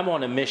I'm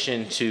on a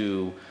mission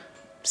to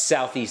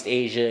Southeast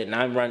Asia and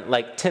I'm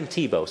like Tim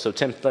Tebow. So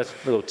let's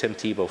go Tim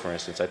Tebow, for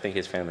instance. I think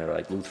his family are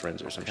like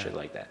Lutherans or some shit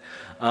like that.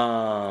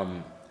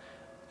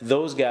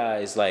 Those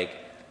guys, like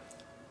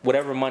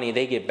whatever money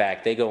they get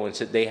back,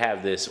 they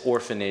have this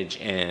orphanage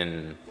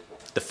in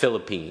the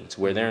Philippines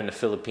where they're in the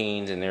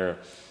Philippines and they're,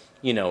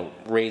 you know,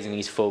 raising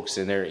these folks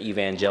in their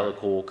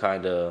evangelical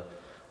kind of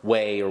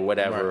way or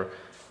whatever.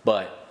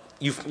 But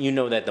you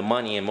know that the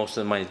money and most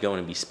of the money is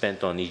going to be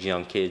spent on these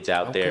young kids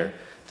out there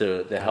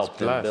to help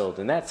them build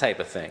and that type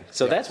of thing.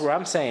 So that's where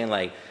I'm saying,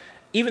 like,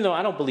 even though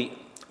I don't believe,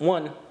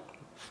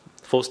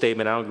 full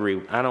statement,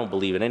 I don't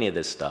believe in any of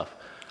this stuff.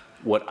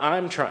 What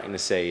I'm trying to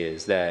say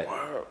is that,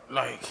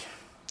 like,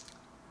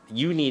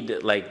 you need to,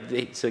 like,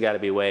 there's still got to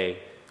be a way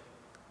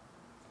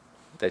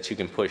that you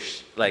can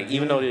push, like,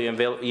 even though the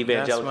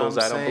evangelicals,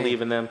 I don't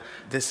believe in them.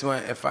 This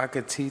one, if I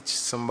could teach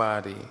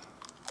somebody,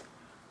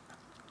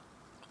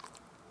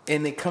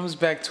 and it comes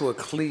back to a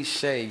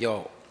cliche,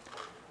 yo,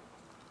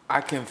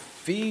 I can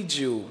feed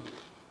you,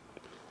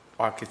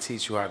 or I could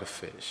teach you how to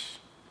fish.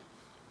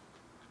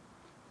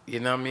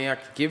 You know what I mean? I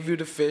could give you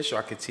the fish, or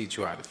I could teach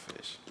you how to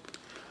fish.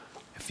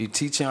 If you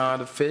teach them how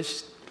to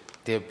fish,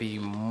 there'll be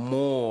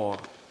more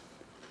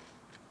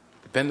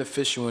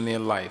beneficial in their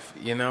life.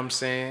 You know what I'm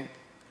saying?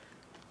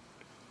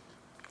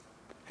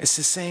 It's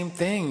the same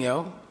thing,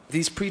 yo.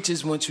 These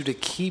preachers want you to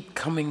keep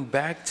coming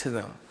back to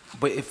them.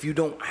 But if you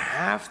don't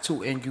have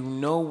to and you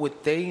know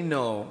what they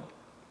know,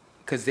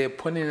 because they're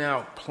putting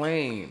out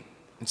plain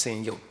and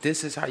saying, yo,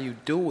 this is how you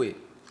do it.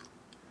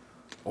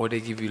 Or they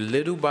give you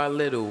little by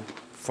little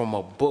from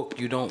a book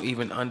you don't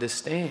even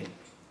understand.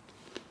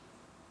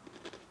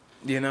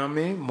 You know what I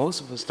mean?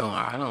 Most of us don't.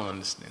 I don't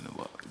understand the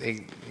book.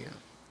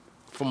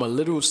 From a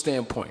literal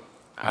standpoint,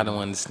 I don't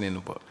understand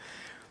the book.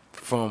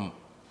 From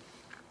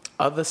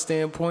other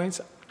standpoints,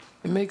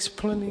 it makes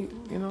plenty,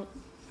 you know,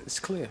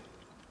 it's clear.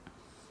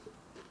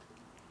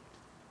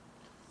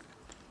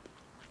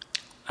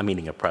 I'm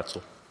eating a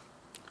pretzel.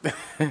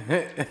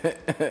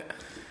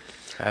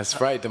 That's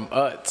right, them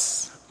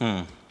uts.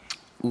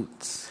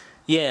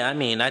 Yeah, I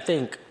mean, I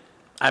think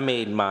I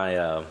made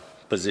my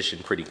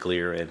position pretty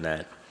clear in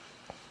that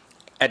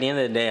at the end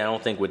of the day, I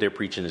don't think what they're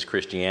preaching is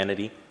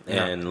Christianity.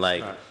 And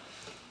like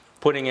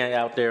putting it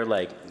out there,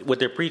 like what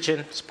they're preaching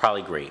is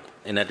probably great.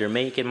 And that they're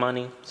making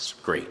money, it's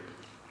great.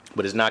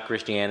 But it's not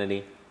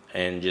Christianity.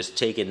 And just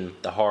taking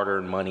the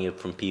hard-earned money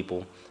from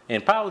people.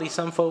 And probably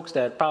some folks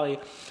that probably,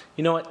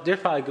 you know what, there's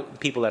probably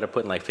people that are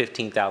putting like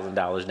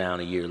 $15,000 down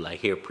a year, like,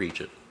 here,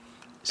 preach it.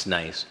 It's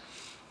nice.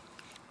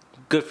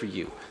 Good for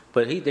you.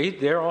 But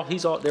they're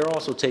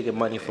also taking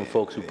money from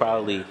folks who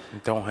probably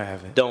don't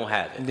have it.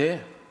 Yeah.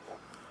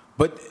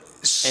 But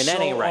and that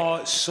ain't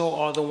right. So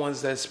are the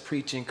ones that's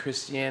preaching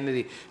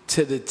Christianity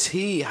to the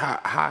T. How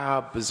I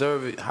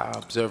observe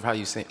how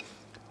you say it.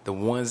 The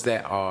ones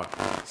that are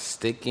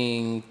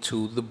sticking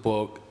to the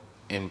book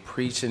and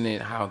preaching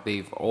it how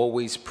they've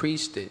always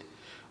preached it,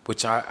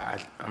 which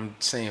I'm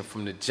saying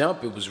from the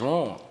jump it was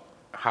wrong.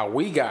 How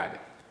we got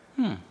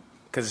it.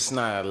 Because it's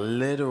not a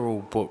literal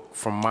book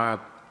from my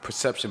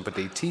perception, but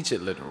they teach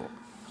it literal.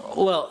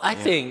 Well, I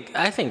think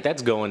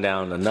that's going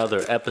down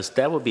another episode.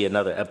 That would be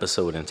another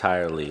episode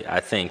entirely.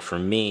 I think for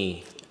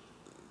me,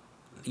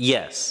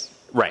 yes,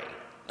 right,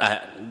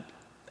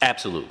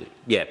 absolutely,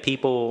 yeah.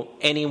 People,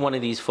 any one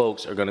of these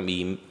folks are going to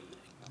be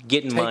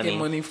taking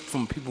money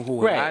from people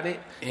who got it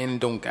and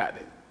don't got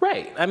it.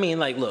 Right. I mean,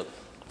 like, look.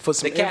 For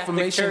some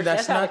information Church,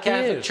 that's how not the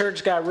Catholic theirs.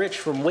 Church got rich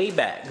from way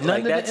back. None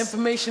of the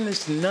information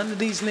is none of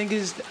these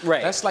niggas.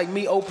 Right. That's like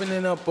me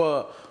opening up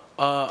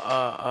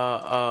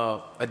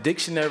a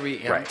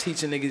dictionary and I'm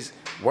teaching niggas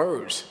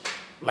words.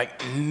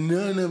 Like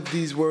none of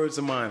these words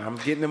are mine. I'm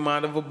getting them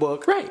out of a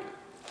book. Right.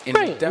 And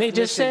the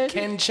definition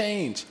can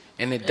change,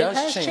 and it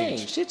does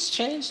change. It's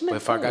changed. But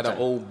if I got an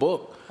old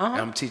book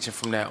and I'm teaching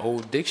from that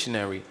old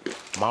dictionary,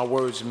 my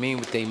words mean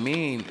what they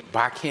mean. But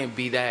I can't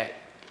be that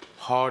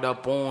hard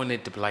up on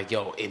it to be like,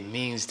 yo, it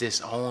means this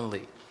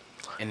only.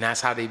 And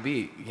that's how they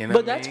be. You know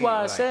but that's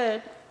why I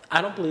said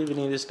I don't believe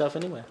any of this stuff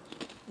anyway.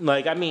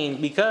 Like, I mean,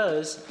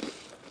 because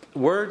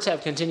words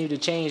have continued to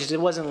change.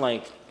 It wasn't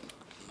like,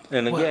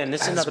 and again,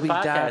 this is another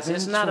podcast.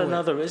 It's not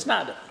another. It's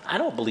not. I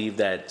don't believe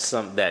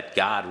that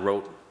God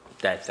wrote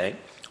that thing.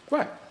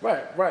 Right.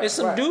 It's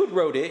some dude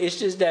wrote it. It's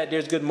just that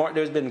there's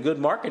been good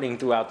marketing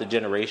throughout the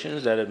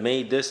generations that have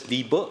made this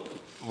the book.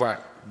 Right.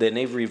 Then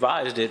they've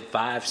revised it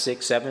 5,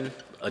 6, 7,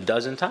 a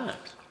dozen times.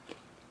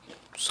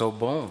 So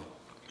boom.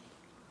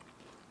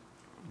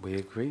 We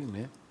agree,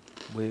 man.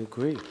 We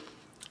agree.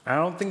 I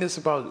don't think it's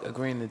about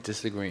agreeing to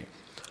disagree.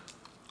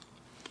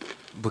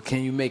 But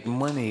can you make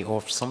money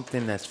off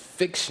something that's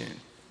fiction?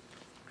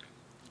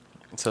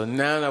 So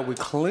now that we're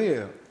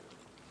clear,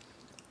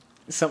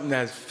 something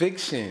that's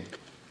fiction,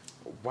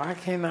 why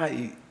can't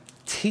I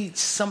teach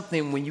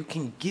something when you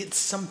can get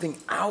something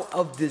out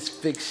of this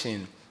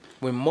fiction?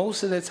 When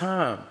most of the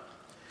time,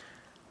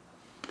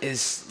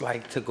 it's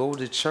like to go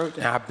to church,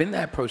 and I've been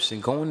that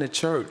person, going to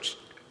church.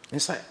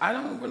 It's like, I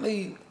don't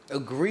really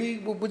agree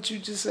with what you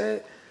just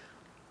said.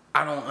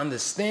 I don't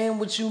understand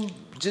what you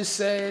just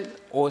said.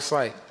 Or it's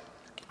like,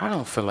 I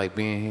don't feel like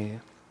being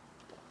here.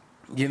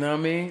 You know what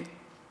I mean?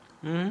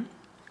 Mm-hmm.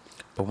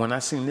 But when I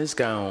seen this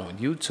guy on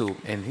YouTube,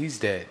 and he's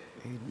dead,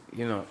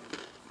 you know,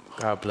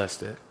 God bless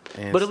that.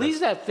 But at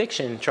least that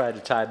fiction tried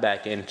to tie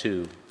back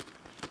into,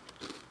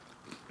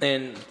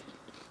 and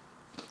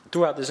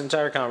throughout this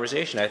entire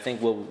conversation, I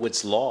think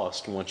what's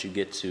lost once you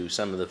get to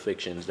some of the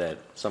fictions that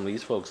some of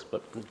these folks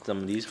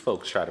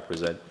try to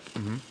present,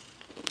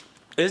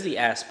 is the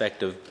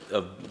aspect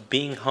of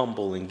being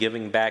humble and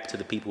giving back to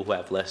the people who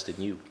have less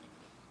than you.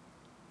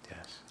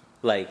 Yes.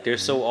 Like,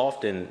 there's so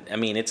often, I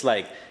mean, it's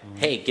like,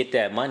 hey, get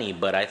that money,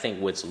 but I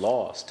think what's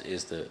lost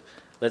is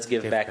let's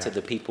give back to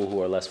the people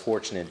who are less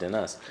fortunate than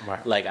us.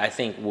 Right. Like, I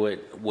think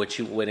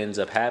what ends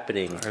up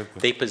happening,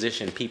 they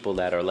position people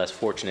that are less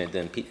fortunate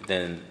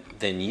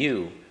than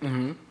you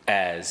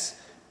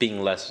as being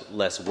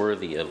less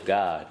worthy of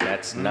God.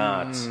 That's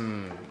not,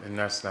 and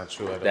that's not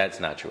true at all.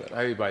 That's not true at all.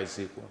 Everybody's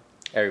equal.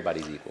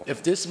 Everybody's equal.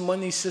 If this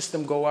money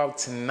system go out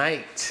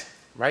tonight,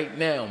 right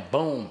now,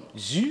 boom,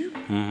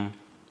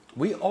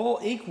 we all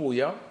equal,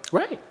 y'all.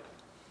 Right.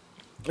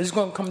 It's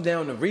going to come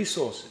down to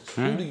resources.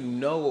 Who do you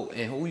know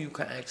and who you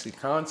can actually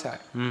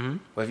contact?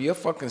 But if your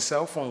fucking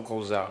cell phone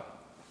goes out,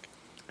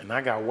 and I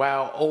got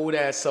wild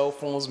old-ass cell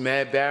phones,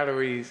 mad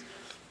batteries,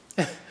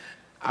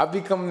 I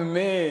become the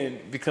man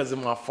because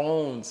of my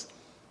phones,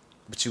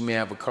 but you may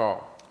have a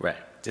car. Right.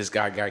 This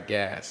guy got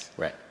gas.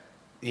 Right.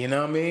 You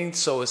know what I mean?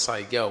 So it's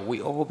like, yo, we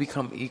all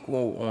become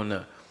equal on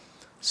the...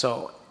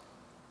 So,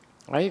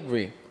 I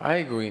agree.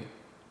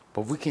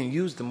 But we can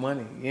use the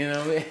money, you know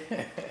what I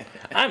mean?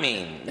 I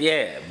mean,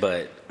 yeah,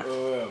 but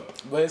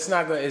it's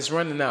not gonna. It's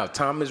running out.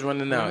 Time is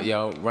running out,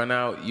 yo. Run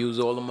out. Use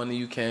all the money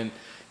you can.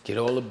 Get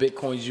all the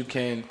bitcoins you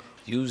can.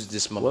 Use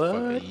this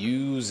motherfucker. What?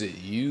 Use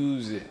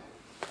it.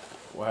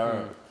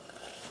 Wow.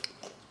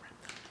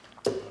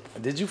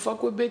 Did you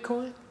fuck with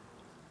Bitcoin?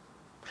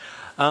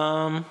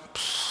 I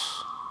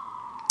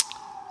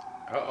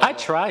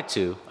tried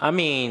to. I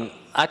mean,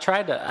 I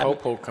tried to.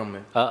 Popo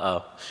coming.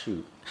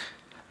 Shoot.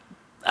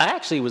 I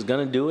actually was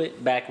gonna do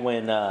it back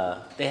when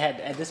they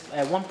had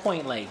at one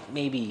point, like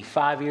maybe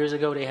 5 years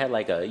ago, they had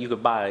like you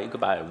could buy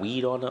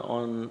weed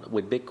on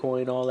with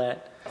Bitcoin, all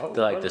that. Oh,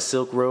 The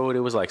Silk Road,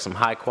 it was like some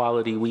high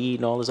quality weed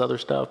and all this other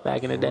stuff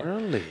back in the day.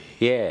 Really?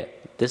 Yeah,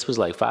 this was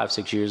like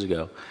 5-6 years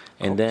ago,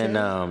 and then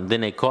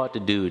they caught the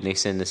dude and they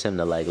sentenced him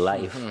to like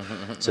life.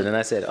 So then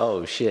I said,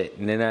 oh shit,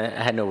 and then I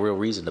had no real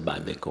reason to buy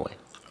Bitcoin.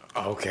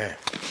 Okay.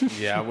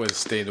 Yeah, I would have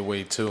stayed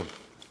away too.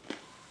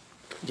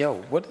 Yo,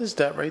 what is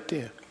that right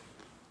there?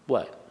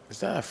 What?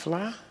 Is that a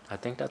fly? I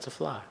think that's a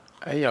fly.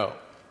 Hey, yo,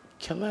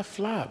 kill that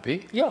fly,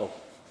 B. Yo.